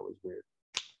I thought was weird.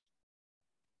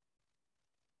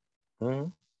 Mm-hmm.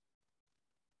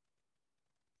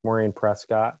 Maureen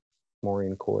Prescott,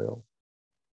 Maureen Coyle.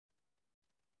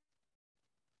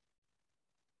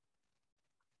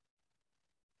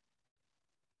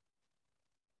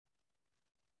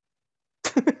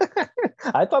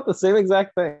 I thought the same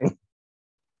exact thing.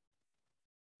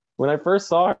 When I first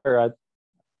saw her,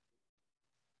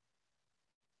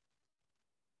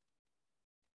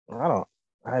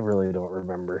 I really don't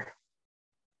remember.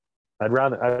 I'd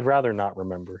rather not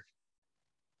remember.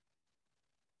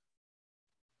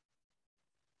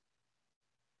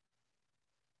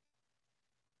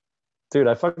 Dude,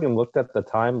 I fucking looked at the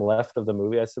time left of the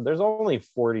movie. I said, there's only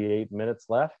 48 minutes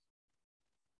left.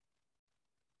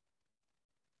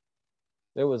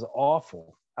 It was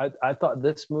awful. I thought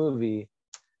this movie,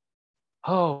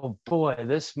 oh boy,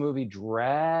 this movie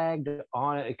dragged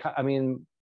on. I mean,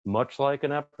 much like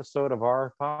an episode of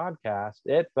our podcast,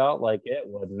 it felt like it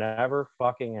would never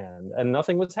fucking end. And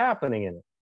nothing was happening in it.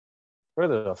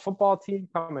 Whether the football team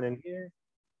coming in here.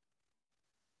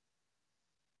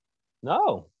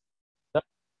 No.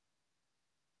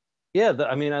 Yeah,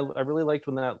 I mean, I really liked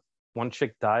when that one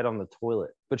chick died on the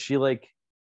toilet, but she like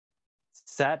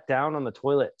sat down on the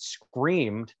toilet,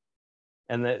 screamed,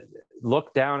 and then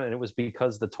looked down, and it was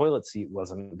because the toilet seat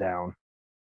wasn't down.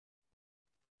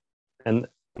 And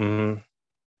and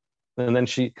then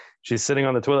she's sitting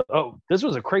on the toilet. Oh, this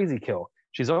was a crazy kill.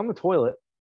 She's on the toilet.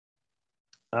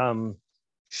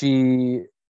 She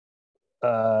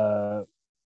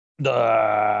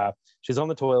she's on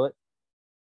the toilet.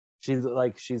 She's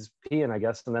peeing, I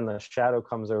guess, and then the shadow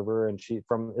comes over, and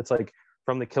it's like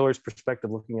from the killer's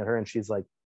perspective looking at her, and she's like,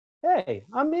 "Hey,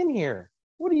 I'm in here.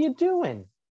 What are you doing?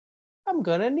 I'm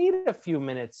gonna need a few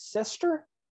minutes, sister.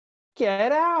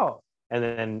 Get out." And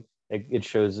then it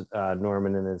shows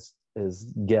Norman in his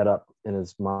get up in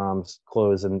his mom's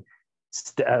clothes, and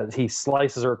he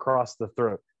slices her across the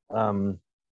throat.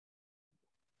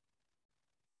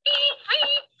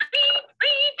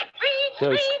 So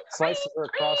he slices her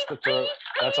across the throat.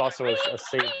 That's also a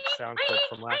saved sound clip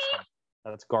from last time.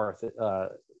 That's Garth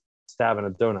stabbing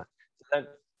a donut.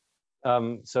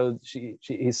 So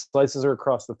he slices her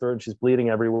across the throat. She's bleeding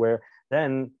everywhere.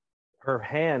 Then her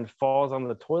hand falls on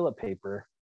the toilet paper,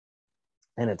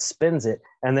 and it spins it.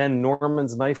 And then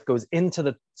Norman's knife goes into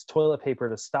the toilet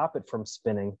paper to stop it from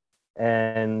spinning.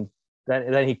 And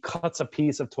then he cuts a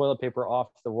piece of toilet paper off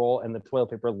the roll, and the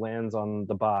toilet paper lands on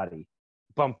the body.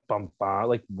 Bum, bum, bum.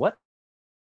 Like, what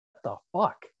the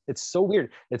fuck? It's so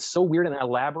weird. It's so weird and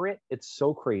elaborate. It's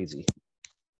so crazy.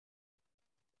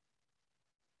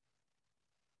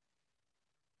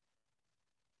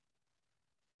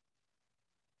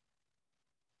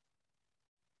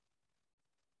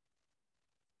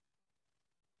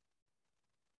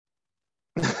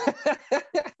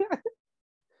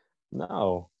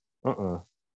 No.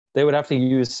 They would have to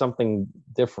use something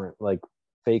different, like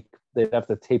fake. They'd have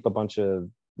to tape a bunch of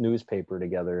newspaper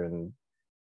together and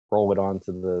roll it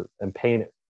onto and paint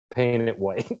it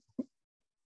white.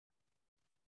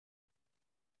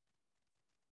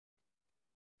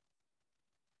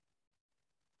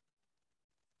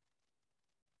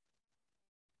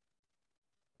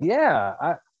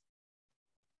 Yeah,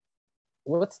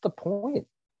 what's the point?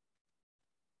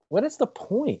 What is the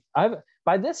point?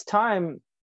 By this time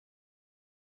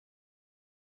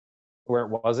where it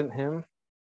wasn't him,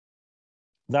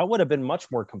 that would have been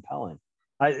much more compelling.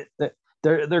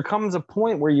 there comes a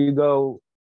point where you go,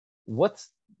 what's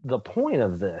the point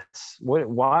of this?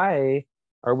 Why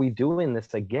are we doing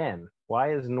this again?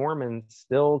 Why is Norman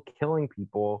still killing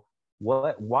people?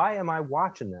 Why am I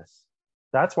watching this?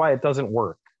 That's why it doesn't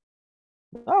work.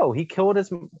 Oh, he killed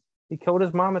his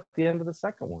mom at the end of the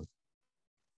second one.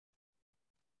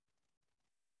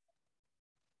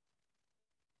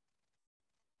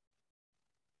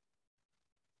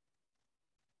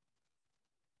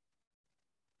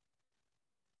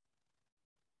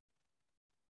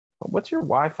 What's your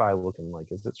Wi-Fi looking like?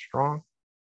 Is it strong?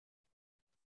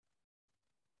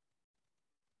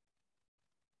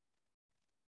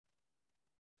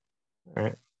 All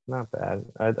right, not bad.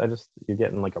 I just you're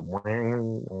getting like a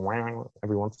wang wang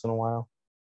every once in a while.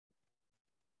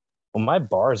 Well, my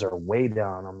bars are way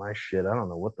down on my shit. I don't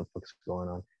know what the fuck's going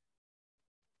on.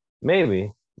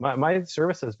 Maybe my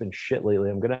service has been shit lately.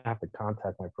 I'm gonna have to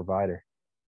contact my provider.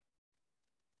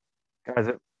 Guys,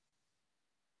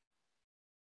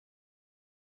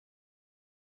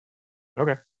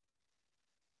 okay.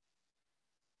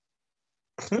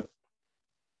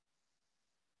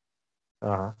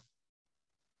 Uh-huh.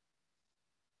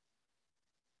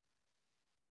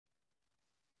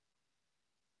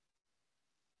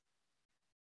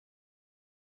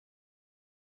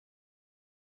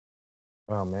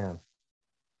 Oh man.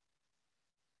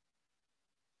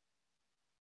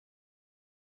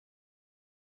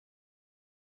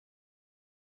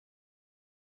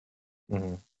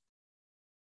 Hmm.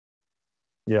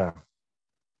 Yeah.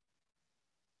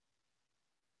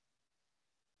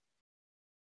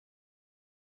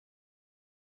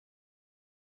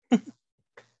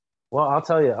 Well, I'll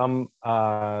tell you, I'm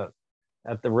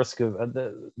at the risk of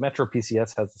the Metro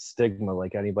PCS has a stigma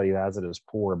like anybody who has it is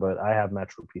poor, but I have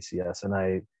Metro PCS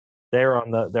and they're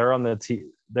on the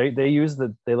they use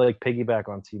they like piggyback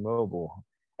on T-Mobile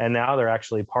and now they're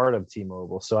actually part of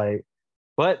T-Mobile.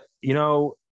 But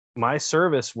my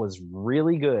service was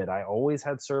really good. I always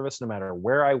had service no matter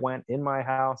where I went in my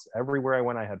house. Everywhere I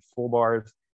went, I had full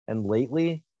bars. And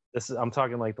lately, I'm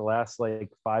talking like the last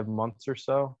like 5 months or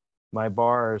so, my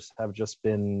bars have just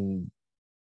been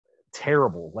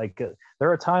terrible. Like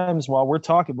there are times while we're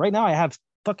talking right now, I have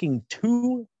I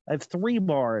have 3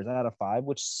 bars out of 5,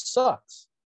 which sucks.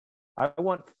 I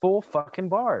want full fucking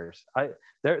bars.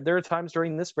 There are times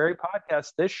during this very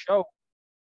podcast, this show,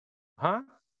 huh?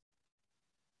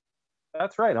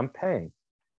 That's right. I'm paying.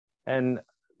 And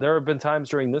there have been times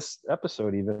during this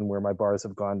episode even where my bars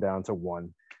have gone down to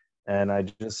 1. And I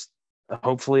just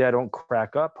hopefully I don't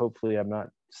crack up. Hopefully I'm not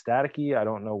staticky. I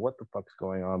don't know what the fuck's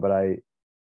going on, but I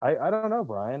don't know,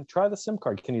 Brian. Try the SIM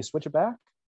card. Can you switch it back?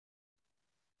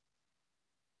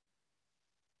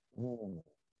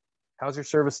 How's your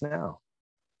service now?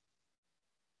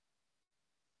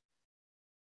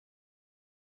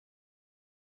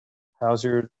 How's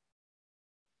your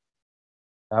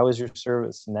how is your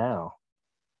service now?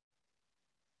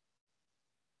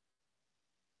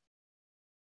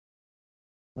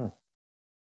 Hmm.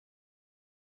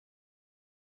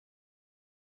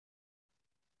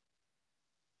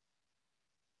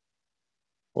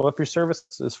 Well, if your service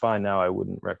is fine now, I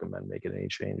wouldn't recommend making any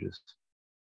changes.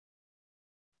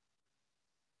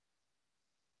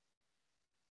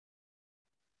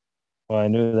 Well, I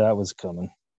knew that was coming.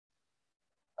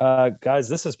 Guys,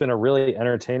 this has been a really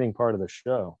entertaining part of the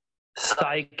show.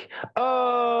 Psych.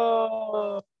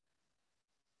 Oh.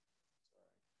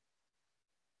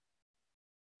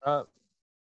 Uh,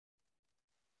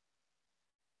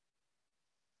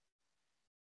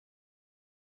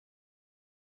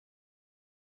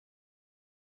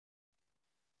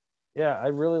 yeah,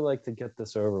 I'd really like to get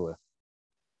this over with.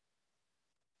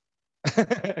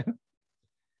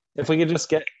 If we could just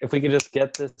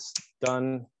get this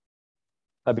done,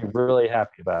 I'd be really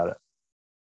happy about it.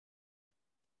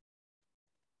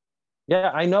 Yeah,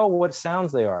 I know what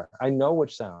sounds they are. I know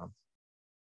which sounds,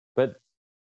 but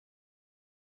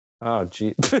oh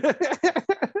gee.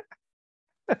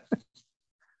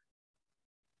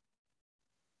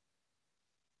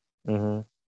 Hmm.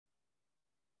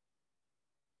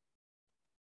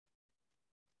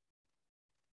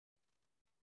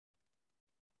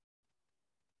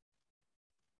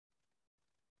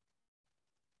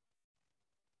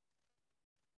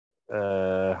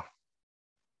 uh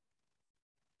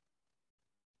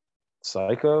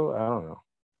Psycho? I don't know.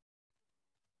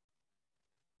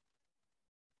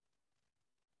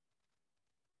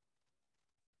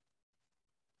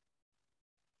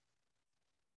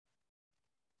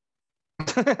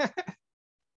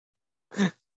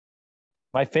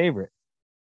 My favorite.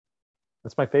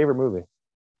 That's my favorite movie.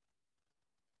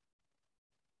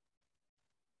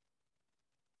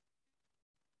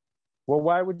 Well,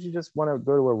 why would you just want to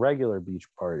go to a regular beach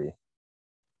party?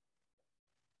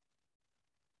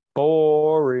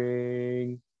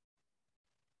 Boring.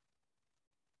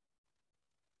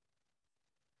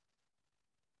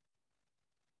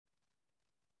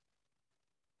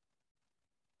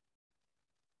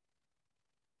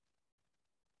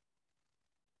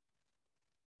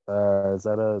 Is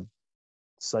that a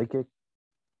psychic?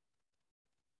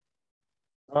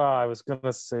 Oh, I was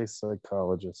gonna say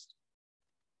psychologist.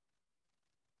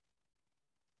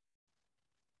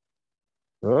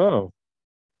 Oh,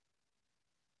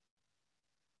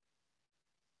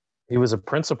 he was a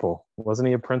principal. Wasn't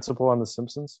he a principal on The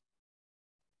Simpsons?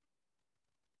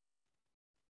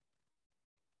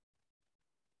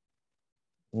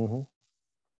 Mm-hmm.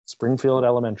 Springfield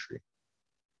Elementary.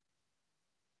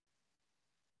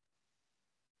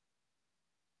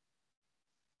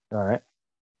 All right.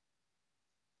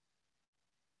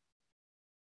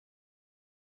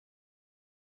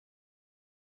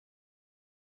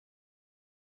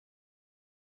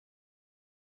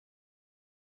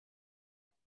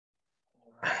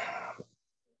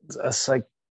 A psych,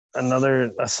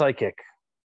 another a psychic.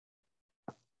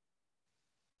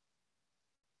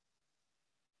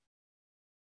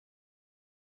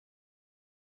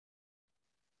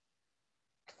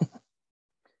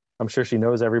 I'm sure she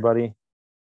knows everybody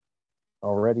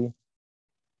already.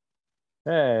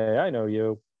 Hey, I know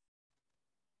you.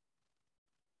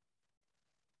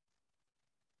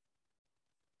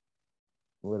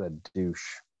 What a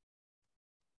douche.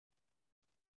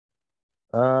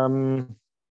 Um,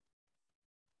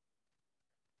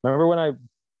 Remember when I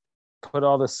put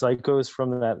all the psychos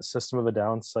from that System of a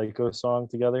Down psycho song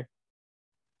together?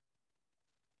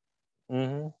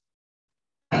 Mm-hmm.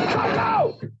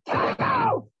 Psycho!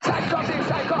 Psycho! Psycho!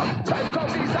 Psycho!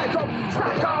 Psycho! Psycho!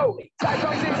 Psycho!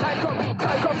 Psycho! Psycho!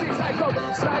 Psycho!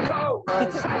 Psycho!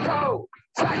 Psycho!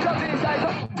 Psycho!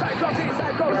 Psycho!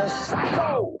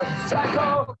 Psycho!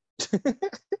 Psycho! Psycho!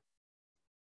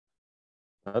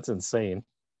 That's insane.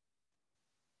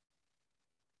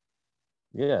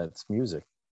 Yeah, it's music.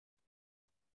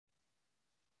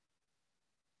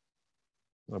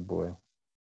 Oh boy.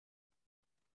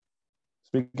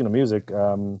 Speaking of music,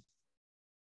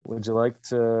 would you like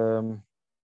to?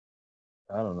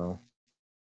 I don't know.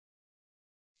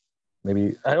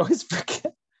 Maybe I always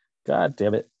forget. God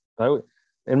damn it! I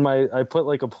put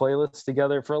like a playlist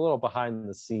together for a little behind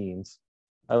the scenes.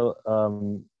 I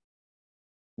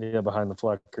Yeah, behind the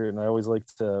flat curtain. I always like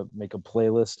to make a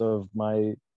playlist of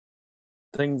my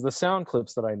things, the sound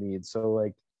clips that I need. So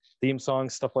like theme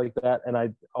songs, stuff like that. And I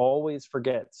always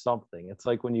forget something. It's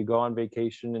like when you go on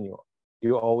vacation and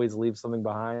you always leave something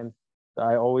behind.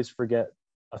 I always forget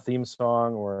a theme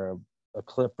song or a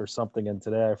clip or something. And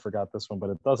today I forgot this one, but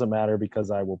it doesn't matter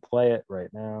because I will play it right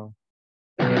now.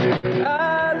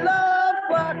 I love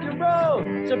rock and roll.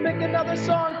 So pick another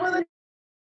song for the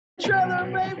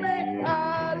trailer, baby.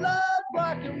 I love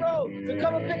rock and roll. So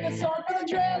come and pick a song for the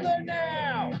trailer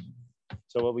now.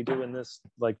 So what we do in this,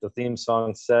 like the theme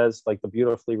song says, like the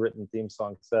beautifully written theme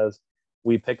song says,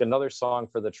 we pick another song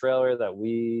for the trailer that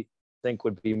we think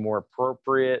would be more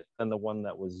appropriate than the one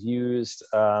that was used.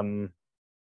 Brian,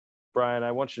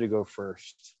 I want you to go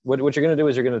first. What you're going to do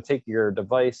is you're going to take your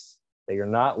device that you're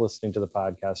not listening to the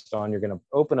podcast on. You're going to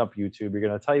open up YouTube. You're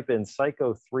going to type in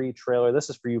Psycho 3 trailer. This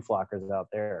is for you flockers out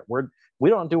there. We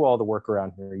don't do all the work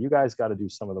around here. You guys got to do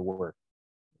some of the work.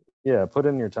 Yeah, put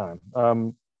in your time.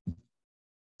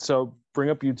 So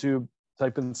bring up YouTube,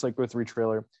 type in Psycho 3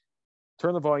 trailer,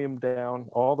 turn the volume down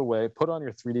all the way, put on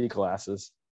your 3D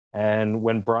glasses, and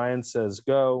when Brian says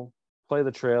go, play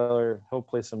the trailer. He'll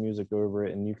play some music over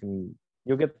it, and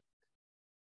you'll get.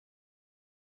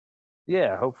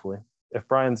 Yeah, hopefully, if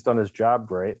Brian's done his job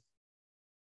great.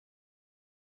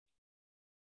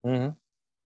 Mm-hmm.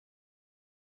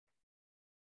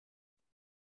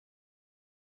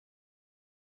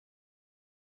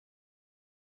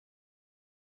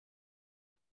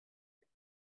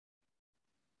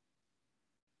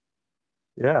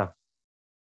 Yeah,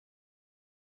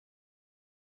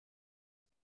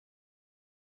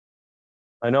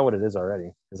 I know what it is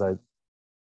already because I.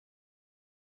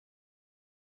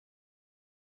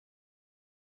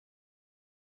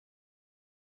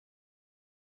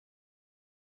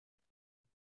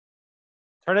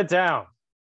 Turn it down.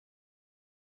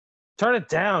 Turn it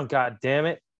down, god damn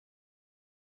it.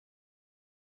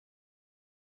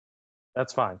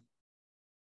 That's fine.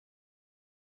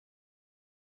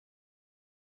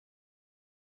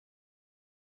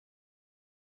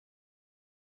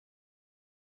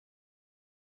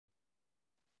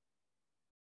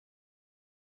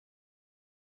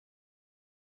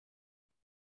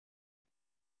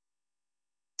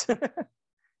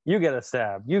 You get a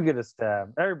stab. You get a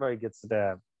stab. Everybody gets a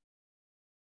stab.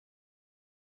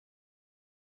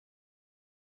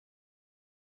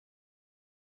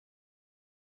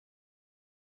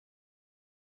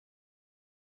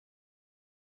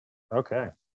 Okay.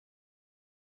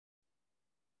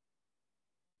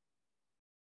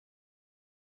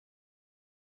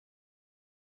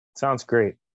 Sounds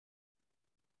great.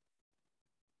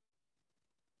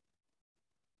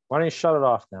 Why don't you shut it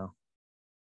off now?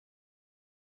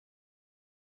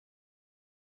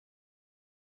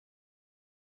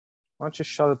 Why don't you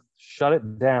shut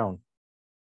it down?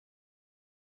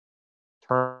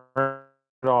 Turn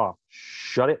it off.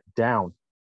 Shut it down.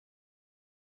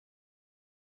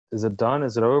 Is it done?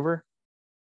 Is it over?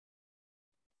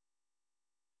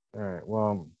 All right.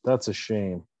 Well, that's a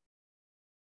shame.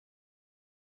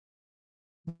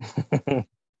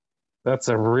 That's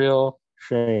a real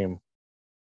shame.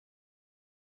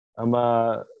 I'm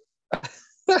I'm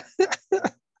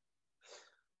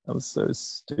so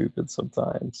stupid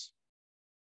sometimes.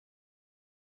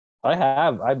 I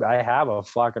have a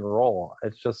fucking roll.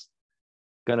 It's just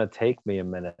gonna take me a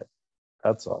minute.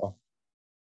 That's all.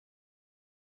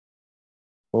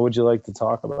 What would you like to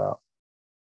talk about?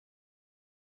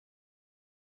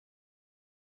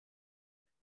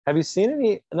 Have you seen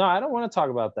any? No, I don't want to talk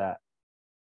about that.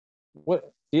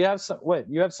 What do you have? What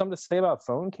you have something to say about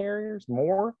phone carriers?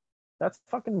 More? That's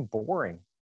fucking boring.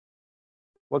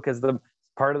 What? Because the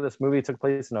part of this movie took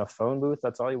place in a phone booth.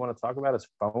 That's all you want to talk about is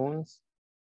phones.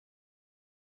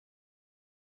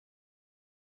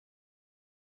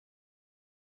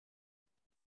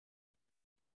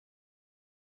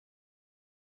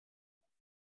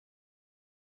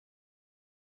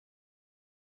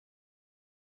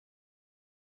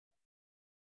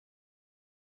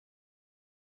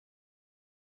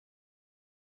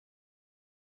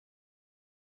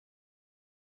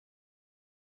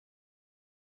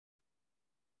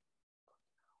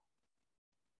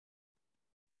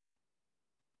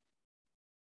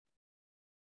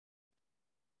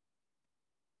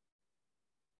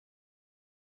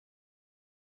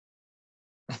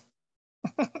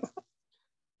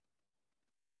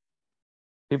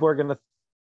 People are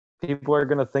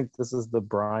gonna think this is the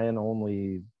Brian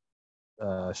only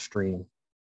stream.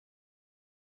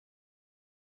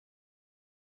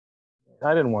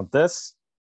 I didn't want this.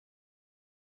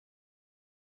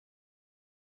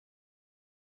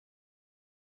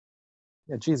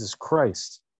 Yeah, Jesus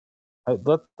Christ. I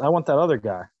want that other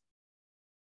guy.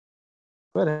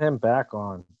 Put him back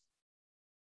on.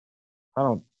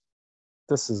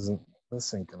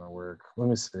 This ain't gonna work. Let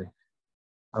me see.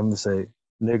 I'm gonna say,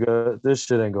 nigga, this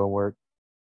shit ain't gonna work.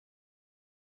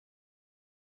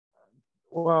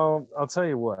 Well, I'll tell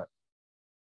you what.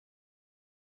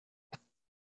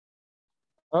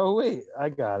 Oh wait, I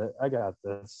got it. I got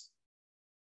this.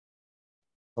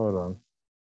 Hold on.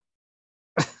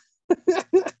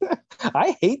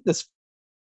 I hate this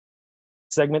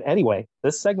segment anyway.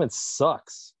 This segment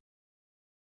sucks.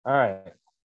 All right.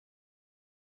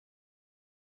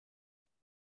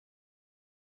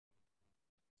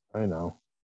 I know.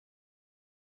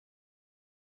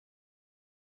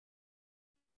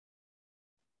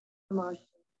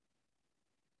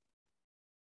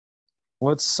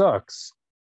 What sucks?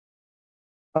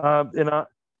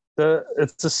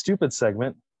 It's a stupid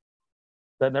segment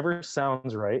that never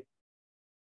sounds right,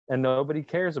 and nobody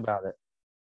cares about it.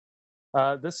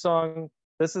 This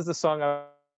is the song I'm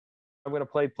going to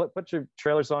play. Put your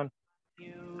trailers on.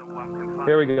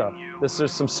 Here we go.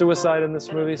 There's some suicide in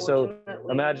this movie, so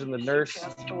imagine the nurse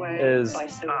is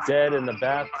dead in the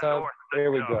bathtub. Here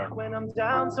we go.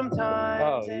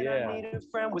 Oh yeah.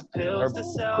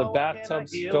 The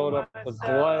bathtub's filled up with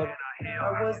blood.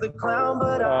 Her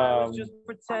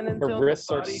wrists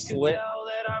are slit.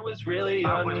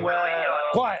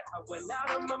 Quiet.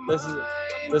 This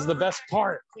is the best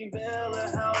part.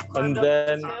 And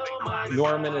then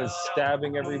Norman is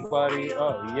stabbing everybody.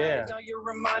 Oh yeah.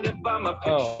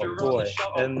 Oh boy.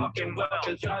 And the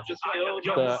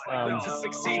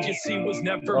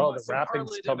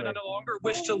rapping's coming.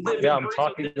 Yeah, I'm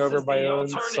talking over my own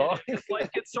song.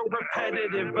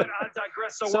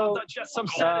 So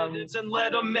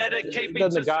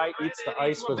then the guy eats the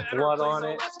ice with blood on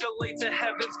it.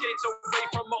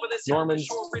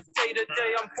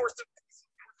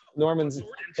 Norman's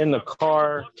in the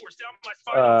car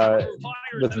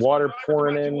with water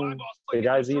pouring in. The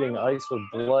guy's eating ice with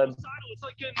blood.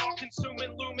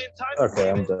 Okay,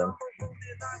 I'm done.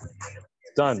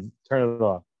 Done. Turn it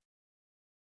off.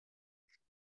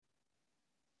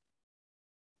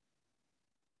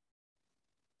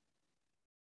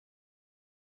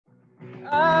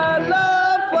 I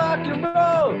love rock and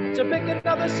roll. So pick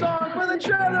another song for the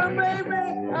trailer,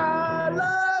 baby. I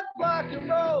love rock and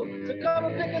roll. So come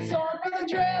and pick a song for the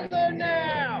trailer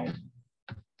now.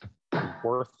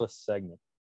 Worthless segment.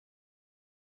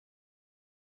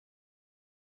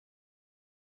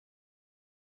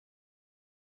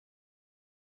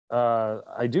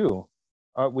 I do.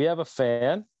 We have a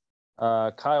fan,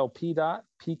 Kyle P.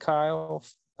 P. Kyle.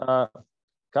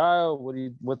 Kyle,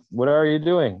 what are you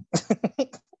doing?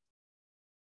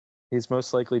 He's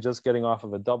most likely just getting off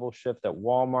of a double shift at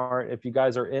Walmart. If you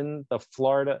guys are in the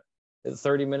Florida,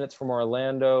 30 minutes from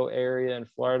Orlando area in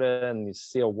Florida, and you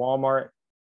see a Walmart,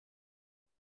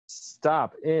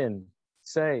 stop in,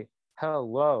 say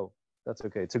hello. That's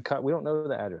okay. We don't know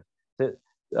the address.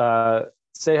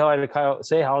 Say hi to Kyle.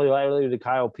 Say hello to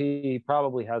Kyle P. He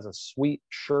probably has a sweet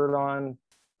shirt on,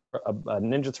 a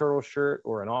Ninja Turtle shirt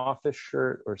or an Office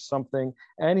shirt or something,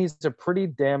 and he's a pretty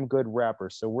damn good rapper.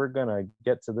 So we're gonna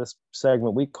get to this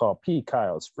segment we call P.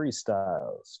 Kyle's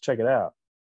Freestyles. Check it out.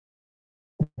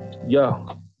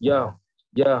 Yo.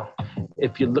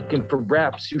 If you're looking for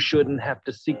raps, you shouldn't have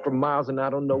to seek for miles. And I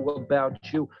don't know about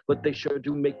you, but they sure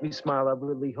do make me smile. I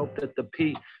really hope that the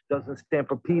P doesn't stand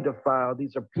for pedophile.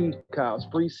 These are P. Kyle's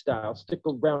Freestyles. Stick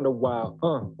around a while.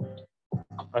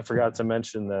 I forgot to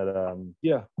mention that.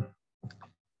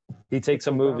 He takes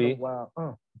a movie.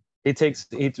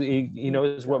 He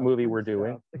knows what movie we're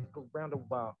doing. Stick around a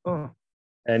while.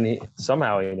 And he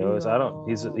knows.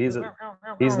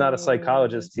 He's not a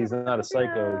psychologist. He's not a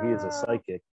psycho. He is a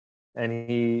psychic. And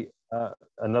he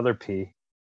another P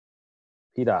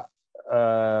dot.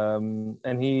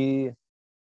 And he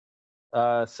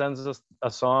sends us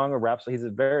a song, a rap. So he's a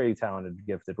very talented,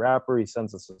 gifted rapper. He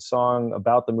sends us a song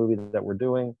about the movie that we're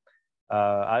doing.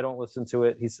 I don't listen to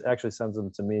it. He actually sends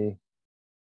them to me.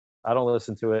 I don't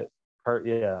listen to it.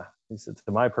 He sent it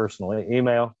to my personal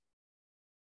email.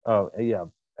 Oh, yeah.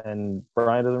 And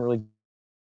Brian doesn't really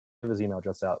give his email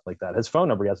address out like that. His phone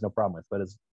number he has no problem with, but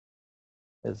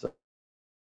his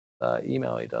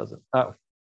email he doesn't. Oh,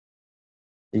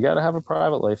 you got to have a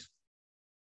private life.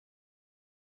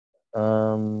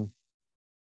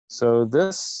 So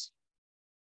this,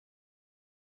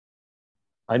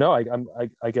 I know I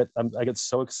get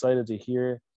so excited to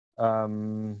hear.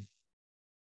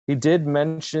 He did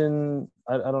mention,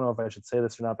 I don't know if I should say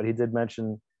this or not, but he did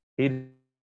mention he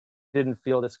didn't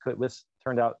feel this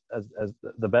turned out as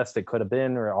the best it could have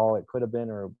been, or all it could have been,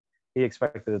 or he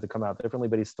expected it to come out differently,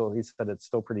 but he said it's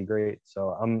still pretty great. So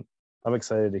I'm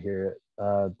excited to hear it.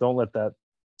 Don't let that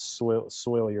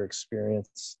soil your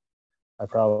experience. I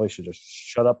probably should just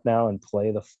shut up now and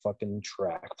play the fucking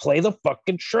track. Play the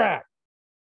fucking track.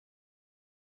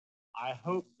 I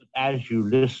hope that as you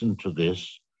listen to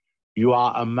this, you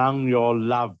are among your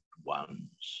loved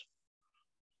ones.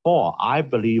 For I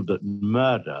believe that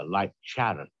murder, like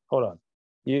charity. Hold on.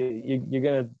 You're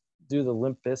gonna do the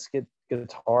Limp Bizkit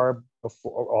guitar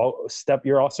before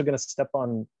you're also gonna step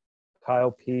on Kyle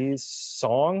P's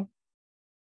song?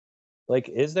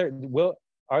 Like,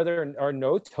 are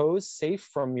no toes safe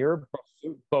from your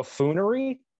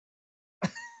buffoonery?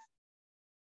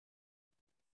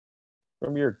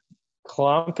 From your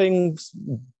clomping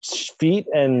feet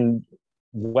and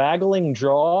waggling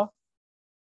jaw?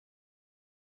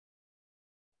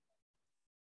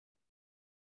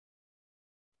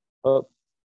 Oh,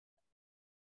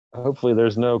 hopefully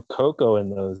there's no cocoa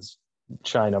in those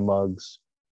China mugs.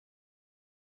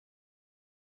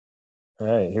 All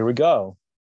right, here we go.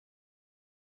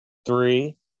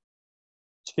 3,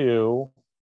 2,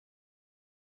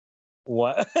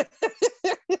 1.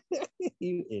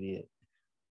 You idiot.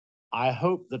 I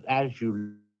hope that as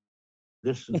you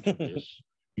listen to this,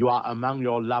 you are among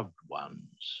your loved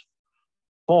ones.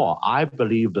 For I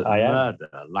believe that murder,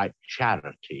 like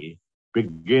charity,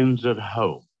 begins at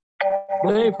home.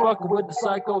 They ain't fucking with the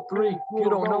Psycho 3. If you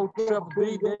don't know Trevor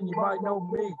B, then you might know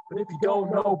me. But if you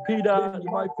don't know Peter, then you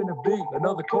might finna be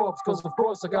another corpse, cause of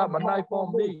course I got my knife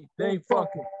on me. They ain't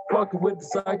fucking with the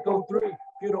Psycho 3.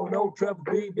 If you don't know Trevor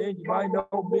B, then you might know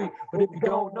me. But if you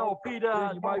don't know Peter,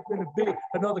 then you might finna be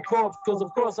another corpse, cause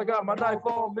of course I got my knife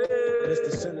on me. It's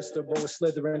the sinister boy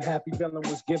Slytherin. Happy villain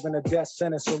was given a death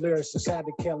sentence, so lyricists had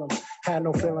to kill him. Had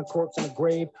no feeling, corpse in the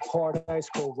grave, hard ice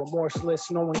cold, remorseless,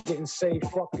 no one getting saved.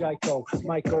 Fuck Geico.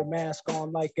 Michael mask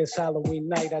on like it's Halloween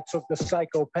night. I took the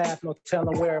psychopath, no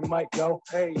telling where it might go.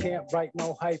 Hey, can't write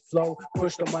no hype flow.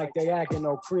 Push the mic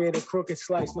diagonal, create a crooked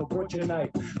slice, no butcher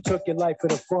knife. Took your life for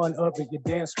the fun of it, you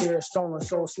Dance spirit, stolen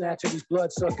soul snatcher. These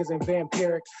bloodsuckers ain't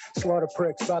vampiric. Slaughter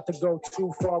pricks, about to go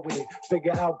too far with it.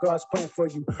 Figure out God's plan for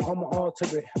you. I'ma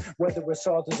alter it. Whether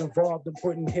assault is involved in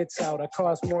putting hits out. I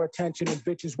cause more attention than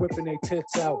bitches whipping their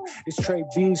tits out. It's Trey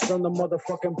B's from the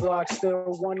motherfucking block.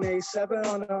 Still 187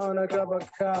 on the undercover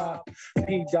cop.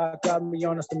 P-Dot got me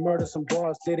on us to murder some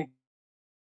bars. Did it?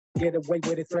 Get away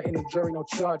with it, threaten the jury, no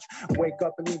charge. Wake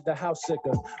up and leave the house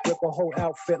sicker. Rip a whole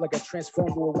outfit like I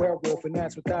transformed to a werewolf, and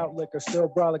that's without liquor. Still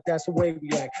brolic, that's the way we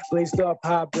act. Blazed up,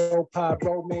 high bro,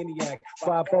 pyro maniac.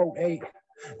 508,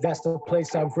 that's the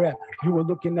place I rep. You were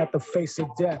looking at the face of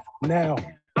death. Now.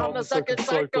 I'm the second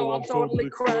psycho, I'm totally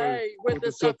cray. With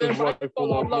the second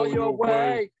rifle, I'll blow your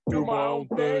way. Do my own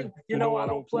thing, you know I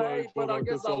don't play. But I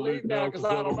guess I'll leave now, cause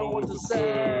I don't know what to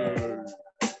say.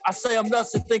 I say I'm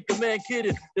nuts and think a man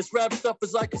kidding. This rap stuff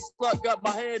is like a slut, got my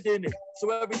hand in it.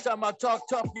 So every time I talk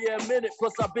tough, yeah, a minute.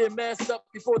 Plus I've been masked up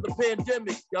before the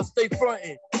pandemic. Y'all stay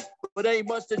frontin'. But ain't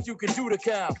much that you can do to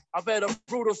cow. I've had a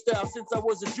brutal style since I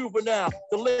was a juvenile,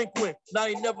 delinquent. And I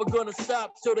ain't never gonna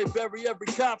stop till they bury every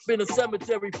cop in a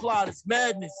cemetery plot. It's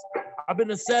madness. I've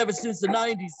been a savage since the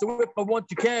 90s, so if I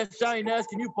want your cash, I ain't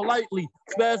asking you politely.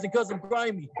 Spazzing cause I'm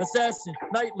grimy, assassin,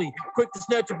 nightly. Quick to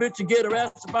snatch a bitch and get her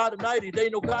ass about a nighty. They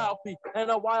know Kyle P, and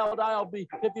how wild I'll be.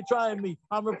 If you're trying me,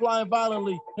 I'm replying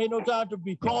violently. Ain't no time to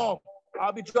be calm.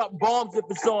 I'll be dropping bombs if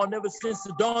it's on. Ever since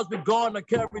the dawn's been gone, I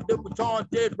carried the baton.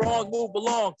 Dead wrong, move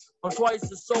along. I'm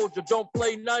twice a soldier. Don't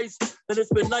play nice, then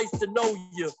it's been nice to know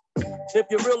you. If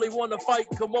you really want to fight,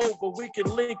 come over. We can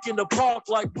link in the park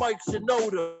like Mike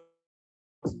Shinoda.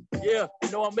 Yeah, you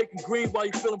know I'm making green while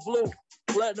you feeling blue.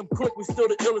 Platinum click, we still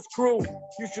the illest crew.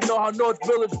 You should know how North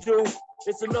Village do.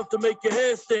 It's enough to make your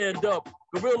hair stand up.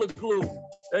 Gorilla glue.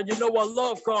 And you know I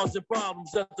love causing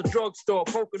problems at the drugstore,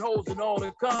 poking holes in all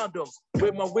the condoms.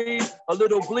 With my weed, a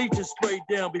little bleach is sprayed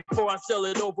down before I sell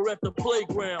it over at the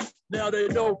playground. Now they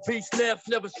know beat snaps,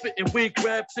 never spitting weak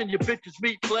raps, and your bitches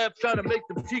meat flaps, trying to make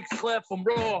them cheeks clap from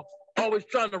raw. Always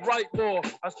trying to write more.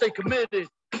 I stay committed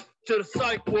to the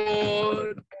psych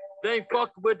ward. They ain't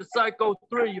fucking with the Psycho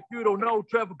 3. If you don't know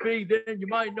Trevor B, then you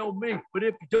might know me. But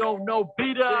if you don't know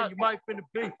B, then you might finna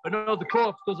be another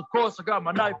corpse, because of course I got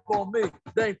my knife on me.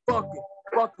 They ain't fucking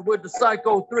with the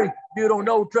Psycho 3. If you don't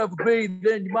know Trevor B,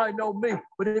 then you might know me.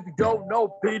 But if you don't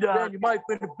know B, then you might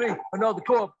finna be another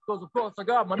corpse, because of course I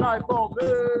got my knife on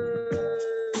me.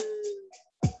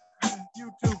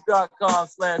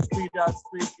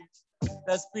 YouTube.com/speed.speaking.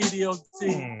 That's Speedy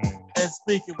OT. And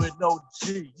speaking with no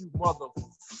G, you mother.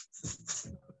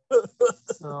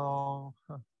 So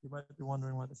you might be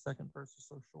wondering why the second verse is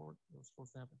so short. We're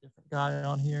supposed to have a different guy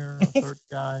on here, a third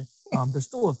guy. There's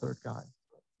still a third guy.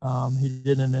 He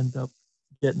didn't end up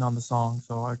getting on the song,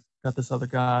 so I got this other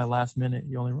guy last minute.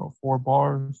 He only wrote 4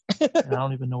 bars, and I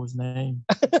don't even know his name.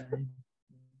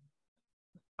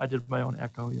 I did my own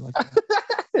echo. You like that?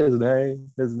 His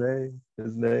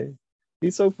name.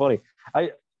 He's so funny.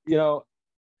 I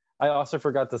also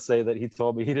forgot to say that he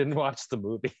told me he didn't watch the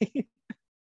movie.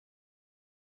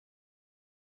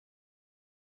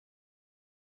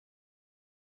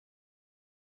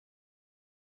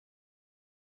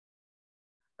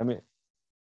 I mean,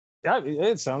 yeah,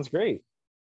 it sounds great.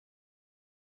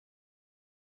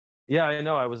 Yeah, I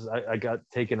know. I got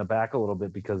taken aback a little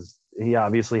bit because he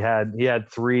obviously had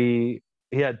 2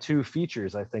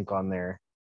 features, I think, on there.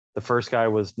 The first guy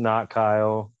was not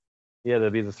Kyle. Yeah,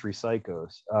 that'd be the 3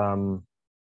 psychos,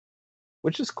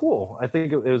 which is cool. I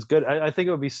think it was good. I think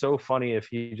it would be so funny if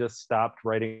he just stopped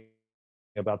writing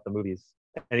about the movies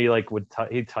and he like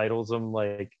he titles them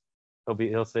like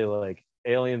he'll say like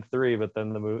Alien 3, but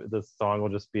then the song will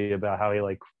just be about how he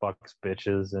like fucks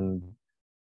bitches and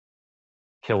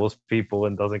kills people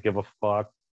and doesn't give a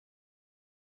fuck.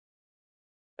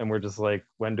 And we're just like,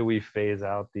 when do we phase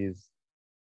out these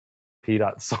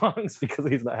P-Dot songs because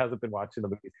hasn't been watching the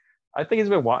movies? I think he's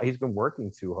been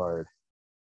working too hard.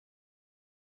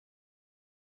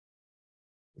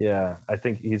 Yeah, I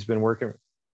think he's been working.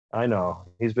 I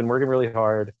know he's been working really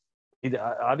hard. He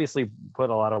obviously put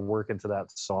a lot of work into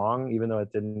that song, even though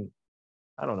it didn't.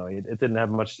 I don't know. It didn't have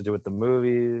much to do with the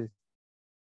movie.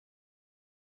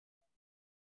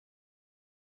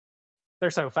 They're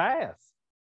so fast.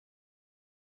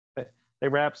 They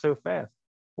rap so fast.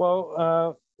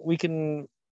 Well, we can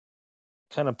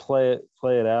kind of play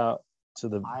it out to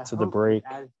the break.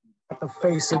 As the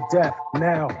face of death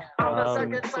now.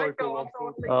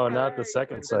 Oh, not the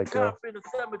second Psycho. In the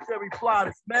cemetery plot,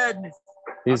 it's madness.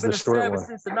 He's I've the been a short savage one.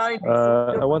 since the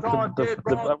 90s. I want I want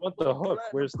the hook.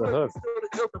 Where's the hook?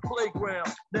 The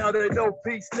playground. Now they know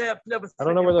peace snap never. I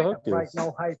don't know where the hook Right, is.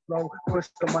 no hype flow. Push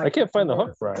the mic. I can't find the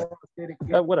hook, Brian.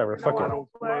 Whatever. Fuck it.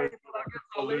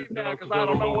 I'll leave now because I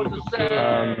don't know what to say.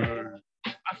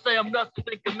 I say I'm nuts to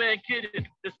think a man kidding.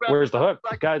 Where's the hook,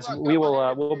 guys?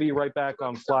 We'll be right back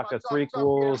on Flocka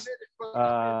Threequels.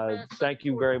 Thank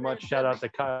you very much. Shout out to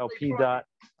Kyle P. Dot.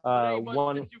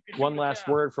 One last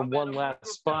word from one last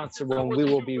sponsor, and we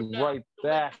will be right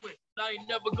back. I ain't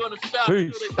never gonna stop.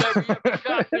 Peace.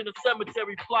 In the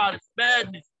cemetery plot, it's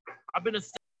madness. I've been a.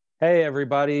 Hey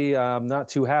everybody, I'm not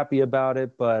too happy about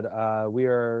it, but we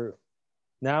are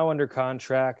now under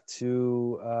contract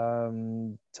to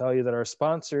tell you that our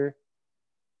sponsor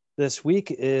this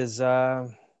week is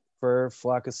for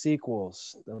Flocka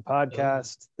Sequels, the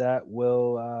podcast that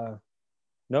will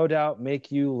no doubt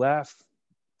make you laugh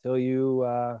till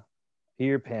you pee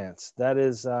your pants. That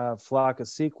is Flocka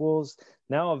Sequels,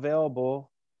 now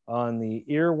available on the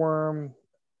Earworm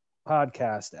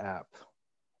podcast app.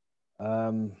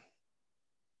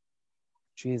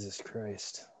 Jesus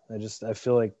Christ. I just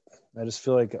feel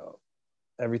like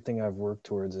everything I've worked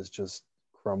towards is just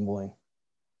crumbling.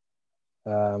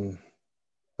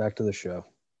 Back to the show.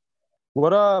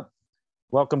 What up?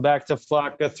 Welcome back to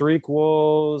Flocka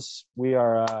Threequels. We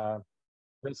are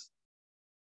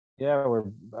we're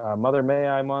Mother May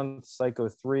I month, Psycho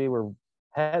 3. We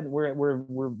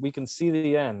can see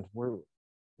the end.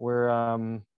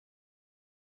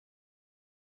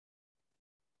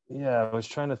 I was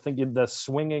trying to think of the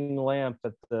swinging lamp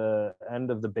at the end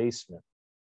of the basement.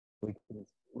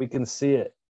 We can see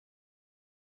it.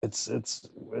 It's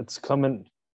coming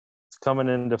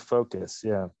into focus.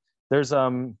 Yeah. There's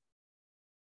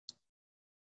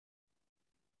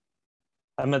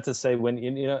I meant to say, when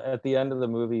at the end of the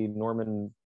movie,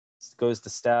 Norman goes to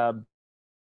stab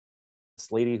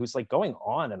this lady who's like going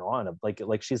on and on,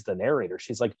 like she's the narrator.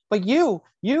 She's like, but you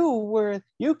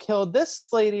killed this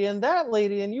lady and that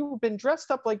lady, and you've been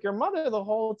dressed up like your mother the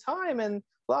whole time, and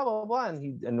blah blah blah.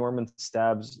 And Norman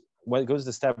goes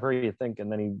to stab her, you think,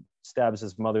 and then he stabs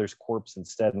his mother's corpse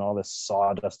instead, and all this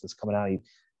sawdust is coming out. He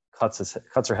cuts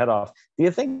her head off. Do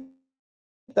you think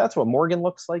that's what Morgan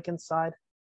looks like inside?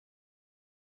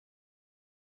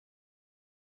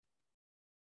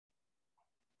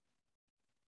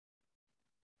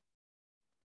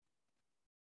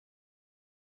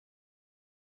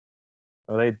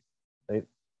 Well,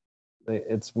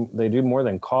 they do more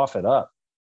than cough it up.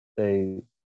 They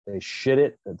shit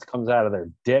it. It comes out of their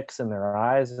dicks and their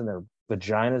eyes and their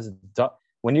vaginas.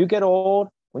 When you get old,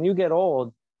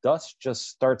 dust just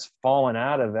starts falling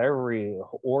out of every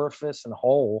orifice and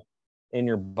hole in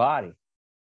your body.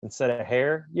 Instead of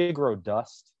hair, you grow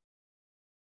dust.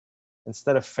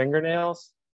 Instead of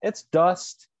fingernails, it's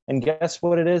dust. And guess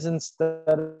what it is instead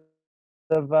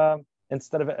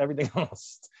of everything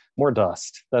else? More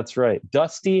dust. That's right.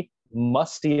 Dusty,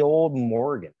 musty old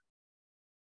Morgan.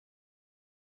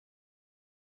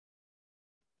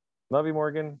 Love you,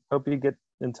 Morgan. Hope you get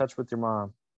in touch with your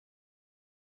mom.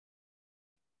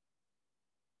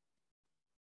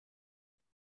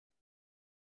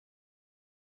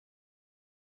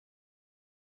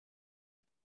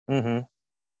 Mm-hmm.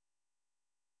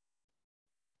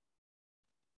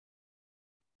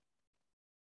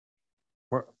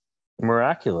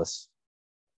 Miraculous.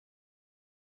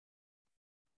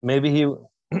 Maybe he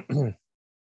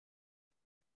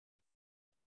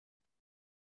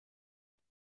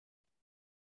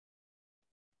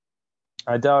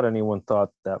I doubt anyone thought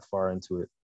that far into it.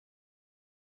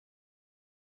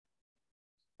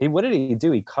 What did he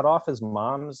do? He cut off his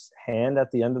mom's hand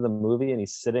at the end of the movie, and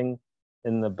he's sitting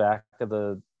in the back of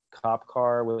the cop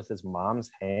car with his mom's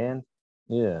hand.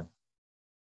 Yeah.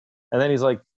 And then he's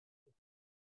like,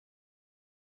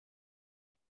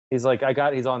 he's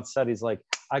on set. He's like,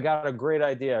 I got a great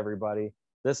idea, everybody.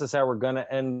 This is how we're going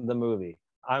to end the movie.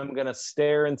 I'm going to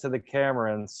stare into the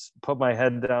camera and put my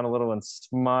head down a little and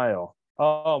smile.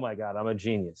 Oh my God, I'm a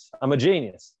genius. I'm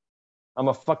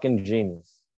a fucking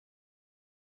genius.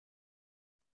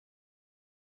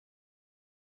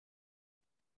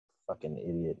 Fucking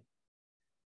idiot.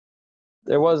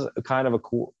 There was a kind of a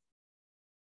cool,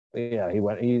 he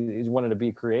wanted to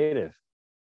be creative.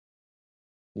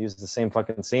 He used the same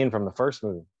fucking scene from the first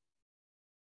movie.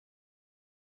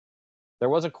 There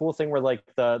was a cool thing where like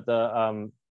there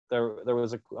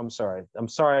was a, I'm sorry,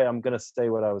 I'm gonna say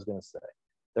what I was gonna say.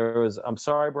 I'm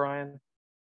sorry, Brian,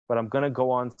 but I'm gonna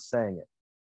go on saying it.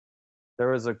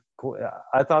 There was a cool,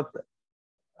 I thought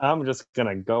I'm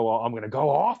gonna go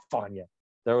off on you.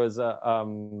 There was a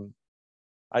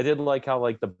I did like how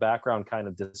like the background kind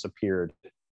of disappeared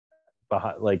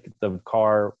behind, like the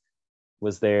car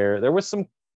was there. There was some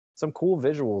cool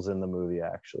visuals in the movie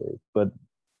actually, but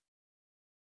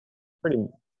pretty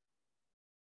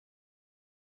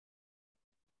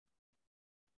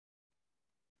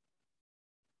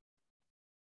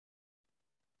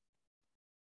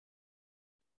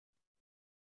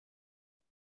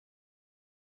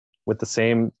with the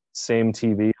same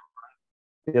TV.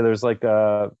 Yeah, there's like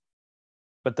a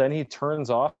but then he turns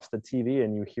off the TV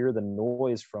and you hear the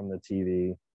noise from the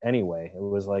TV anyway. It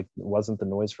was like it wasn't the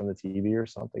noise from the TV or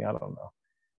something. I don't know.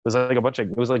 It was like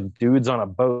it was like dudes on a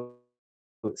boat,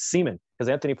 semen, because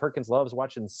Anthony Perkins loves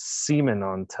watching semen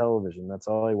on television. That's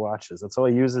all he watches. That's all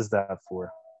he uses that for.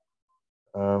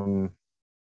 Because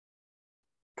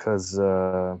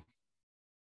I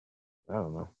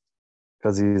don't know.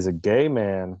 Because he's a gay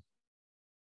man.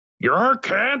 You're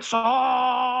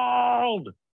canceled.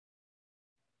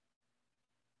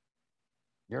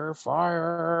 You're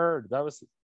fired. That was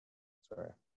sorry.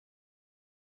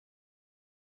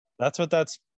 That's what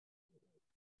that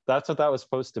was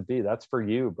supposed to be. That's for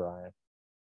you, Brian.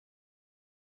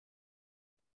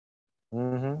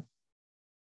 Mm-hmm.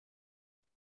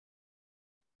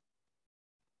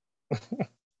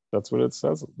 That's what it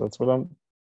says. That's what I'm.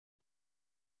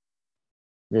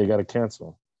 Yeah, you got to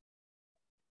cancel.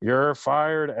 You're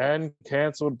fired and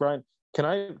canceled, Brian.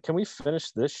 Can we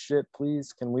finish this shit,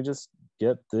 please? Can we just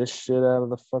get this shit out of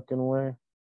the fucking way?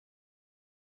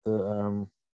 The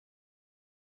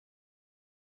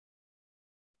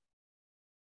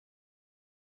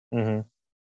Mm-hmm.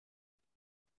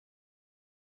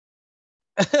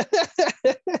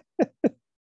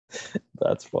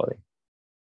 That's funny.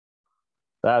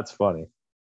 That's funny.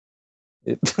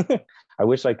 I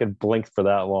wish I could blink for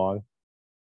that long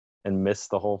and miss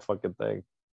the whole fucking thing.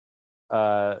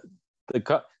 The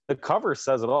cover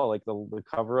says it all. Like the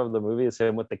cover of the movie is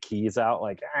him with the keys out,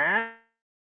 like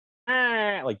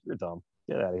like you're dumb.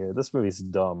 Get out of here. This movie's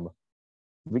dumb.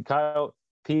 Kyle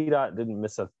P. Dot didn't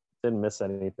miss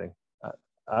anything.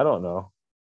 I don't know.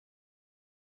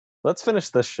 Let's finish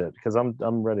this shit because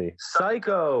I'm ready.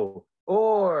 Psycho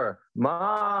or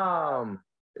Mom.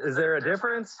 Is there a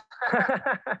difference?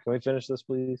 Can we finish this,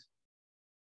 please?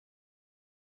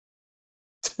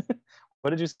 What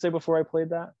did you say before I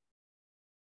played that?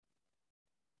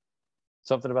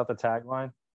 Something about the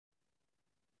tagline?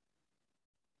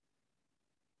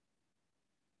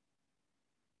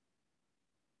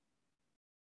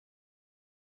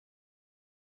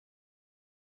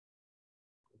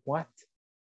 What?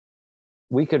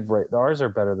 We could write. Ours are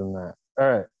better than that. All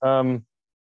right.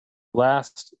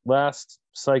 Last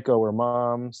Psycho or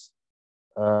Moms.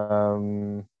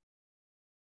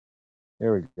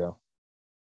 Here we go.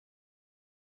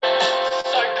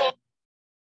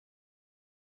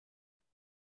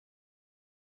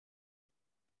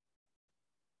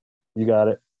 You got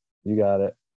it. You got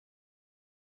it.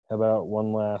 How about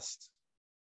one last?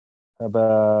 How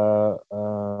about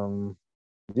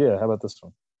yeah, how about this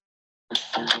one?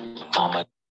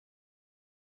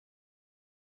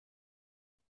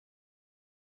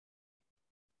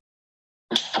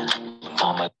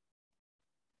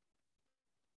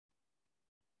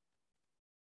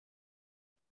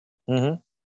 Mm-hmm.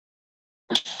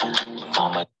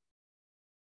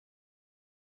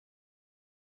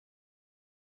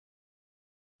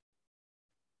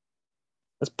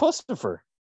 It's Pustifer.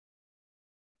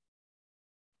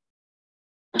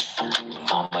 You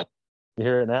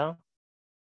hear it now?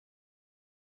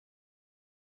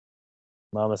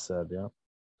 Mama said, yeah.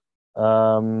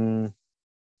 How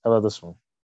about this one?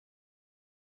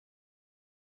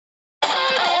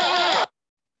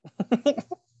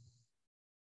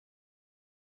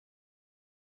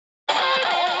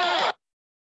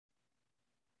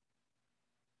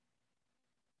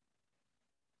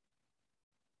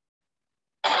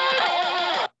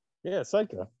 Yeah,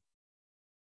 Psycho.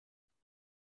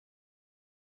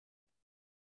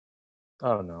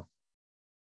 Oh no.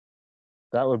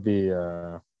 That would be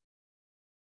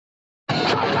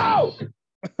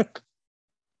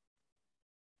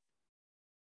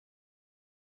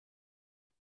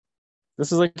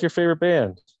This is like your favorite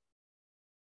band.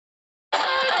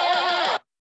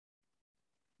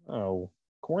 Oh,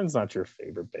 Korn's not your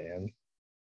favorite band.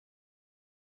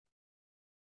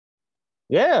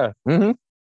 Yeah. Mm-hmm.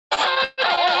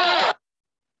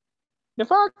 You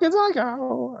fucking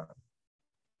psycho.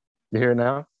 You hear it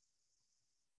now?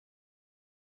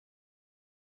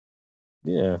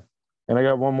 Yeah. And I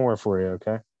got one more for you,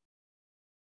 okay?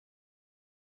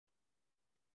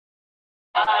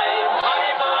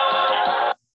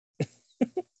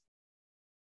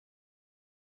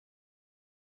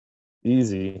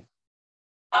 Easy.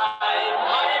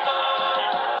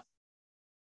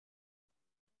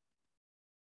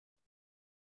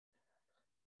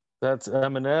 That's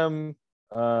Eminem.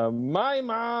 My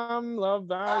mom loved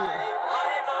Valiant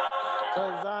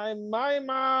because I'm my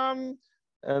mom.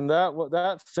 And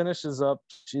that finishes up.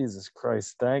 Jesus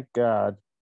Christ, thank God.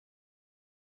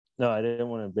 No, I didn't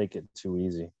want to make it too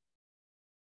easy.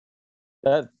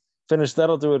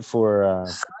 That'll do it for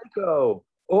Psycho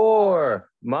or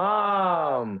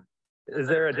Mom. Is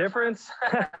there a difference?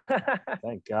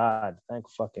 Thank God. Thank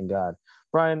fucking God.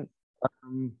 Brian,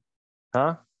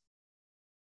 huh?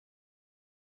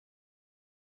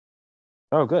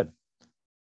 Oh, good.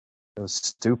 It was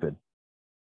stupid.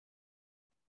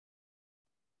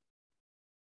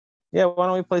 Yeah, why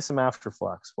don't we play some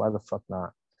Afterflux? Why the fuck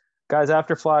not? Guys,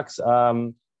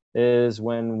 Afterflux is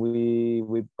when we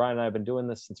Brian and I have been doing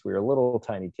this since we were little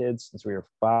tiny kids, since we were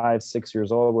 5-6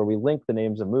 years old, where we link the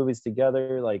names of movies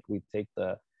together. Like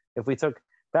if we took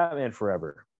Batman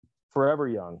Forever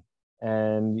Young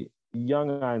and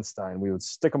Young Einstein, we would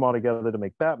stick them all together to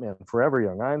make Batman Forever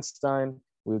Young Einstein.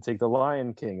 We would take the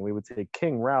Lion King, we would take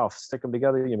King Ralph, stick them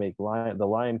together, you make the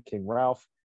Lion King Ralph.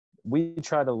 We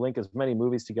try to link as many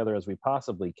movies together as we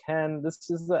possibly can.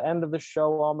 This is the end of the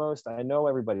show almost. I know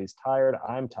everybody's tired.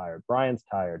 I'm tired. Brian's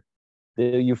tired.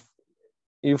 You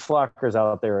flockers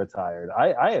out there are tired.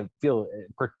 I feel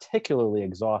particularly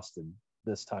exhausted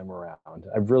this time around.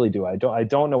 I really do. I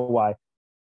don't know why.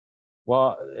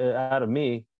 Well, out of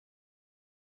me,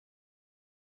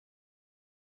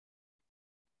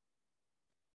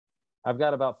 I've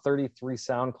got about 33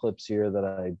 sound clips here that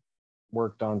I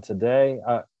worked on today.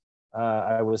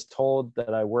 I was told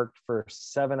that I worked for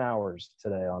 7 hours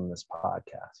today on this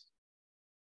podcast,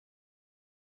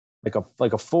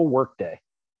 like a full work day.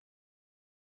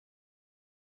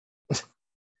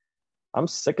 I'm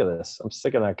sick of this. I'm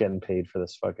sick of not getting paid for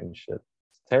this fucking shit.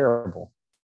 It's terrible.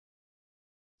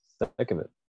 Sick of it.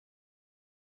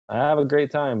 I have a great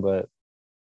time, but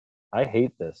I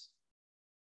hate this.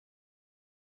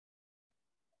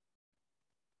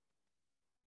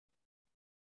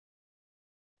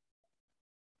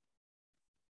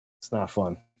 It's not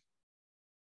fun.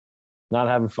 Not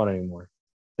having fun anymore.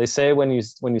 They say when you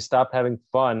stop having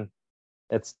fun,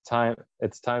 it's time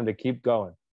to keep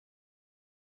going.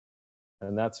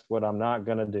 And that's what I'm not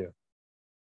gonna do.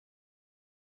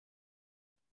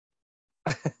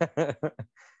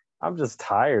 I'm just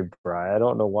tired, Brian. I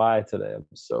don't know why today. I'm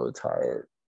so tired.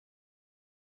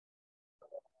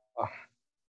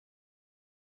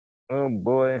 Oh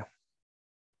boy.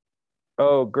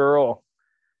 Oh girl.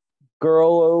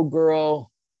 Girl, oh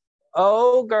girl.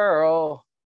 Oh girl.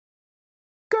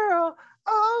 Girl,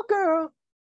 oh girl.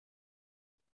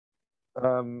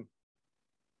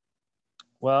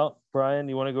 Well, Brian,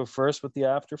 you want to go first with the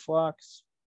Afterflux?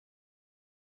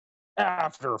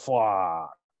 Afterflux.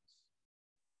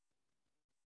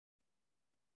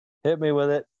 Hit me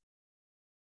with it.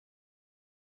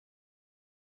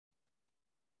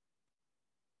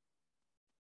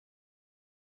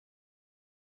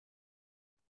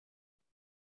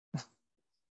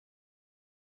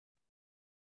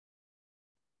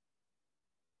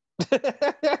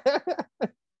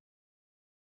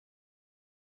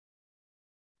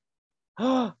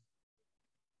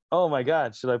 Oh my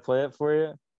God, should I play it for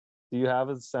you? Do you have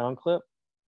a sound clip?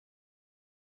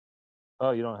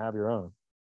 Oh, you don't have your own.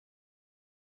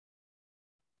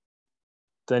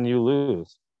 Then you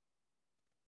lose.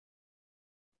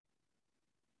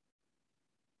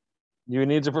 You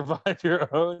need to provide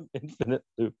your own infinite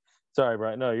loop. Sorry,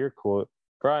 Brian. No, you're cool.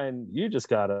 Brian, you just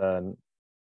got a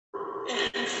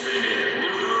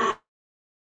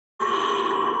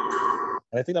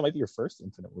I think that might be your first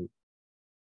infinite loop.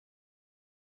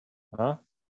 Huh?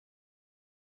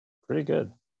 Pretty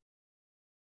good.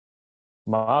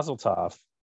 Mazel tov.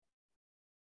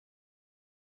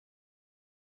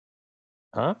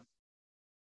 Huh?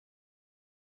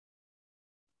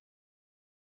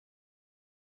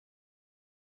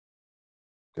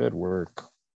 Good work.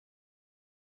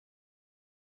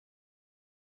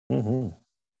 Mm-hmm.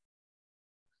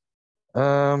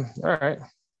 All right.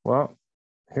 Well,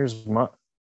 here's my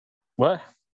what?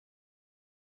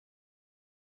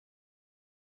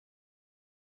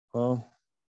 Well,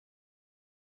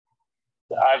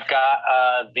 I've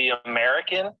got The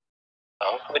American,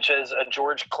 which is a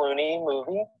George Clooney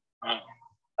movie.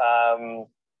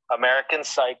 American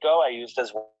Psycho, I used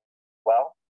as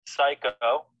well.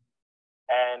 Psycho.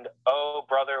 And Oh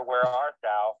Brother, Where Art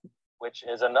Thou, which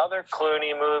is another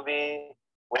Clooney movie,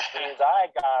 which means I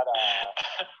got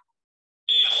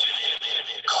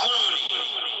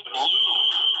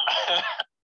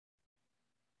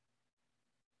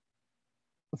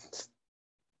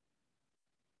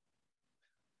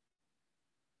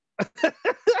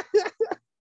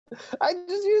I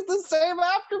just used the same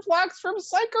afterflocks from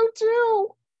Psycho 2.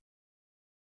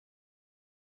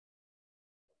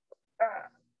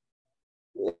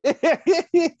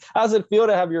 How's it feel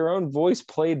to have your own voice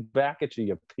played back at you,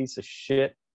 you piece of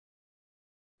shit?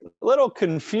 A little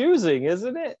confusing,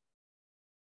 isn't it?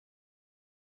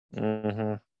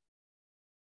 Mm-hmm.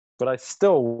 But I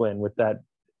still win with that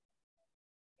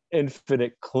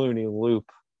infinite Clooney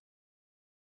loop.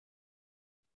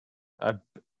 I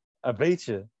beat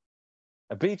you.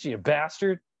 I beat you, you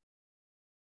bastard.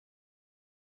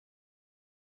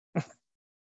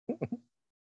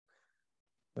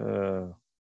 Oh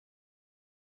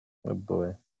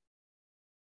boy.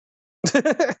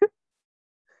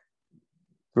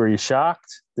 Were you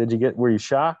shocked? Were you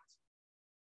shocked?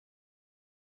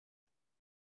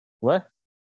 What?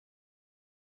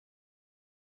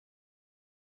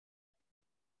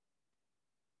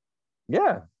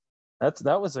 Yeah.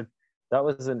 That was an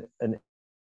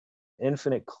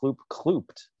infinite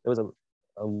clooped. It was a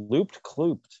looped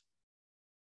clooped.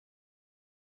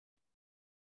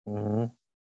 Mm-hmm.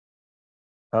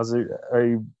 How's it? Are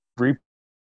you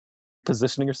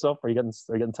repositioning yourself? Are you getting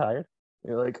tired?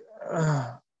 You're like,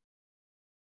 ugh.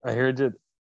 I heard it.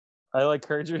 I like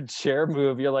heard your chair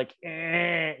move. You're like,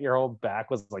 eh. Your whole back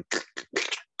was like,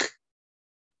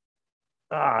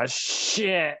 ah,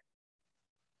 shit.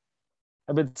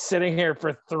 I've been sitting here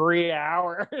for 3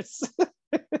 hours.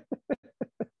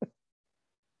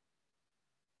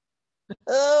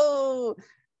 Oh,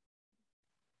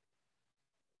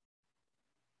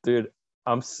 dude,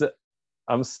 I'd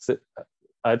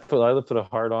put a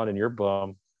heart on in your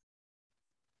bum.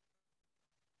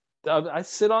 I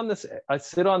sit on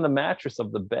the mattress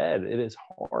of the bed. It is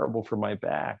horrible for my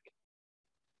back.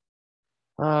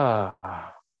 Flock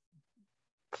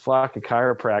of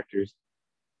chiropractors.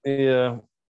 Yeah.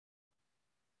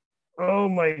 Oh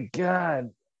my God.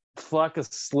 Flock of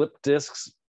slip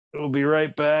discs. We'll be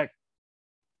right back.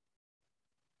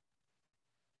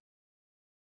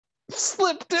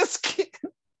 Slip disc.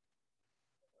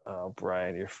 Oh,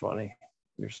 Brian, you're funny.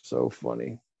 You're so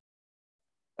funny.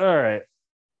 All right.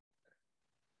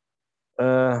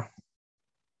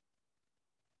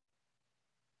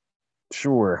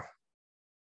 Sure.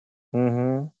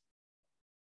 Mm-hmm.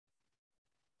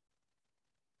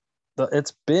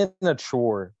 It's been a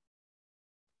chore.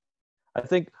 I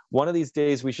think one of these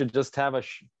days we should just have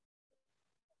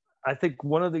I think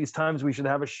one of these times we should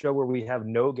have a show where we have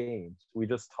no games. We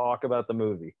just talk about the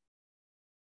movie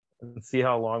and see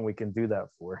how long we can do that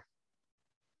for.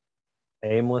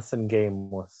 Aimless and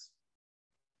gameless.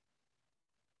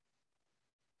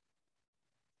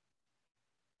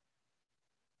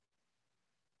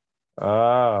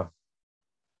 So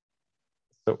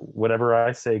whatever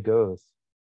I say goes.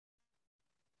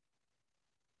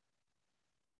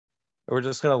 We're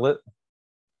just gonna does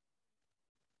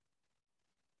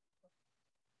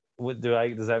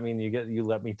that mean you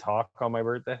let me talk on my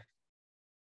birthday?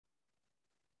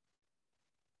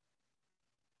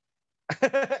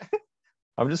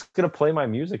 I'm just gonna play my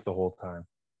music the whole time.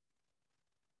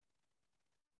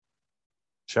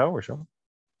 Show.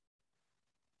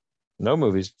 No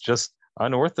movies, just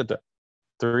unorthodox.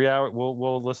 3 hour.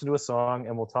 We'll listen to a song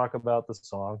and we'll talk about the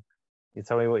song. You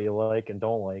tell me what you like and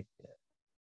don't like.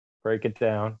 Break it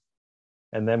down,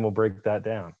 and then we'll break that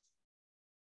down.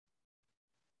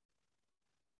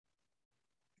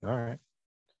 All right.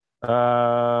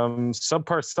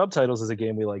 Subpart subtitles is a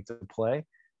game we like to play.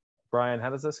 Brian, how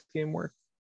does this game work?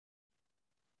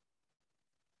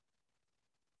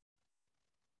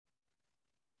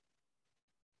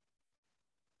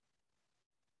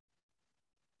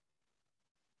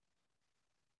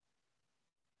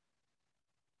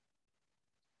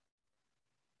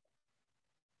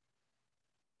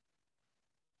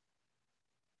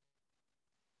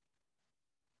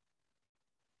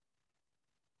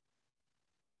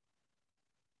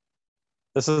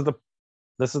 This is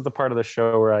the part of the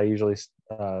show where I usually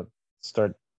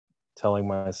start telling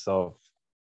myself,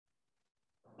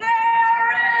 There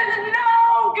is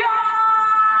no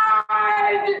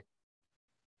God!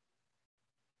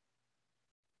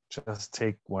 just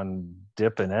take one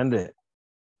dip and end it.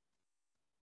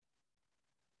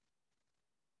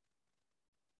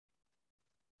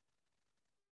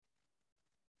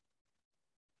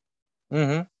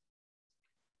 Mm-hmm.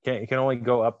 You can only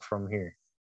go up from here.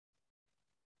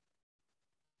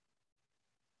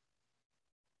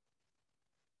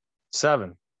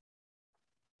 Seven.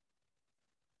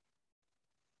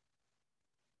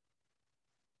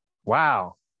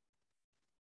 Wow.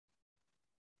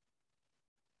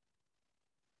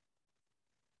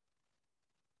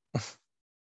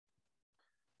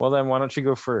 Well, then why don't you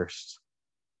go first?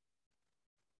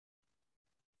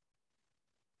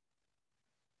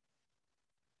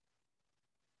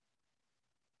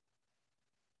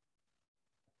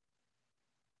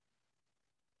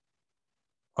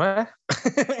 What?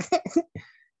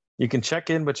 You can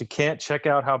check in, but you can't check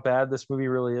out how bad this movie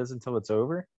really is until it's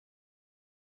over?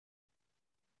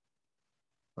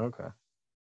 Okay.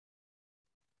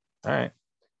 All right.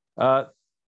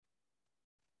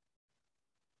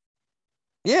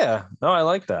 Yeah, no, I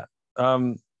like that.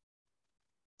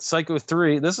 Psycho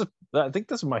 3, I think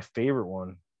this is my favorite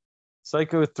one.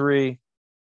 Psycho 3,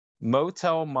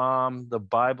 Motel Mom, the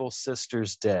Bible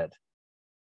Sisters Dead.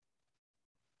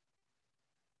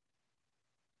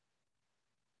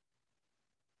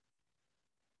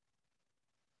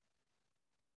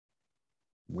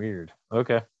 Weird.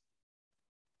 Okay.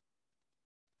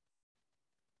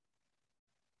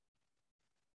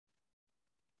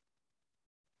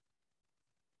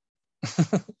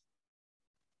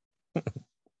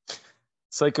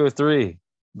 Psycho 3,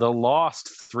 the Lost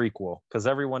threequel, because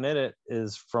everyone in it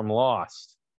is from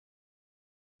Lost.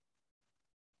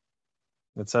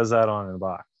 It says that on the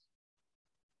box.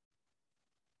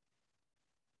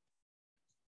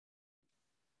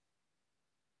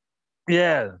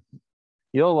 Yeah,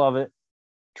 you'll love it.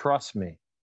 Trust me. ...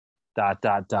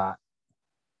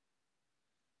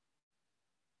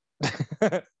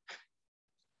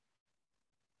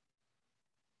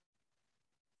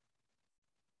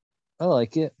 I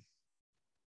like it.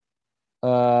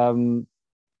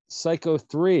 Psycho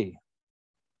 3.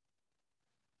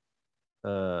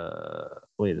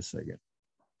 Wait a second.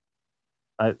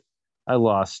 I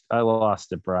lost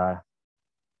it, Bri.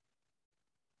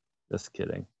 Just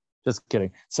kidding.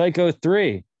 Psycho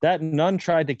 3. That nun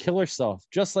tried to kill herself,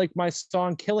 just like my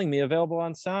song Killing Me, available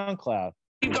on SoundCloud.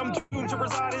 I'm doomed to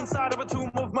reside inside of a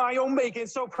tomb of my own making.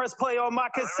 So press play on my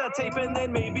cassette tape, and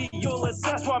then maybe you'll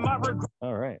assess why my regret.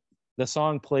 All right. The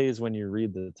song plays when you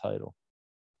read the title.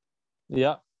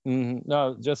 Yeah. Mm-hmm.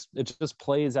 No, it just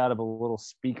plays out of a little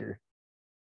speaker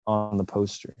on the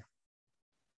poster.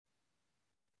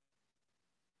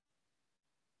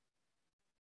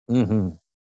 Mm-hmm.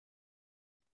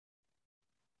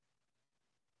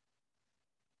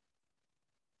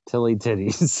 Tilly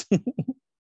titties.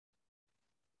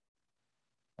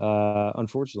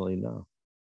 Unfortunately, no.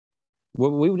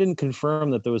 Well, we didn't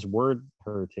confirm that those were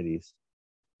her titties,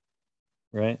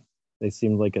 right? They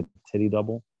seemed like a titty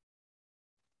double.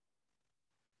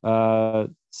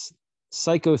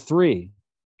 Psycho 3,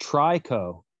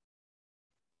 Trico,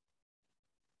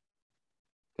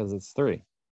 because it's 3.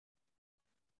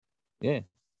 Yeah.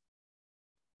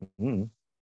 Mm-hmm.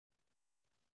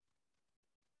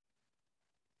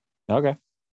 Okay.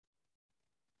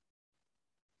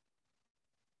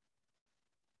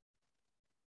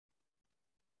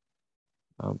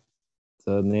 It's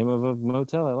the name of a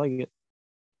motel. I like it.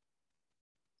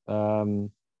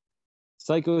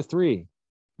 Psycho 3,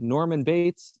 Norman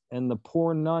Bates and the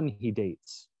poor nun he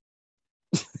dates.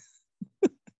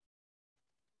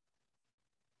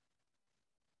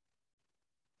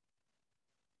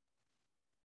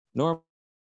 Norman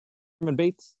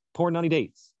Bates, poor nun he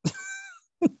dates.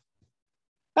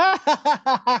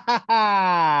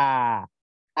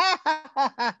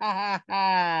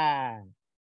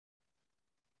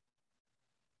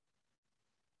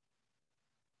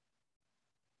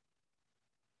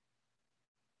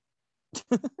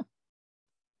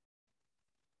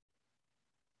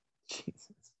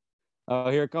 Jesus. Oh,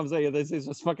 here it comes. This is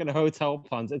just fucking hotel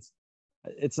puns.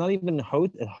 It's not even a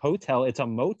hotel, it's a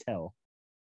motel.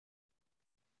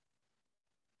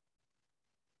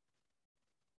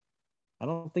 I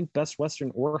don't think Best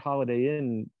Western or Holiday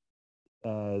Inn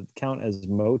count as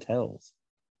motels.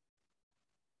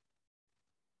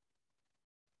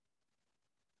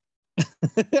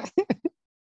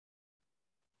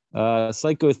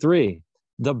 Psycho 3,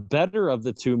 the better of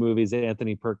the two movies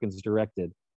Anthony Perkins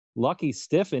directed. Lucky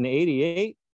Stiff in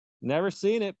 '88. Never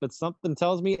seen it, but something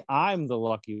tells me I'm the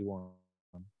lucky one.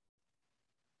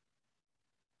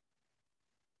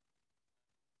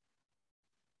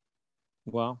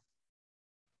 Well,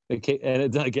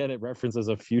 it references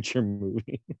a future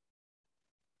movie.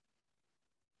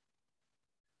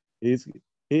 He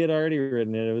had already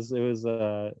written it. It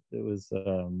was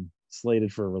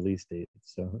slated for a release date.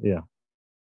 So yeah,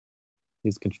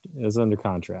 he's under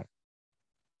contract.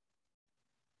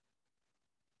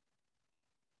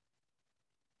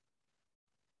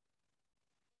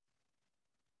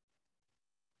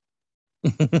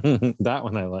 That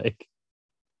one I like.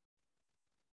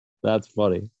 That's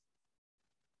funny.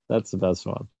 That's the best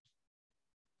one.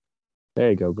 There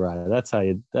you go, Brian. That's how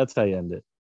you end it.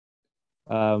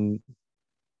 And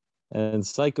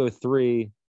Psycho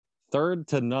 3, third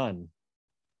to none.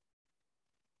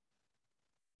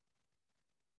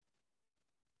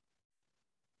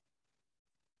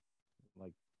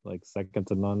 Like second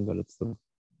to none, but it's the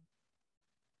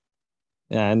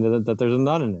and that there's a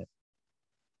nun in it.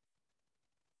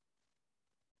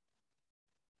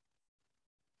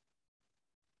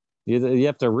 You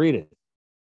have to read it.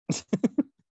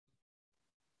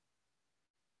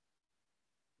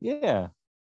 Yeah.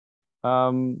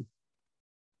 Well,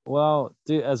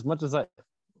 dude, as much as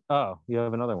oh, you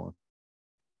have another one.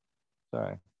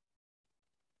 Sorry.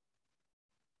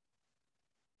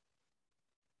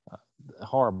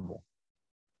 Horrible.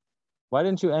 Why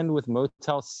didn't you end with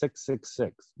Motel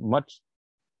 666?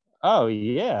 Oh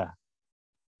yeah.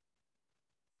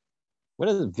 What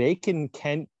is it? Vacant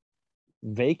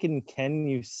can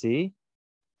you see?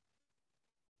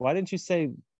 Why didn't you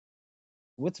say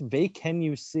what's can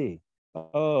you see?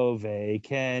 Oh,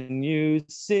 can you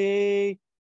see?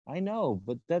 I know,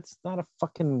 but that's not a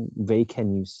fucking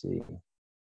can you see?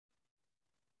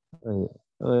 Oy,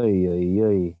 oy,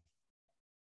 oy.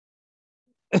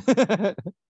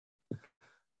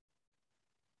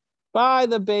 By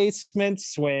the basement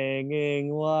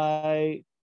swinging light.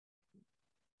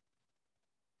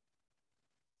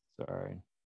 Sorry.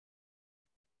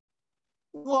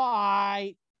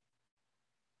 Light.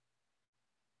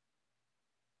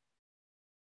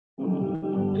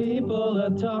 People are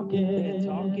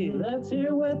talking. Let's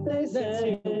hear what they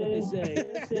say. This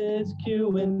is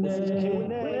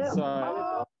Q&A.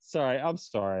 Sorry, I'm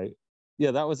sorry.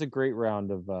 Yeah, that was a great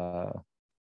round of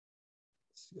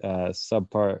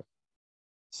subpar.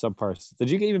 Did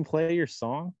you even play your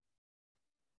song?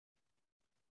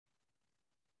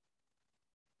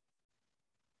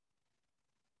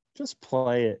 Just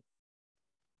play it.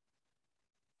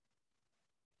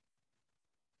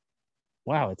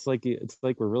 Wow, it's like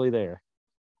we're really there.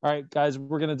 All right, guys,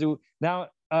 we're gonna do now.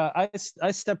 I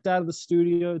stepped out of the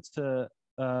studio to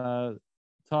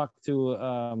talk to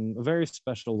a very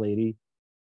special lady,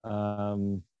 my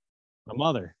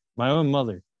mother, my own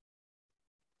mother,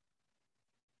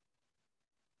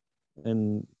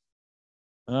 and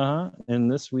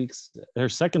this week's her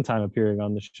second time appearing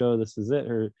on the show. This is it.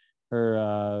 Her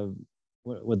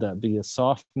what would that be, a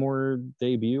sophomore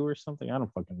debut or something? I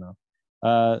don't fucking know.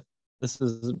 This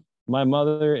is my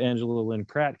mother, Angela Lynn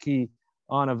Kratke,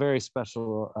 on a very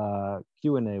special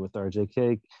Q&A with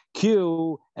RJK.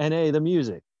 Q&A, the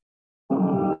music.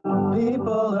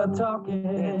 People are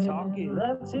talking.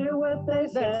 Let's hear what they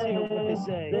say.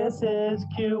 This is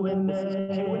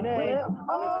Q&A.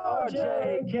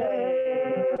 RJK.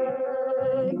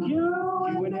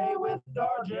 Q&A with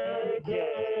RJK.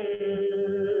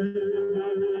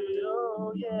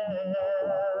 Oh, yeah.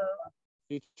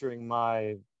 Featuring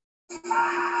my...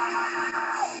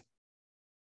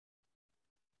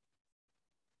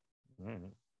 All right,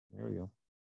 there we go.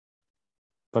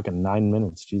 Fucking 9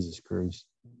 minutes, Jesus Christ.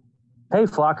 Hey,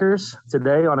 Flockers.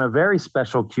 Today on a very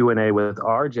special Q&A with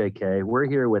RJK, we're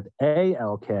here with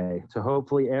ALK to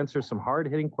hopefully answer some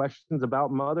hard-hitting questions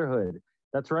about motherhood.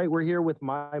 That's right, we're here with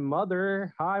my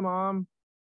mother. Hi, Mom.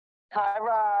 Hi,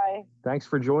 Rye. Thanks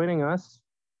for joining us.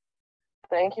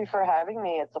 Thank you for having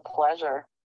me. It's a pleasure.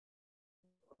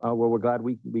 Well, we're glad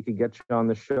we could get you on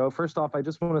the show. First off, I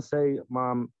just want to say,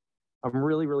 Mom, I'm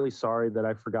really, really sorry that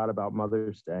I forgot about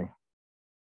Mother's Day.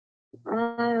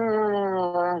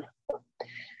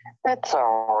 It's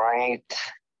all right.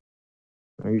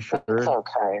 Are you sure? It's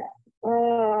okay.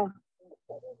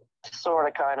 Sort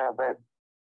of, kind of, but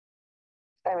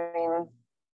I mean,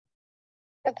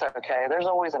 it's okay. There's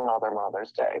always another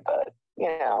Mother's Day, but you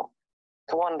know,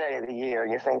 it's one day of the year.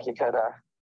 You think you could have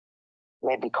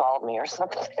maybe called me or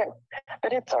something,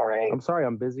 but it's all right. I'm sorry.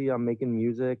 I'm busy. I'm making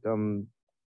music. I'm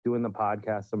doing the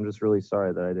podcast. I'm just really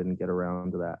sorry that I didn't get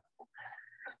around to that.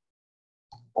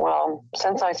 Well,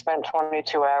 since I spent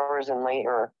 22 hours in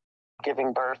labor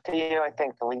giving birth to you, I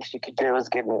think the least you could do is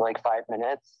give me like 5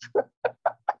 minutes.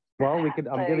 Well,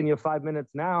 I'm giving you 5 minutes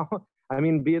now. I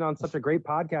mean, being on such a great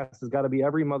podcast has got to be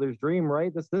every mother's dream,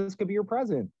 right? This could be your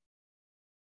present.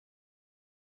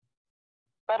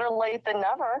 Better late than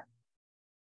never.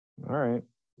 All right.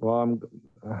 Well,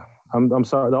 I'm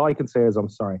sorry. All I can say is I'm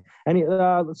sorry.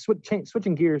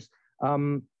 Switching gears.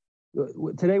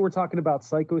 Today we're talking about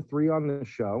Psycho 3 on the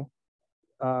show.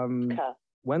 Okay.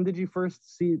 When did you first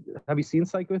have you seen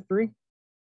Psycho 3?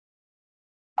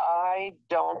 I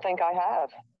don't think I have.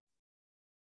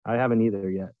 I haven't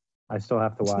either yet. I still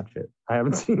have to watch it. I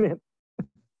haven't seen it.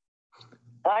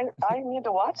 I need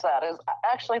to watch that.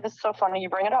 Actually, this is so funny you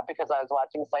bring it up because I was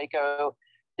watching Psycho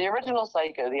the original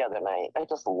Psycho the other night. I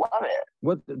just love it.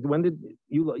 When did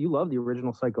you love the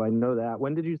original Psycho? I know that.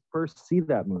 When did you first see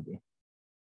that movie?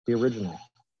 The original.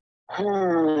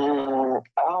 Oh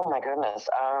my goodness.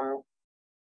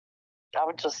 I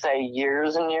would just say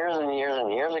years and years and years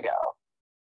and years ago.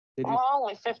 I'm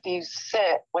only 56.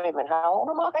 Wait a minute, how old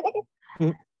am I?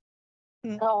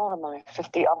 How old am I?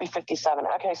 50. I'll be 57.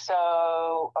 Okay, so,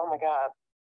 oh my God.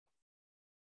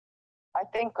 I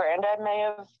think Granddad may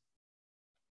have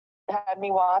had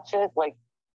me watch it, like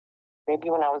maybe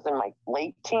when I was in my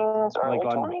late teens or Like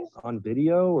early 20s. on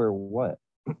video or what?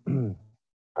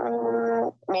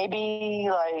 Maybe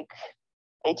like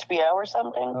HBO or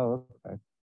something. Oh, okay.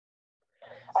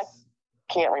 I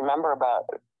can't remember about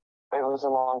it. It was a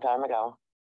long time ago.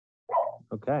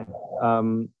 Okay.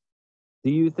 Do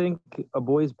you think a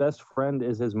boy's best friend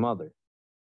is his mother?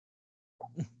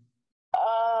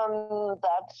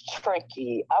 That's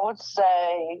tricky. I would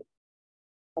say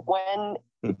when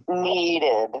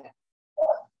needed.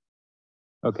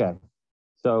 Okay.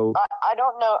 So I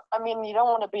don't know. I mean, you don't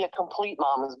want to be a complete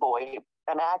mama's boy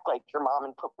and act like your mom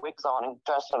and put wigs on and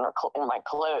dress in my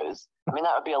clothes. I mean,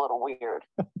 that would be a little weird.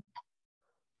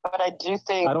 But I do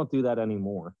think I don't do that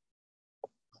anymore.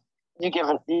 you gave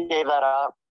that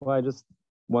up. Well,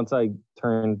 once I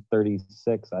turned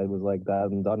 36, I was like, that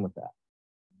I'm done with that.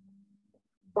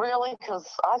 Really? Because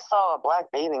I saw a black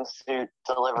bathing suit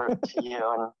delivered to you,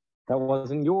 and that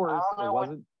wasn't yours.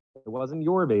 It wasn't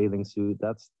your bathing suit.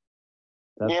 That's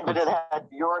yeah, but it had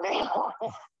your name on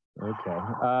it. Okay.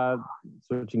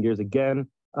 Switching gears again.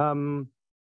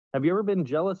 Have you ever been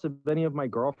jealous of any of my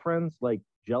girlfriends? Like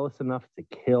jealous enough to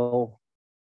kill?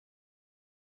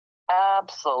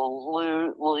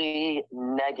 Absolutely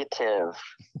negative.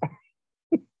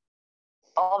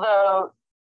 Although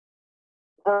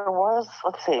there was,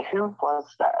 let's see, who was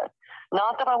that?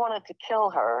 Not that I wanted to kill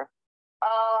her.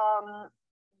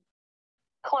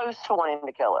 Close to wanting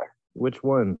to kill her. Which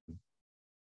one?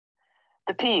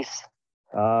 The piece.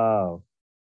 Oh.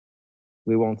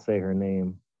 We won't say her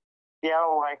name. Yeah, I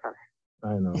don't like her.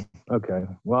 I know. Okay.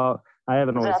 Well, I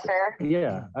haven't Is always. that fair?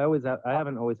 Yeah, I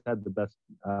haven't always had the best.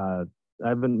 I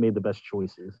haven't made the best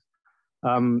choices.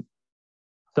 So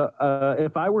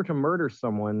if I were to murder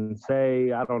someone,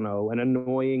 say I don't know, an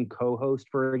annoying co-host,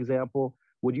 for example,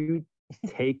 would you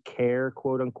take care,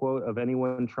 quote unquote, of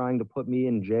anyone trying to put me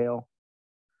in jail?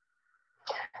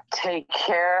 Take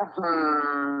care?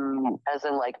 As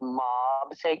in like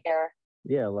mob take care?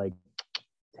 Yeah, like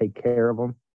take care of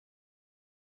them.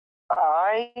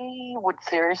 I would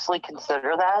seriously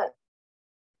consider that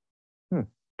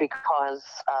because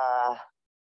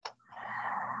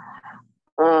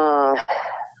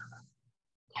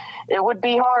it would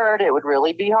be hard. It would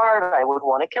really be hard. I would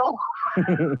want to kill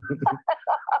them.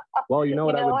 Well, you know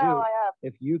what I would do? I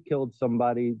If you killed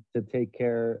somebody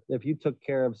if you took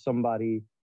care of somebody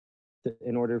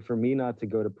in order for me not to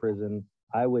go to prison,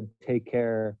 I would take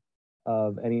care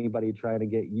of anybody trying to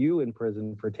get you in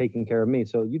prison for taking care of me.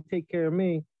 So you take care of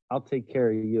me, I'll take care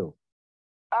of you.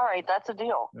 All right, that's a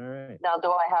deal. All right. Now,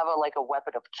 do I have a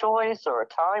weapon of choice or a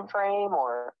time frame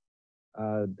or?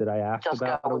 Did I ask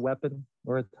about a weapon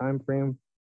or a time frame?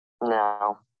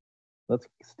 No. Let's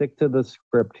stick to the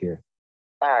script here.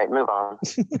 All right, move on.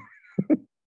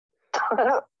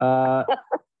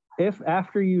 If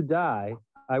after you die,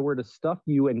 I were to stuff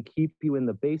you and keep you in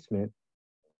the basement,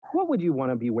 what would you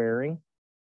want to be wearing?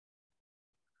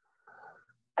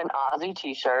 An Ozzy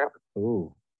t-shirt.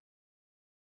 Ooh.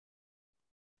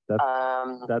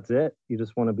 That's it? You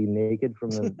just want to be naked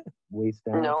from the waist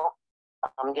down? No,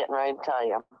 I'm getting ready to tell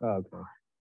you. Oh, okay.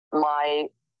 My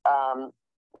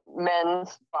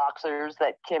men's boxers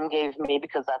that Kim gave me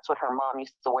because that's what her mom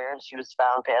used to wear, and she was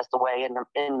found passed away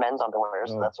in men's underwear,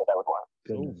 so that's what I would want.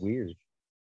 So weird.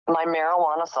 My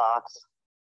marijuana socks.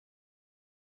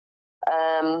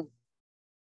 And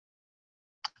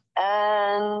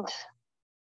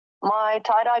my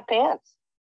tie-dye pants.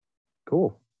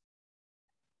 Cool.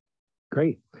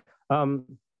 Great.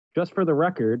 Just for the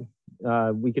record,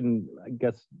 we can, I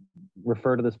guess,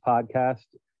 refer to this podcast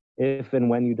if and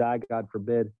when you die, God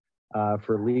forbid,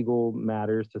 for legal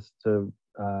matters, just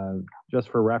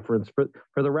for reference.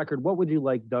 For the record, what would you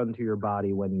like done to your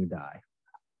body when you die?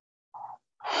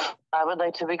 I would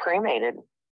like to be cremated.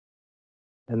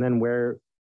 And then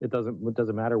it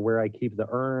doesn't matter where I keep the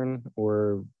urn,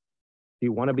 or do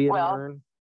you want to be in an urn?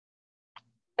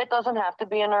 It doesn't have to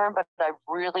be an urn, but I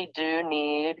really do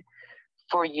need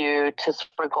for you to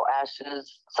sprinkle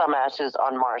some ashes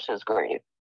on Marsha's grave.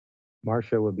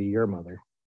 Marsha would be your mother.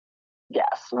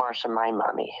 Yes, Marsha, my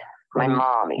mommy. My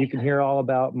mommy. You can hear all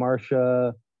about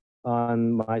Marsha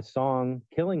on my song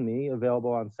Killing Me,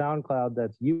 available on SoundCloud.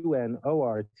 That's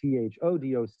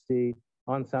UNORTHODOC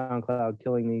on SoundCloud,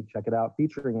 Killing Me. Check it out,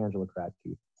 featuring Angela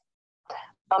Kratky.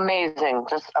 Amazing,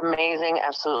 just amazing,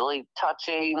 absolutely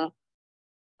touching,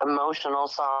 emotional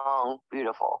song,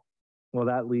 beautiful. Well,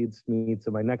 that leads me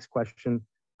to my next question.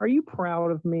 Are you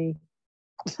proud of me?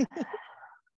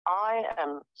 I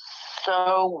am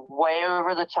so way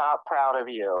over the top proud of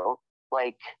you,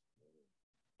 like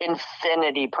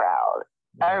infinity proud.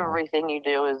 Everything you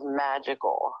do is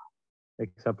magical.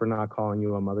 Except for not calling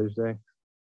you on Mother's Day.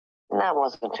 That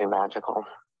wasn't too magical.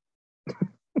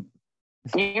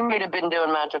 You may have been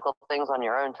doing magical things on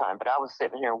your own time, but I was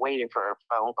sitting here waiting for a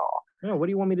phone call. No, what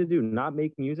do you want me to do? Not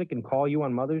make music and call you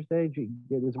on Mother's Day?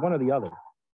 It's one or the other.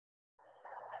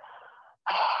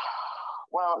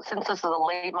 Well, since this is a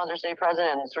late Mother's Day present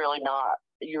and it's really not,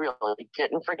 you really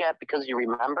didn't forget because you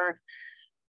remembered,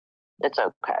 it's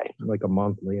okay. Like a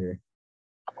month later.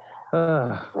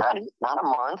 Not a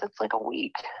month, it's like a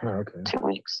week. Oh, okay. 2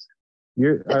 weeks.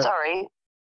 It's all right.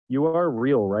 You are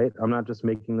real, right? I'm not just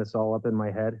making this all up in my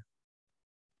head.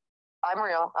 I'm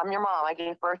real. I'm your mom. I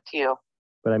gave birth to you.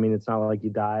 But I mean, it's not like you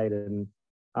died and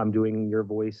I'm doing your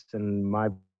voice and my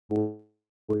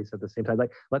voice at the same time.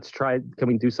 Like, let's try. Can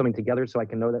we do something together so I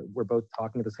can know that we're both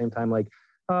talking at the same time? Like,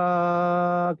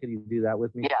 could you do that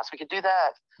with me? Yes, we could do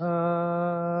that.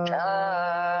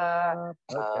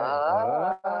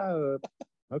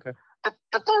 Okay.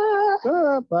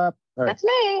 All right. It's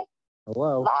me.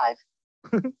 Hello. Live.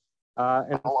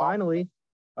 And finally,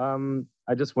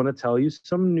 I just want to tell you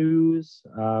some news.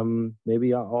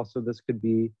 Maybe also this could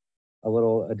be a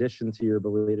little addition to your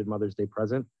belated Mother's Day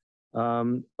present.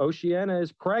 Oceana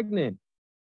is pregnant.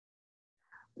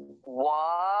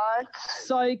 What?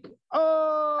 Psych.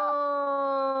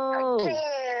 Oh!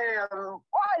 Damn.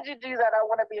 Why'd you do that? I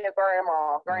want to be a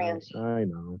grandma. I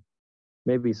know.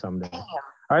 Maybe someday. Damn. All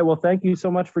right. Well, thank you so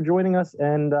much for joining us,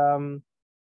 and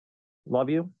love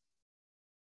you.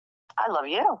 I love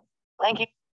you. Thank you.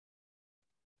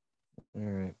 All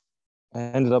right. I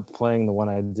ended up playing the one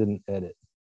I didn't edit,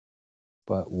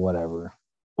 but whatever.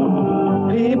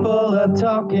 People are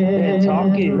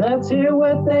talking. Let's hear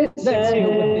what they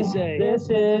say. This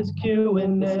is Q&A.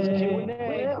 With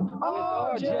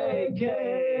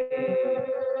RJK.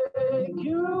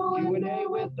 Q&A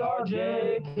with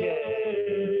RJK.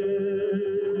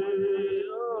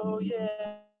 Oh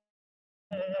yeah.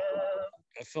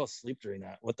 I fell asleep during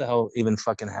that. What the hell even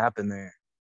fucking happened there?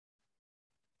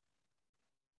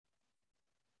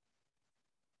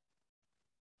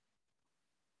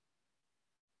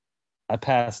 I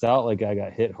passed out like I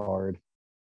got hit hard.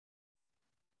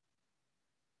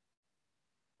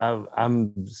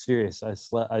 I'm serious. I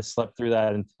slept through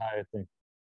that entire thing.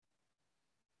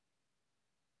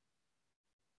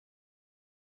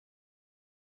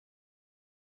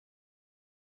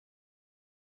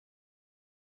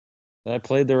 Did I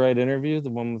play the right interview, the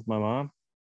one with my mom?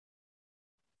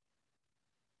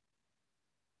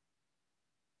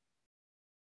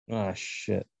 Oh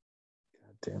shit.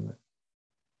 God damn it.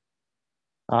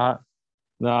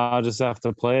 No, I'll just have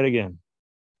to play it again.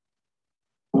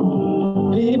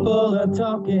 People are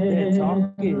talking.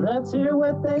 Let's hear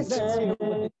what they say.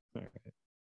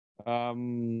 All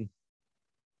right.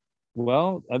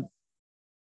 Well,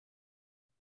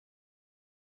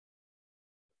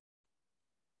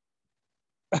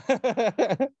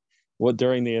 what,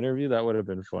 during the interview? That would have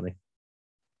been funny.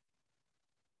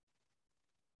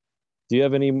 Do you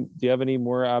have any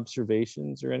more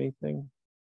observations or anything?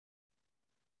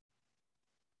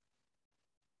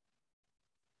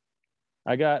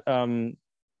 I got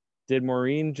did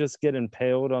Maureen just get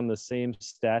impaled on the same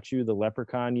statue the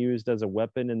leprechaun used as a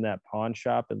weapon in that pawn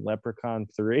shop in Leprechaun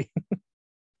 3?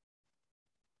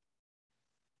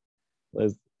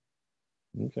 Liz.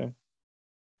 Okay.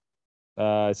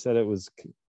 I said it was.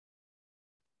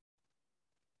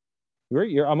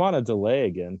 I'm on a delay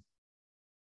again.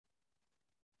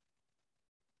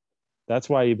 That's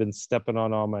why you've been stepping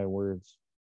on all my words.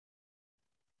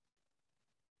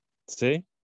 See?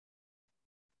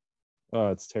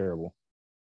 Oh, it's terrible.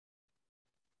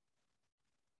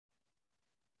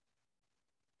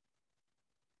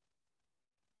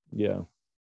 Yeah.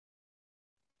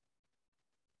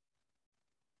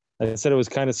 I said it was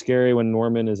kind of scary when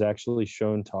Norman is actually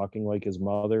shown talking like his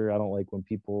mother. I don't like when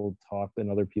people talk in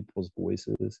other people's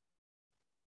voices.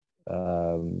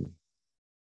 Well,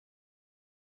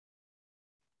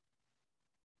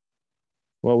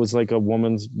 it was like a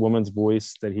woman's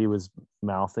voice that he was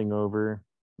mouthing over,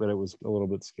 but it was a little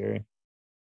bit scary.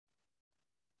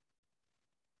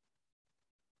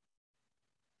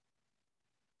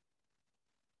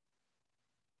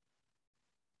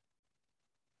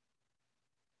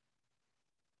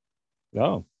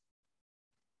 Oh.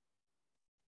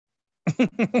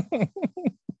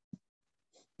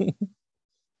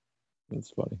 That's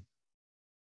funny.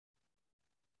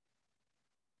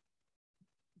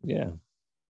 Yeah.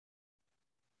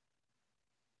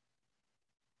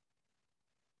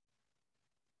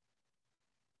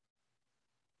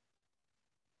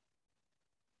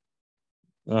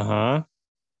 Uh-huh.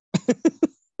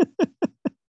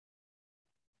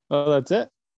 Oh, that's it.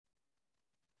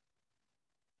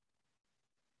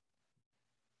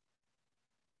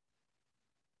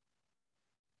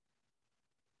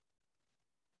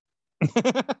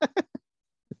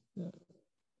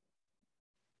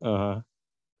 Uh-huh.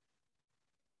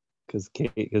 Because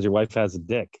your wife has a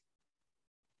dick.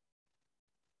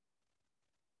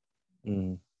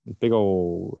 Mm. Big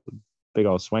old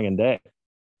swinging dick.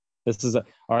 This is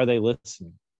are they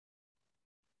listening?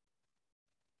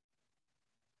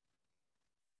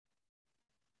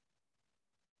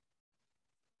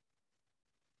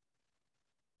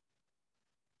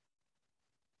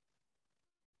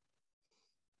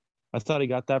 I thought he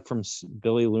got that from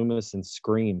Billy Loomis and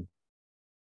Scream.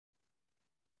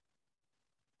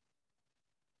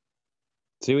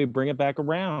 See, we bring it back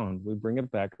around. We bring it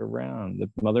back around. The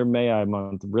Mother May I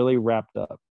month really wrapped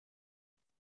up.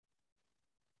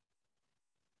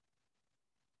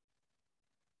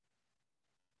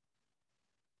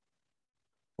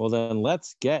 Well, then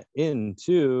let's get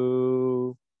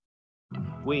into.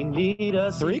 We need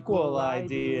a threequel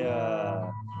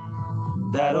idea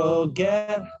that'll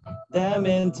get them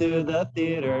into the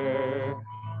theater.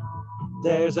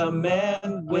 There's a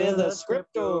man with a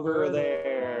script over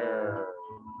there.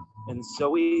 And so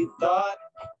we thought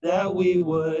that we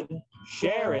would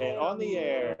share it on the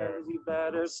air. You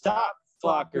better stop,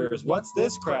 flockers. What's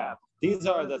this crap? These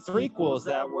are the threequels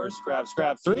that were scrap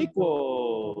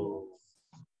threequels.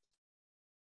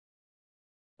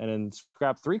 And in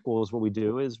scrap threequels, what we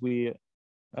do is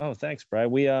oh, thanks, Brad.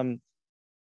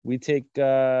 We take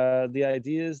the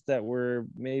ideas that were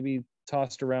maybe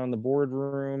tossed around the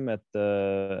boardroom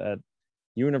at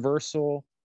Universal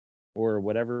or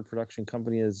whatever production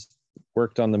company has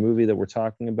worked on the movie that we're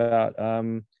talking about.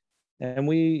 And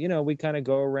we kind of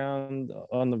go around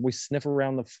we sniff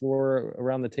around the floor,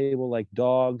 around the table like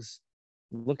dogs,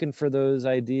 looking for those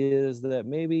ideas that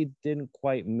maybe didn't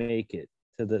quite make it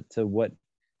to what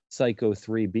Psycho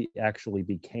 3 actually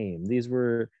became. These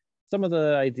were some of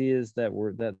the ideas that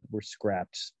were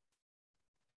scrapped.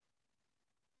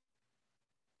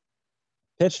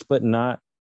 Pitched but not,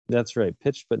 that's right,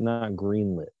 pitched but not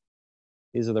greenlit.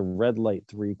 These are the red light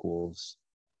threequels.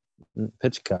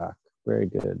 Pitchcock, very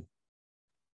good.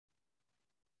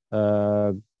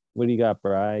 What do you got,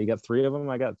 Bri? You got 3 of them?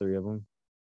 I got 3 of them.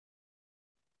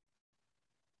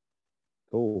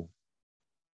 Cool.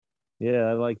 Yeah,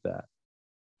 I like that.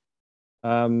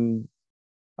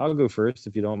 I'll go first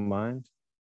if you don't mind.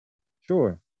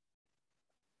 Sure.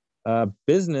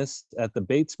 Business at the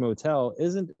Bates Motel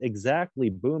isn't exactly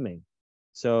booming.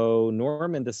 So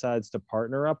Norman decides to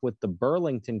partner up with the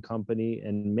Burlington Company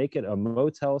and make it a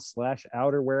motel /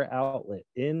 outerwear outlet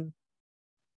in.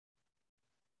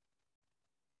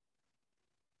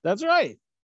 That's right.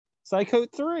 Psycho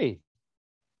 3.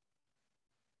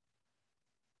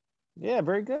 Yeah,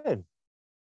 very good.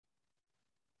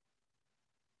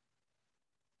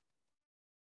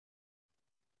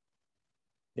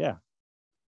 Yeah.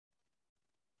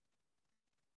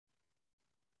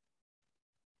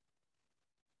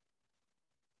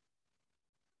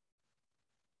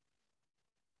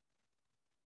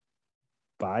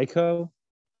 Bico?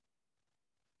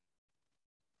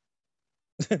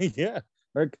 Yeah.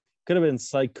 Or could have been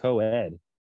Psycho Ed.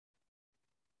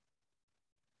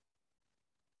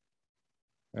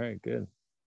 All right, good.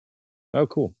 Oh,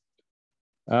 cool.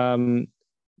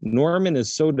 Norman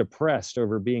is so depressed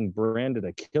over being branded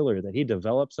a killer that he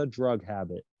develops a drug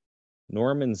habit.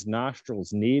 Norman's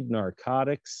nostrils need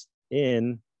narcotics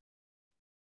in.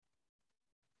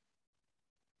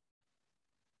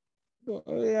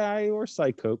 Yeah, or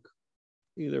Psychoke.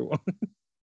 Either one.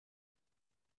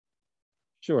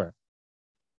 Sure.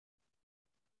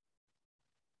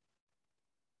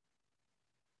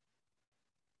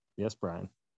 Yes, Brian.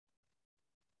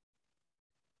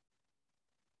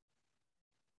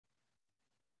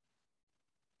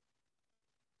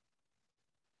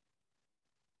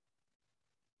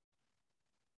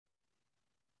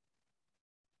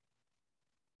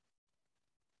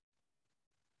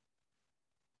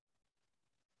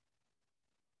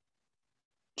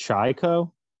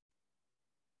 Chico?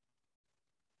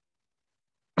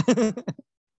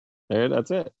 There, that's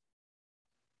it.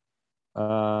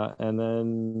 And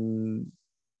then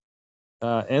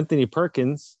Anthony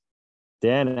Perkins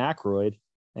Dan Aykroyd,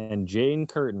 and Jane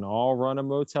Curtin all run a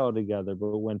motel together.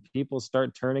 But when people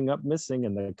start turning up missing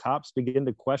and the cops begin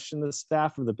to question the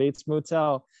staff of the Bates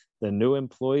Motel, the new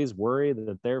employees worry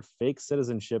that their fake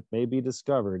citizenship may be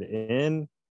discovered in...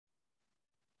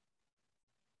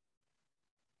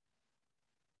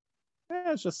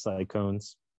 it's just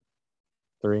Cyclones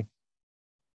 3.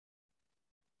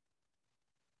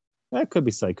 That could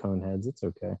be Cyclone Heads. It's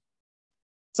okay.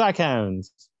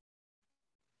 Cyclones.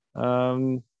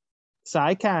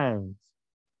 Cyclones.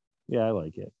 Yeah, I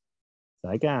like it.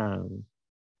 Cyclones.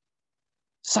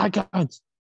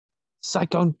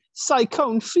 Cyclones.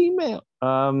 Cyclone female.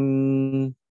 Oh,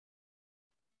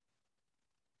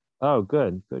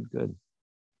 good.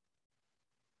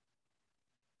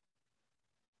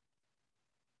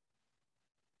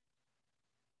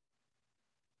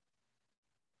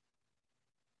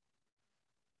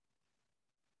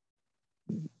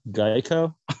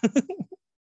 Geico.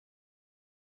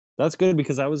 That's good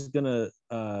because I was gonna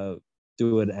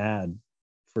do an ad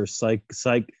for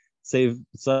Psycho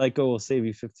will save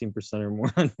you 15% or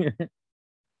more on your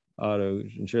auto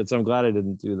insurance. So I'm glad I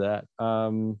didn't do that.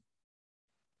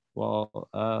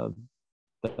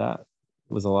 That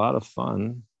was a lot of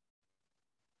fun.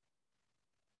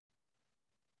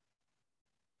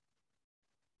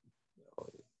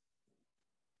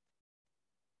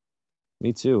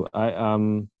 Me too.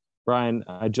 Brian,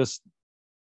 I just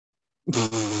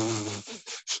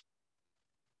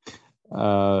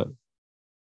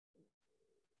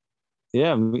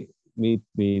yeah, me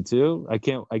too. I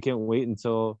can't wait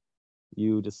until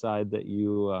you decide that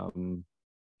you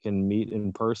can meet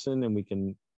in person and we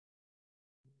can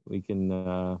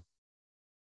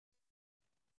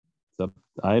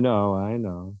I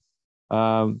know.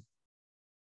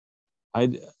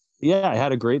 I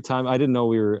had a great time. I didn't know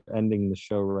we were ending the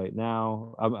show right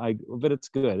now. But it's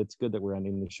good. It's good that we're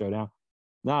ending the show now.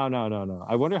 No.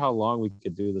 I wonder how long we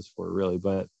could do this for, really.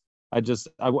 But I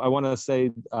want to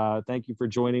say thank you for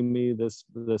joining me this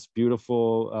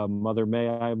beautiful Mother May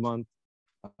I month.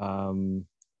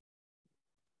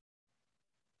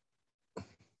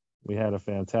 We had a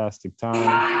fantastic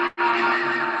time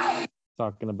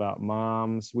talking about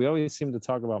moms. We always seem to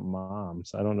talk about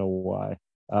moms. I don't know why.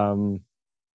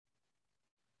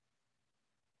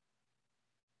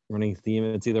 Running theme,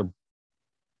 it's either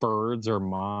birds or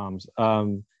moms.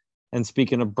 And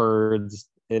speaking of birds,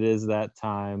 it is that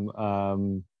time.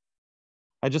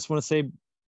 I just want to say,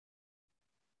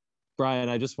 Brian,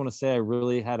 I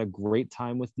really had a great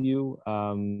time with you.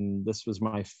 This was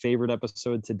my favorite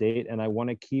episode to date, and I want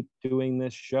to keep doing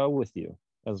this show with you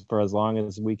for as long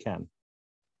as we can.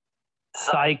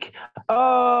 Psych.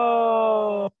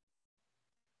 Oh,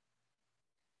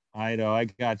 I know, I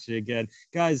got you again.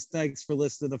 Guys, thanks for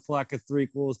listening to Flock of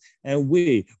Threequels, and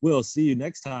we will see you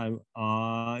next time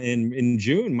in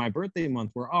June, my birthday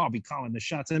month, where I'll be calling the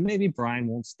shots, and maybe Brian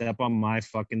won't step on my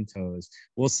fucking toes.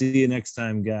 We'll see you next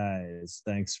time, guys.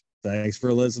 Thanks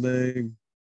for listening.